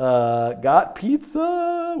 Got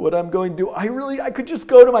pizza. What I'm going to do, I could just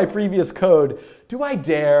go to my previous code. Do I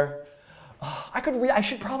dare? I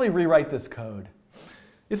should probably rewrite this code.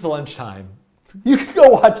 It's lunchtime. You can go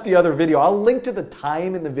watch the other video. I'll link to the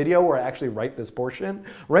time in the video where I actually write this portion.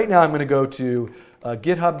 Right now I'm going to go to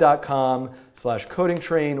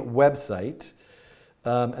github.com/codingtrain website.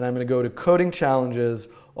 And I'm going to go to coding challenges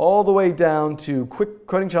all the way down to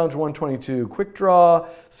coding challenge 122, quick draw,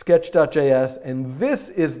 sketch.js. And this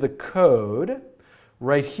is the code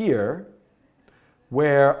right here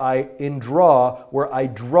where I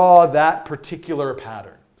draw that particular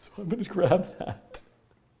pattern. So I'm going to grab that.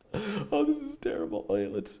 Oh, this is terrible. Oh, yeah,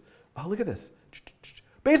 look at this.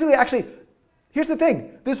 Basically, actually, here's the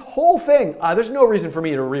thing. This whole thing, there's no reason for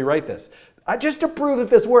me to rewrite this. Just to prove that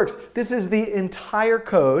this works, this is the entire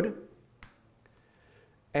code.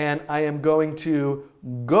 And I am going to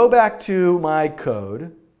go back to my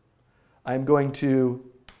code. I'm going to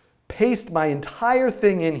paste my entire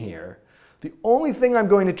thing in here. The only thing I'm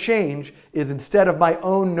going to change is instead of my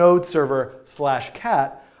own node server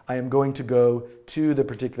 /cat, I am going to go to the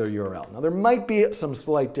particular URL. Now there might be some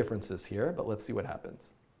slight differences here, but let's see what happens.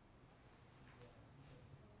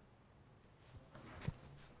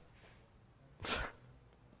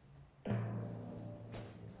 I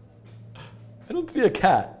don't see a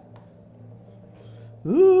cat.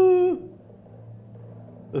 Ooh.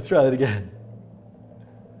 Let's try that again.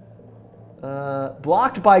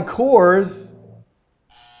 Blocked by cores.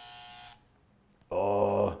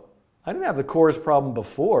 Oh, I didn't have the cores problem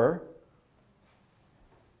before.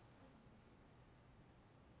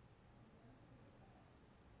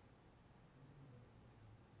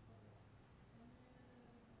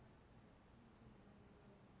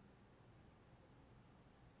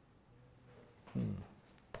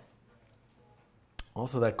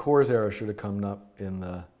 Also, that cores error should have come up in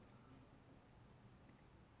the...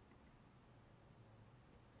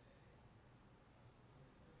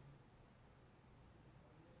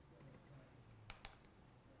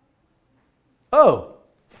 Oh!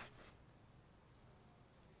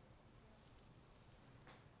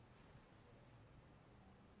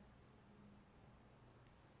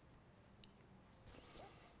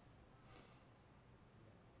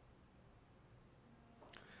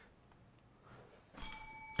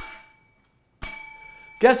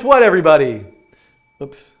 Guess what, everybody?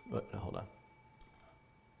 Oops. Hold on.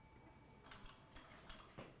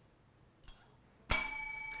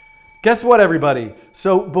 Guess what, everybody?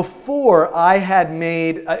 So before I had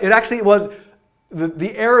made, it actually was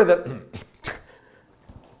the error that,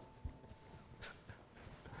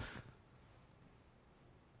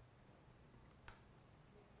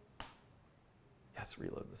 yes,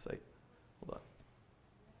 reload the site. Hold on.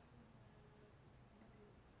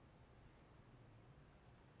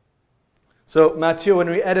 So Mathieu, when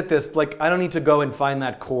we edit this, I don't need to go and find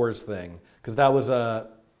that cores thing, because that was a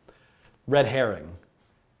red herring.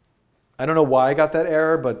 I don't know why I got that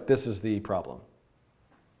error, but this is the problem.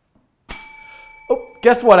 Oh,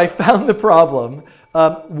 guess what? I found the problem.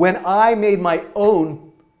 When I made my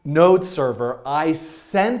own node server, I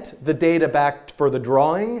sent the data back for the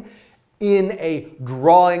drawing in a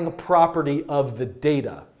drawing property of the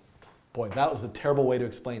data. Boy, that was a terrible way to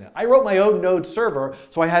explain it. I wrote my own node server,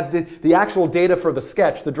 so I had the actual data for the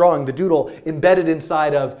sketch, the drawing, the doodle, embedded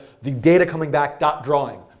inside of the data coming back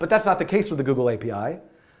 .drawing. But that's not the case with the Google API.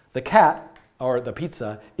 The cat, or the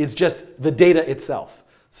pizza, is just the data itself.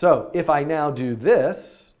 So if I now do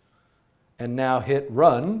this, and now hit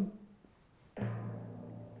run,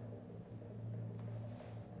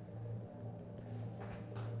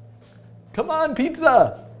 come on,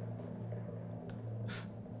 pizza!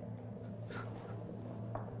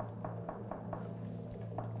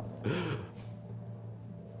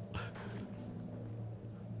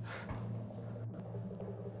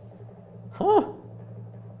 Huh?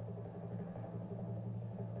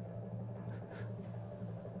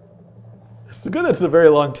 It's good that it's a very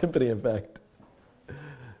long timpani effect.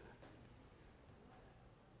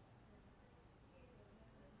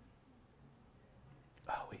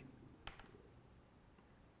 Oh, wait.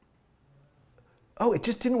 Oh, it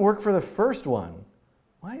just didn't work for the first one.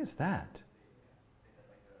 Why is that?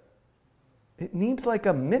 It needs like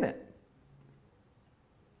a minute.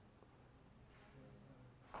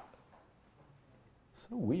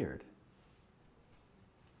 So weird.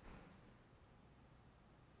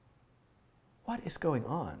 What is going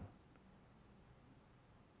on?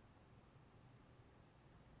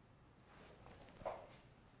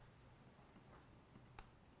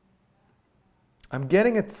 I'm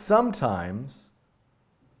getting it sometimes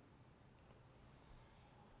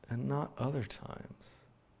and not other times.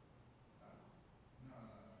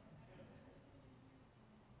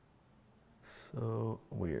 So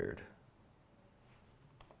weird.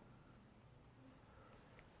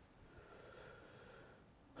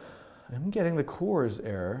 I'm getting the cores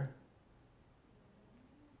error.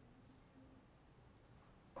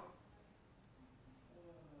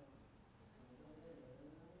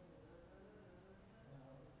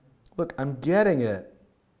 Look, I'm getting it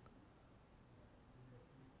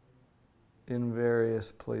in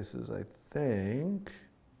various places, I think.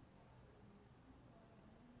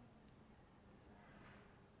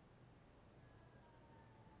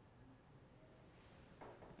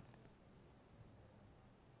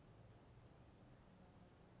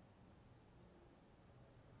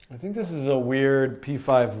 I think this is a weird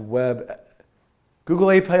P5 web.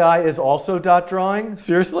 Google API is also dot drawing?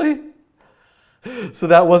 Seriously? So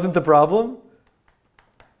that wasn't the problem?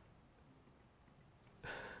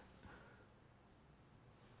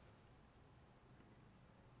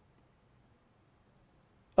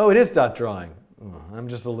 Oh, it is dot drawing. Oh, I'm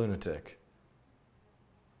just a lunatic.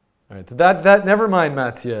 All right, that never mind,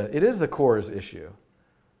 Mattia. It is the cores issue.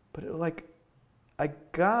 But I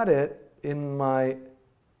got it in my...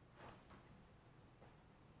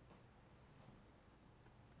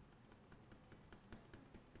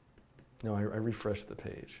 No, I refreshed the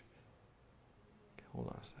page. Okay, hold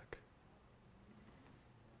on a sec.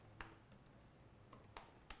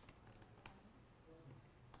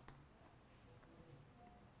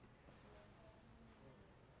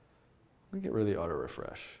 Let me get rid of the auto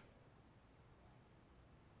refresh.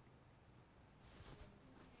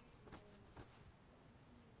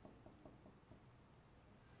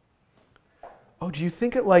 Oh, do you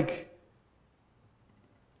think it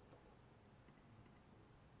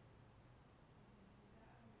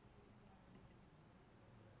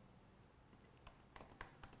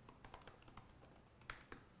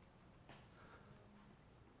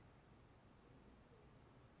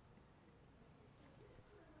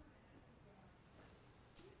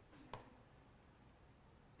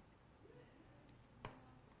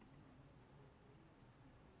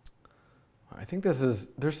I think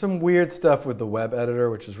there's some weird stuff with the web editor,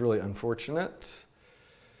 which is really unfortunate.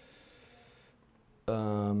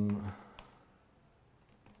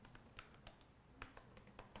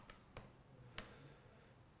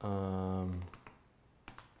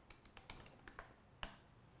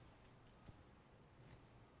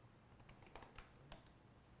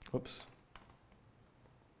 Oops.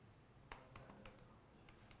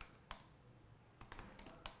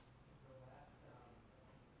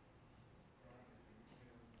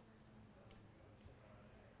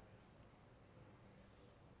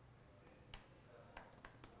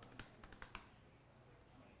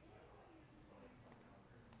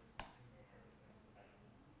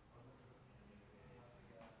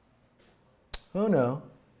 Oh no.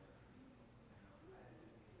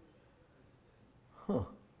 Huh.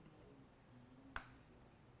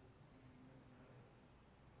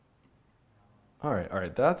 All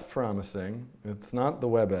right, that's promising. It's not the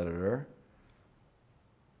web editor.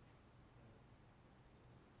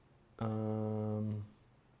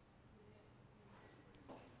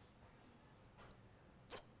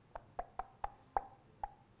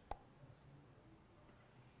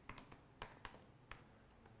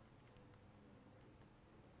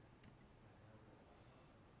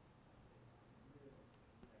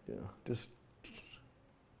 Yeah, just...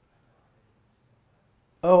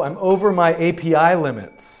 Oh, I'm over my API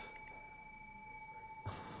limits.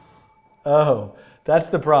 Oh, that's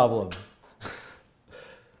the problem.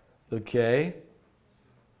 Okay.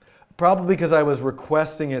 Probably because I was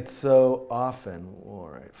requesting it so often. All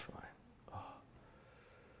right, fine. Oh.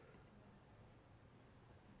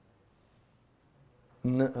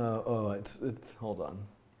 No, it's hold on.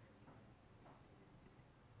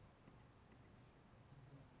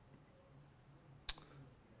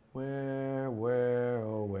 Where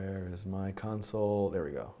is my console? There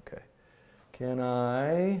we go. Okay. Can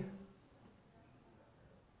I...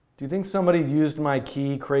 Do you think somebody used my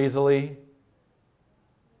key crazily?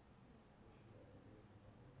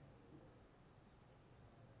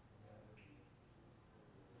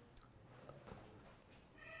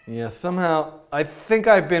 Yeah, somehow, I think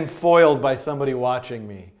I've been foiled by somebody watching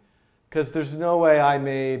me. Because there's no way I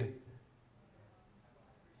made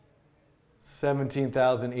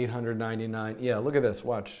 17,899. Yeah, look at this,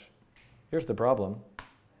 watch. Here's the problem.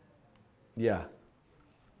 Yeah.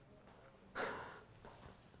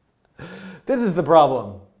 This is the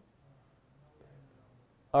problem.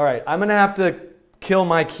 All right, I'm going to have to kill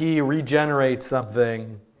my key, regenerate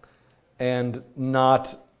something, and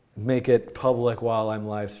not make it public while I'm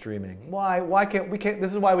live streaming? Why can't we?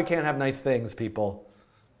 This is why we can't have nice things, people.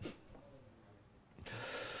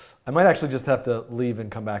 I might actually just have to leave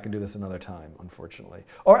and come back and do this another time, unfortunately.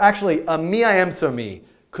 Or actually, me, I am so me.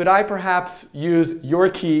 Could I perhaps use your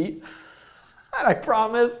key? I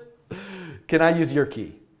promise. Can I use your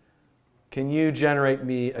key? Can you generate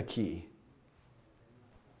me a key?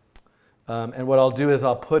 And what I'll do is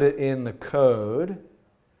I'll put it in the code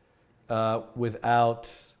without...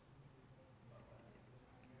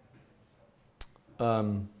 I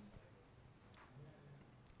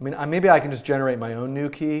mean, maybe I can just generate my own new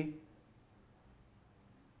key.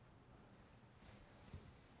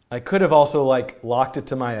 I could have also like locked it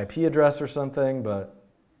to my IP address or something, but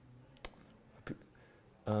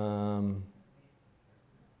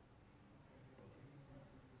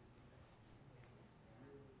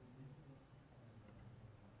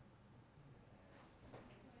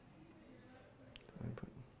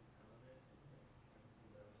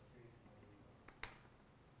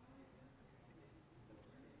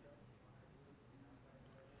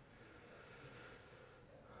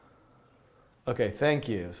okay, thank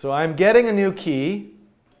you. So I'm getting a new key.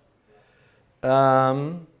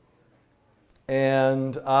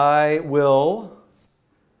 And I will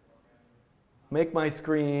make my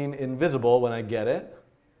screen invisible when I get it.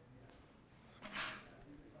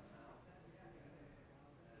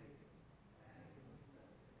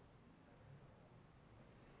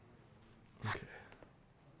 Okay.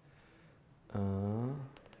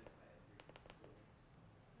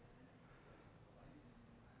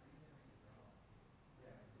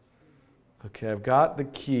 Okay, I've got the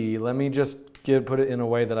key. Let me just put it in a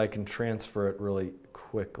way that I can transfer it really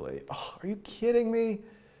quickly. Oh, are you kidding me?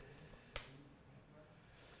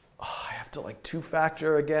 Oh, I have to like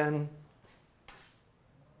two-factor again.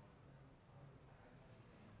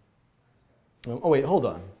 Oh, wait, hold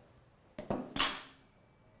on.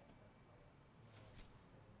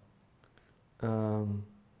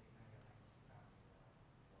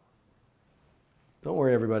 Don't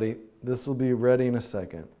worry, everybody. This will be ready in a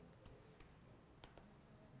second.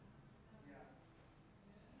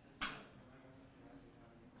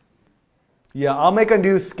 Yeah, I'll make a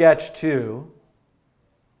new sketch too.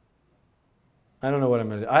 I don't know what I'm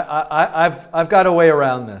going to do. I've got a way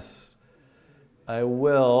around this. I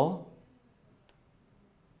will.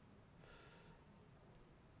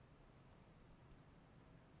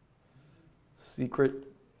 Secret.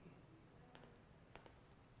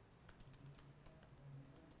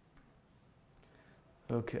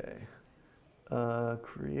 Okay.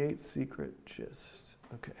 Create secret gist.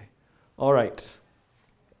 Okay. All right.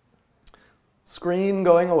 Screen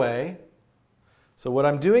going away. So what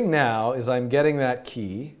I'm doing now is I'm getting that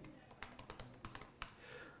key.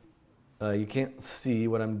 You can't see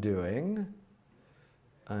what I'm doing.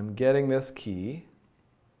 I'm getting this key.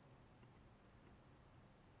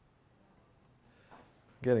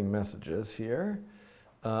 Getting messages here.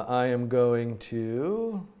 I am going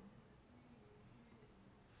to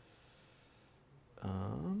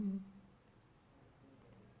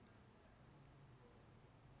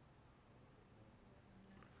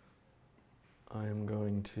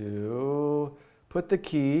put the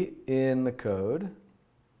key in the code.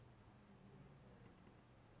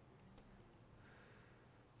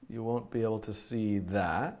 You won't be able to see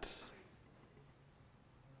that.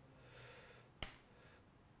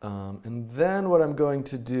 And then what I'm going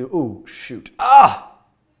to do, ooh, shoot. Ah!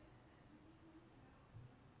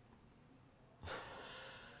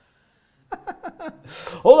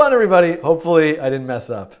 Hold on, everybody. Hopefully I didn't mess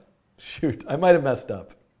up. Shoot, I might have messed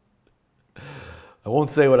up. I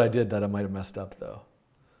won't say what I did that I might have messed up, though.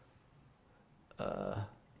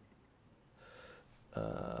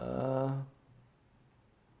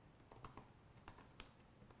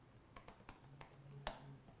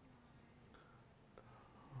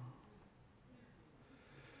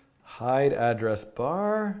 Hide address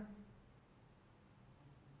bar.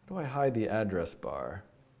 How do I hide the address bar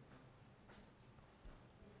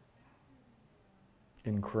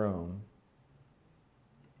in Chrome?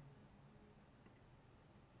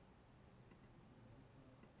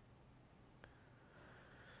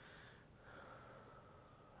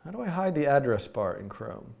 How do I hide the address bar in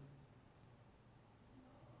Chrome?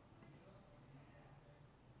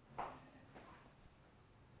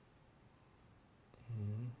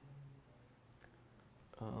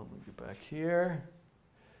 Let me get back here.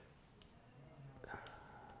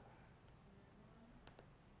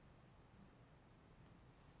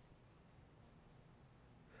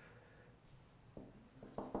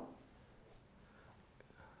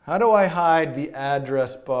 How do I hide the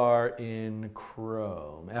address bar in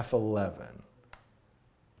Chrome? F11.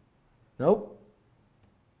 Nope.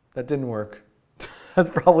 That didn't work. That's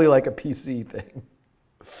probably like a PC thing.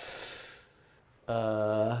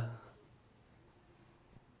 Let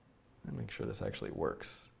me make sure this actually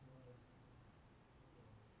works.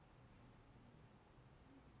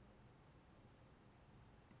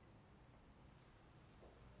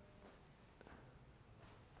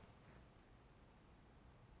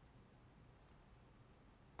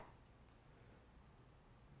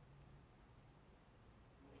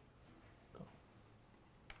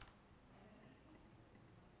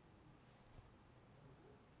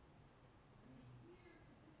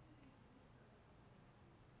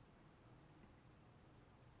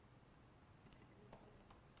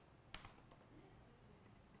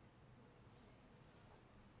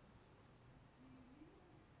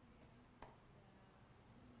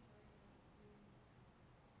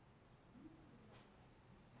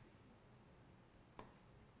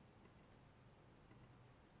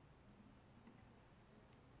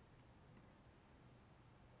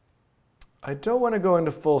 I don't want to go into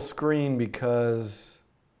full screen because,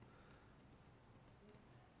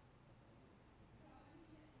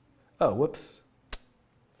 oh, whoops.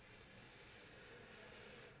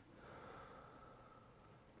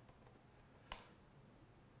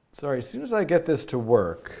 Sorry, as soon as I get this to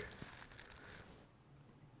work,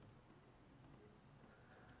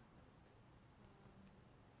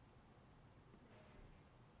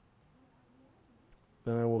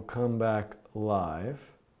 then I will come back live.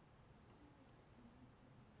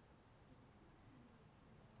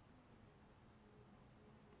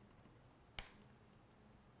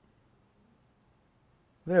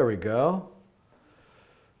 There we go.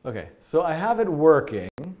 Okay, so I have it working.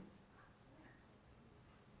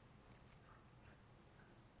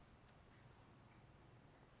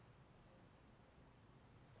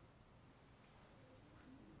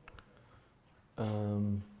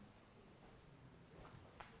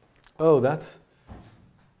 Oh, that's...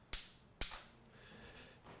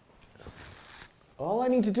 All I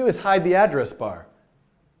need to do is hide the address bar.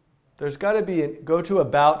 There's got to be, go to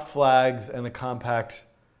About Flags and the compact.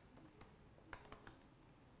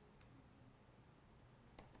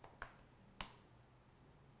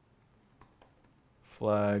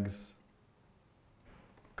 Flags,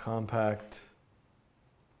 compact,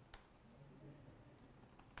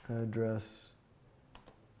 address.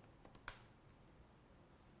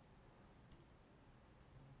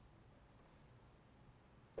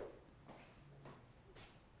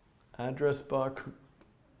 Address bar.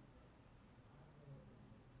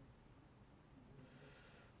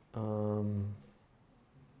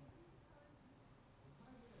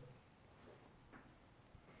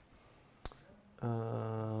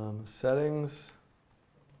 Settings,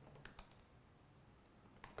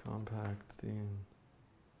 compact theme,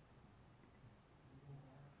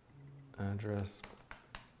 address.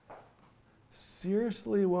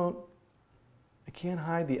 Seriously won't, I can't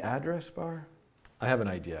hide the address bar? I have an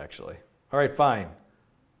idea actually. All right, fine.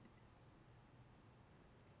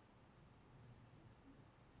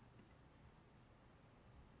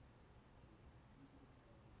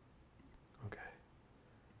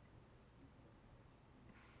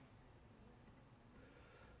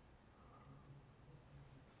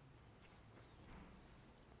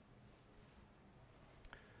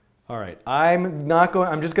 All right,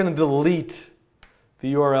 I'm just going to delete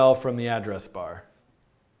the URL from the address bar.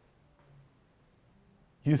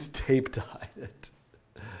 Use tape to hide it.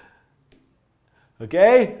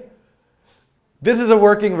 Okay? This is a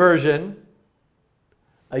working version.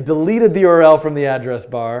 I deleted the URL from the address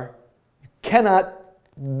bar. You cannot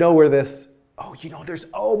know where this, oh, you know, there's,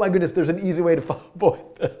 oh my goodness, there's an easy way to find, boy,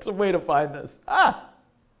 there's a way to find this. Ah!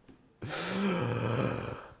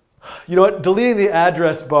 You know what? Deleting the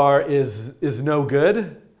address bar is no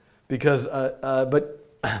good because, but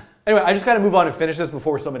anyway, I just got to move on and finish this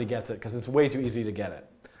before somebody gets it because it's way too easy to get it.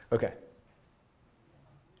 Okay.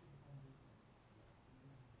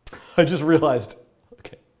 I just realized.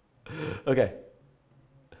 Okay. Okay.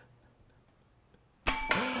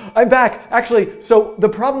 I'm back. Actually, so the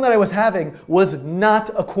problem that I was having was not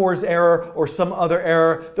a CORS error or some other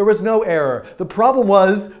error. There was no error. The problem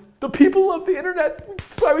was the people of the internet.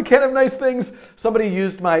 That's why we can't have nice things. Somebody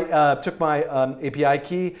used took my API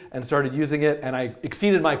key and started using it, and I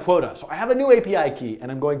exceeded my quota. So I have a new API key,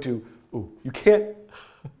 and I'm going to, ooh, you can't.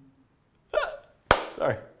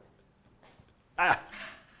 Sorry. Ah.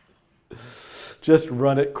 Just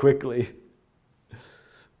run it quickly.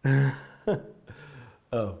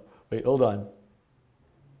 Oh, wait, hold on.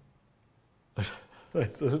 So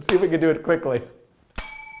let's see if we can do it quickly.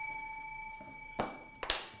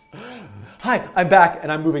 Hi, I'm back,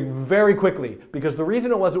 and I'm moving very quickly because the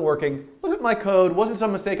reason it wasn't working wasn't my code, wasn't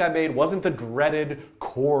some mistake I made, wasn't the dreaded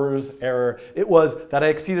CORS error. It was that I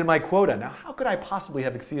exceeded my quota. Now, how could I possibly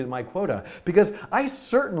have exceeded my quota? Because I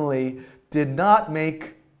certainly did not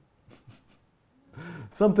make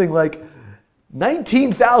something like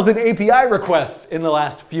 19,000 API requests in the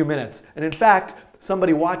last few minutes. And in fact,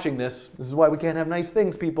 somebody watching this is why we can't have nice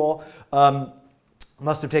things, people,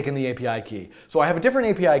 must have taken the API key. So I have a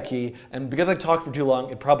different API key, and because I talked for too long,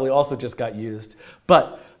 it probably also just got used.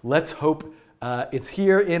 But let's hope it's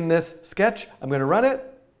here in this sketch. I'm going to run it.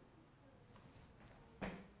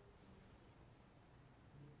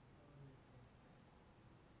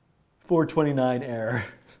 .429 error.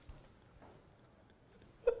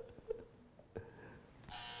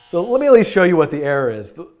 So let me at least show you what the error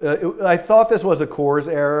is. I thought this was a CORS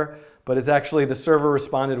error, but it's actually the server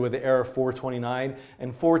responded with the error 429,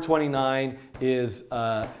 and 429 is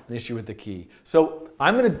an issue with the key. So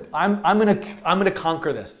I'm gonna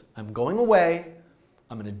conquer this. I'm going away.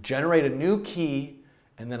 I'm gonna generate a new key,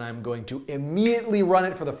 and then I'm going to immediately run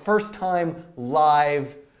it for the first time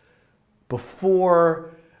live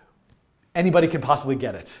before anybody can possibly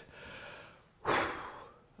get it.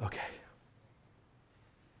 Okay.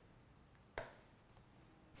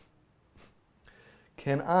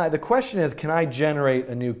 The question is, can I generate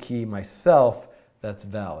a new key myself that's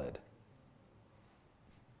valid?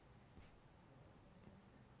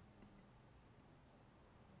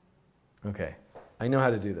 Okay, I know how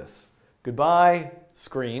to do this. Goodbye,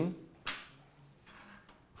 screen.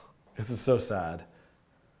 This is so sad.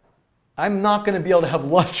 I'm not going to be able to have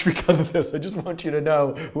lunch because of this. I just want you to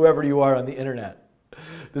know, whoever you are on the internet.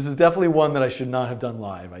 This is definitely one that I should not have done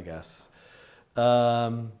live, I guess.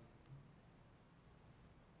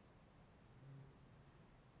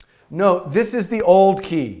 No, this is the old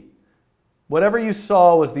key. Whatever you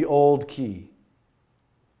saw was the old key.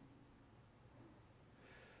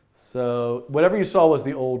 So whatever you saw was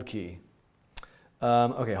the old key.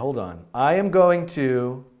 Okay, hold on. I am going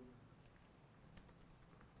to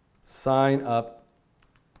sign up.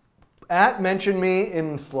 Mention me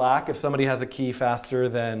in Slack if somebody has a key faster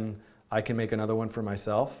than I can make another one for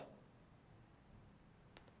myself.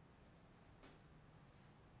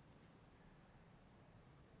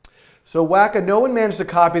 So Wacka, no one managed to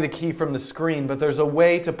copy the key from the screen, but there's a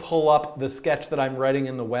way to pull up the sketch that I'm writing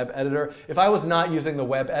in the web editor. If I was not using the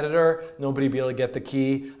web editor, nobody would be able to get the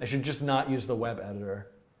key. I should just not use the web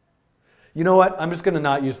editor. You know what? I'm just going to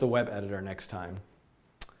not use the web editor next time.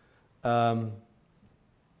 But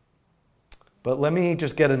let me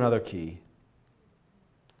just get another key.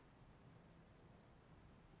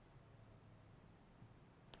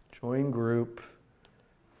 Join group.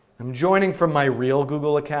 I'm joining from my real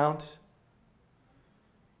Google account.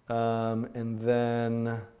 And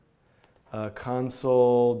then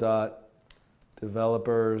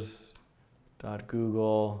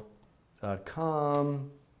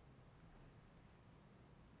console.developers.google.com.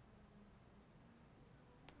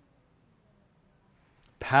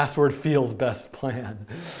 Password feels best plan.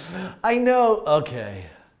 I know, okay.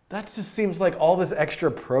 That just seems like all this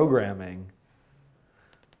extra programming.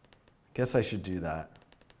 Guess I should do that.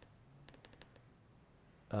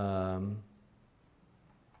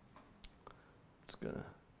 Just gonna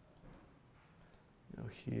go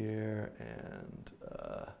here and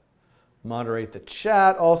moderate the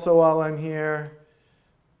chat also while I'm here.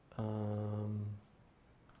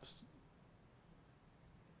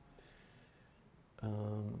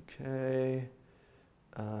 Okay.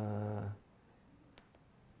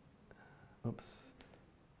 Oops.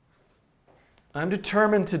 I'm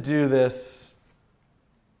determined to do this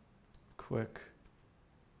quick.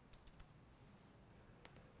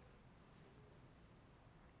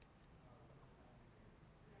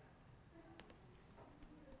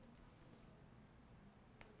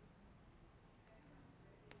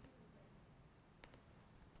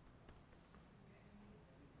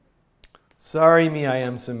 Sorry, me, I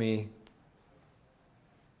am so me.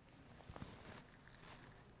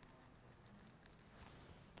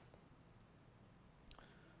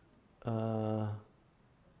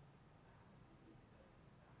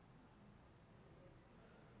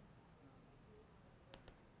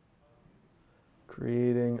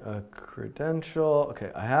 Creating a credential.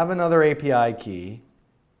 Okay, I have another API key.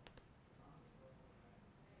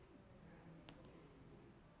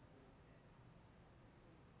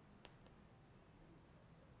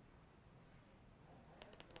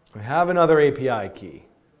 I have another API key.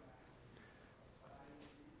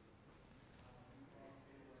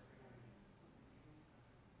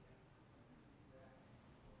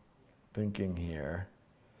 Thinking here.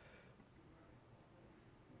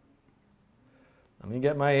 Let me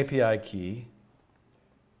get my API key.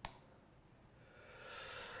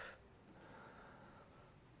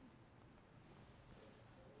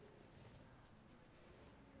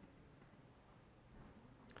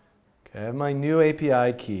 Okay, I have my new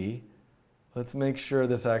API key. Let's make sure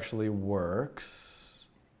this actually works.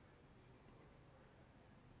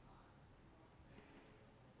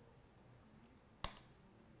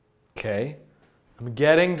 Okay, I'm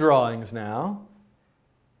getting drawings now.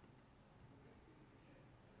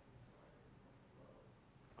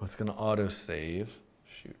 Oh, it's going to auto-save.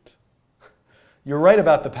 Shoot. You're right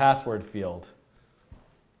about the password field.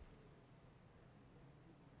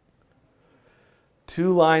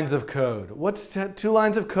 2 lines of code. What's 2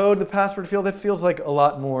 lines of code, the password field? That feels like a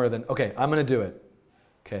lot more than, okay, I'm going to do it.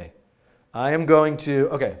 Okay, I am going to,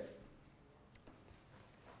 okay.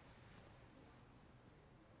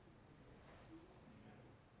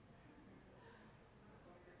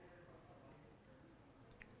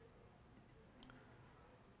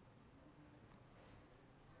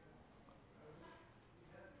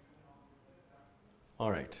 All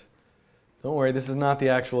right, don't worry, this is not the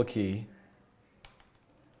actual key.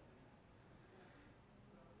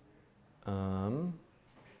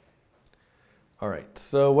 All right,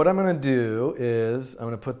 so what I'm going to do is I'm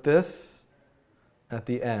going to put this at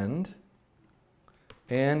the end,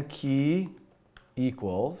 and key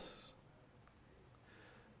equals.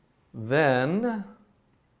 Then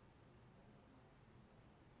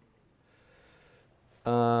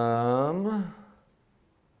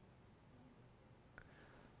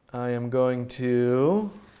I am going to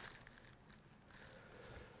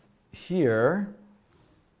here.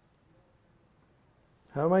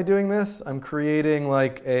 How am I doing this? I'm creating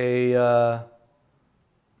like a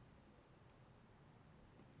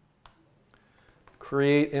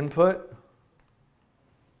create input.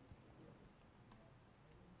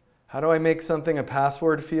 How do I make something a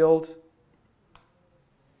password field?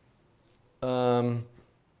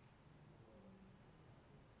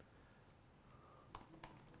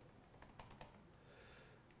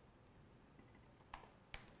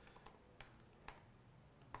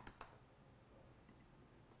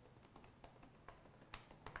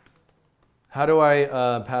 How do I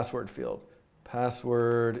password field?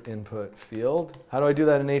 Password input field. How do I do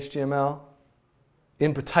that in HTML?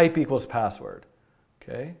 Input type equals password.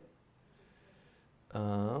 Okay.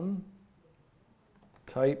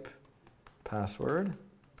 Type password.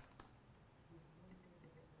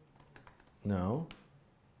 No.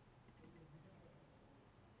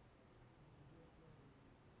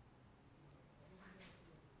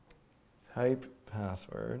 Type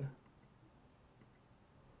password.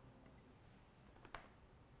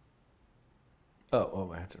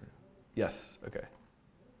 Oh, I have to. Yes, okay.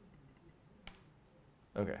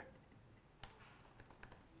 Okay.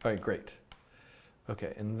 All right, great.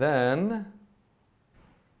 Okay, and then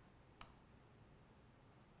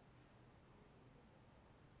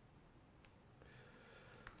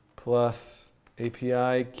plus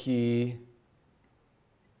API key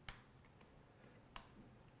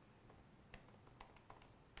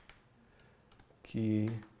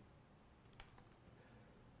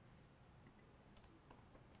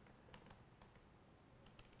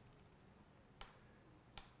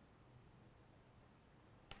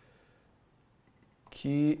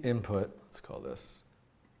key input, let's call this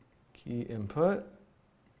key input.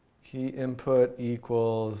 Key input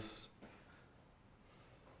equals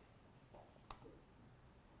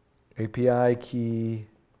API key.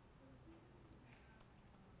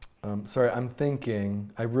 Sorry, I'm thinking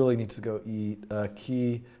I really need to go eat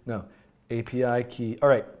key. No, API key. All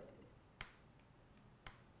right.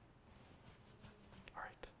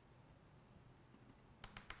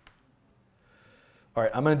 All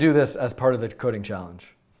right, I'm going to do this as part of the coding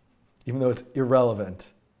challenge, even though it's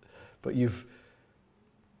irrelevant. But you've...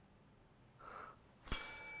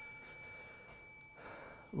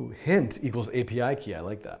 Ooh, hint equals API key. I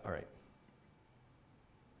like that. All right.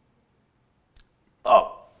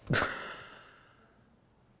 Oh!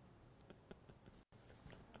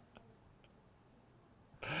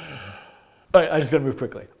 All right, I just got to move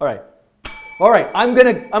quickly. All right. All right, I'm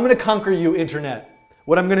gonna conquer you, Internet.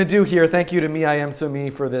 What I'm going to do here, thank you to Me I Am So Me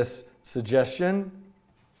for this suggestion.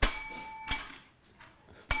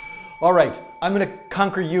 All right, I'm going to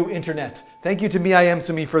conquer you, Internet. Thank you to Me I Am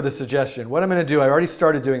So Me for the suggestion. What I'm going to do, I already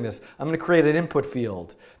started doing this. I'm going to create an input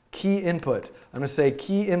field, key input. I'm going to say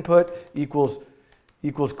key input equals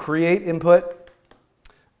create input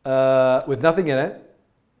with nothing in it.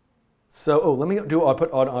 So, let me do, I'll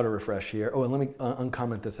put on auto refresh here. Oh, and let me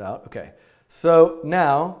uncomment this out. Okay, so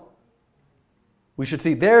now we should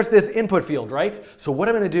see there's this input field, right? So what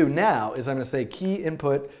I'm going to do now is I'm going to say key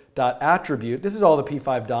input.attribute. This is all the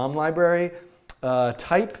P5 DOM library.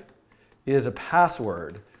 Type is a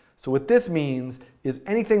password. So what this means is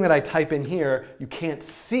anything that I type in here, you can't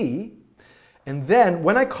see. And then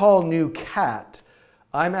when I call new cat,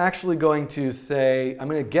 I'm actually going to say, I'm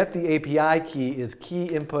going to get the API key is key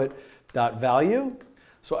input.value.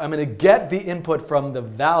 So I'm going to get the input from the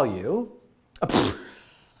value.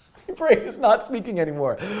 My brain is not speaking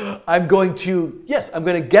anymore. I'm going to get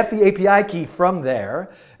the API key from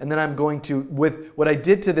there. And then I'm going to, with what I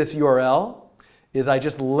did to this URL, is I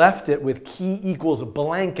just left it with key equals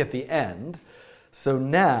blank at the end. So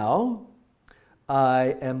now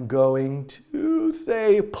I am going to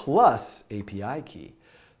say plus API key.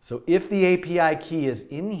 So if the API key is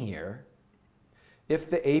in here,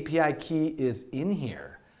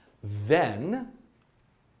 then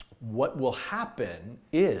what will happen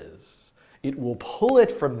is it will pull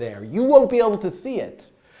it from there. You won't be able to see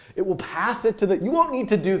it. It will pass it to the, you won't need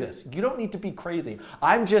to do this. You don't need to be crazy.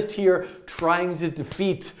 I'm just here trying to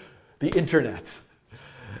defeat the internet.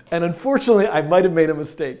 And unfortunately, I might have made a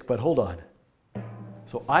mistake, but hold on.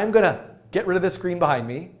 So I'm going to get rid of this screen behind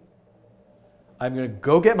me. I'm going to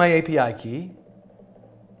go get my API key.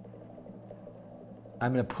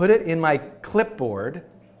 I'm going to put it in my clipboard.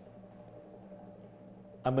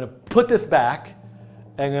 I'm going to put this back.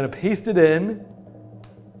 And I'm going to paste it in.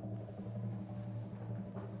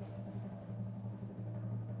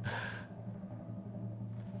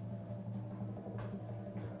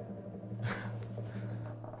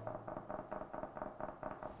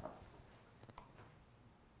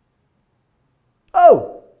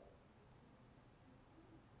 Oh!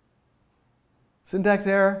 Syntax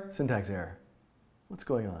error, syntax error. What's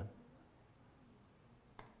going on?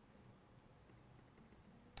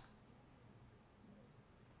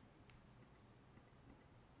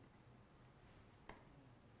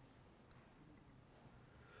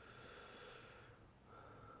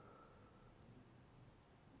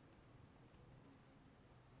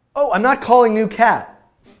 Oh, I'm not calling new cat.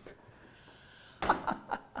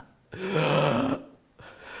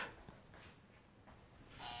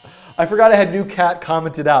 I forgot I had new cat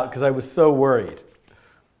commented out because I was so worried.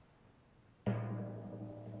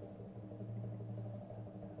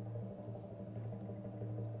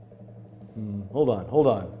 Hold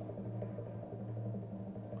on.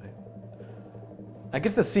 Wait. I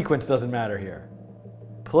guess the sequence doesn't matter here.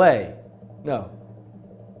 Play. No.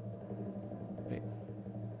 Wait.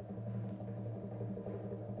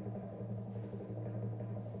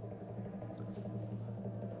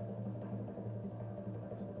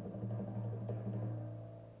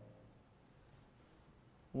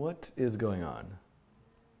 What is going on?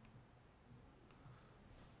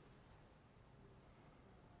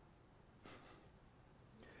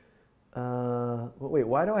 Wait,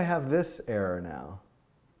 why do I have this error now?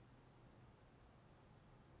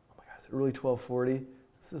 Oh my God, is it really 1240?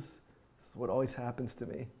 This is what always happens to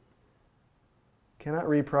me. Cannot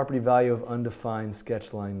read property value of undefined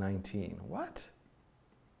sketch line 19. What?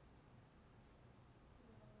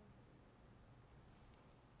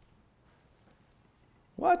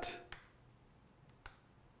 What?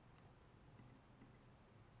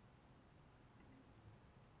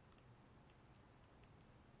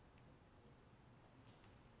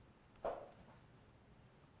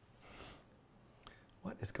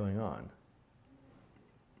 What is going on?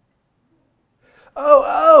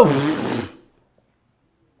 Oh!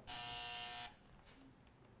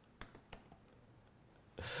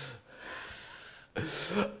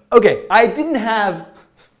 Okay, I didn't have...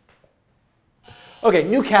 Okay,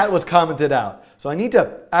 new cat was commented out. So I need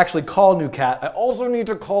to actually call new cat. I also need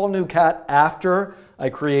to call new cat after I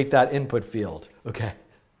create that input field. Okay.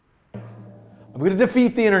 I'm going to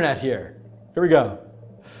defeat the internet here. Here we go.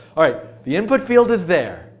 All right, the input field is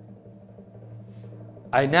there.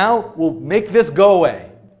 I now will make this go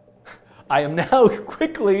away. I am now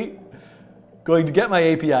quickly going to get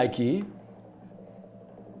my API key.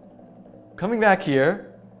 Coming back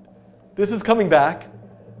here. This is coming back.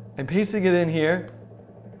 I'm pasting it in here.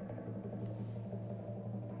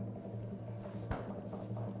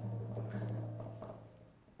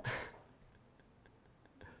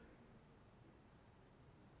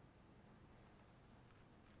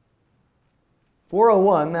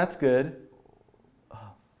 $401, that's good.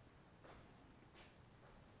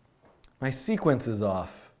 My sequence is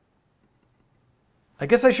off. I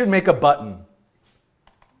guess I should make a button.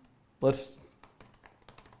 Let's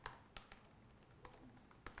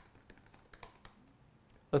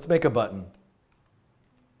make a button.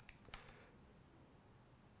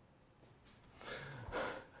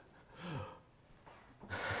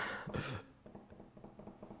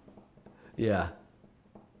 Yeah.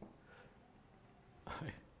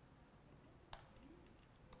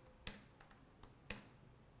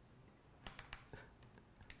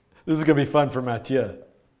 This is going to be fun for Mathieu.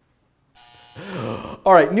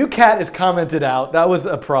 All right, new cat is commented out. That was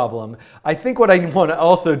a problem. I think what I want to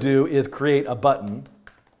also do is create a button.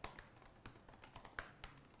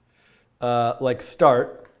 Like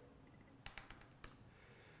start.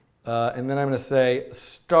 And then I'm going to say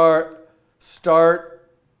start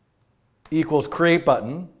equals create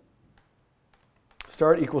button.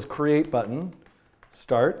 Start equals create button.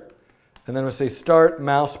 Start. And then I'm going to say start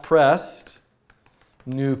mouse pressed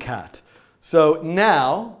new cat. So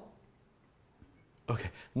now,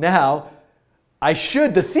 now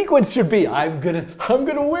the sequence should be, I'm gonna win,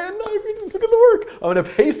 it's gonna work. I'm gonna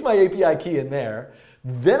paste my API key in there.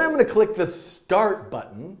 Then I'm gonna click the start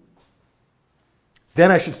button. Then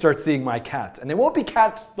I should start seeing my cats. And they won't be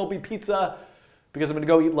cats, they'll be pizza, because I'm gonna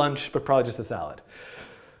go eat lunch, but probably just a salad.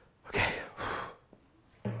 Okay.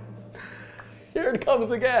 Here it comes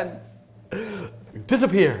again.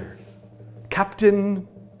 Disappear. Captain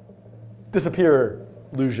Disappear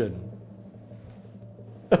illusion.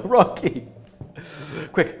 Wrong key.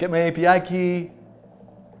 Quick, get my API key.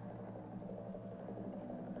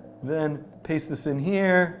 Then paste this in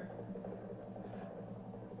here.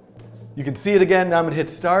 You can see it again. Now I'm going to hit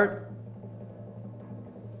start.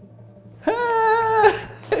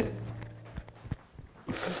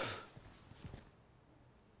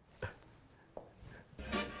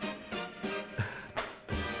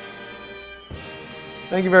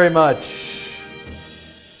 Thank you very much.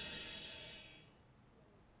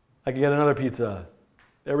 I can get another pizza.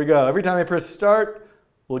 There we go. Every time I press start,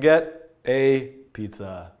 we'll get a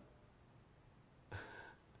pizza.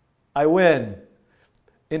 I win.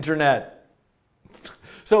 Internet.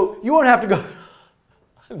 So you won't have to go.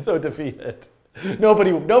 I'm so defeated.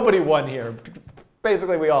 Nobody won here.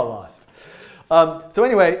 Basically, we all lost. So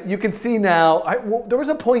anyway, you can see now, there was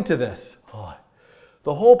a point to this.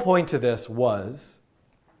 The whole point to this was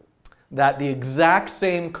that the exact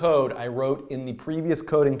same code I wrote in the previous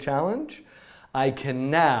coding challenge, I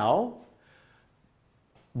can now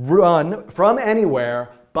run from anywhere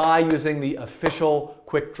by using the official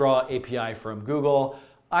Quick Draw API from Google.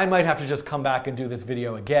 I might have to just come back and do this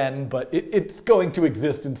video again, but it's going to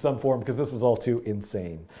exist in some form because this was all too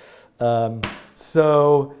insane. Yeah,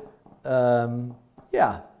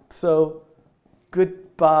 so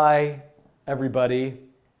goodbye, everybody.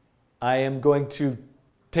 I am going to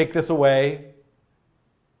take this away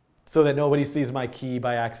so that nobody sees my key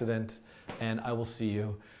by accident, and I will see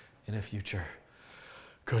you in a future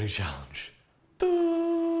coding challenge.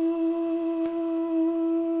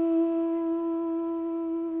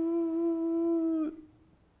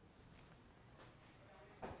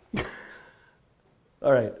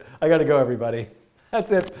 All right, I gotta go, everybody. That's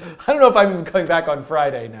it. I don't know if I'm coming back on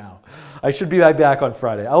Friday now. I should be back on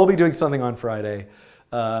Friday. I will be doing something on Friday.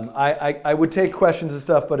 I would take questions and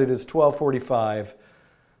stuff, but it is 12:45.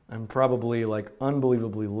 I'm probably like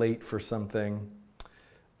unbelievably late for something.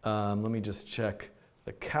 Let me just check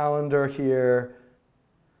the calendar here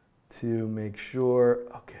to make sure.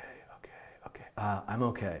 Okay. I'm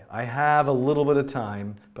okay. I have a little bit of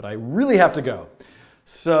time, but I really have to go.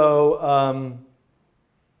 So,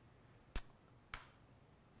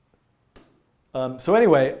 so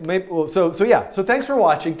anyway, so thanks for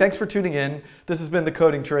watching. Thanks for tuning in. This has been the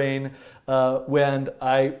Coding Train. And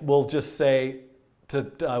I will just say,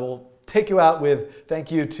 I will take you out with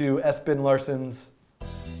thank you to Espen Larsson's.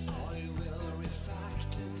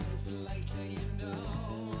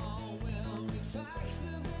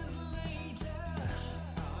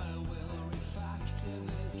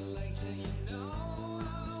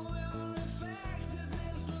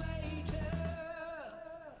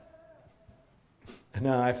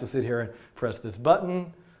 Now I have to sit here and press this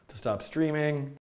button to stop streaming.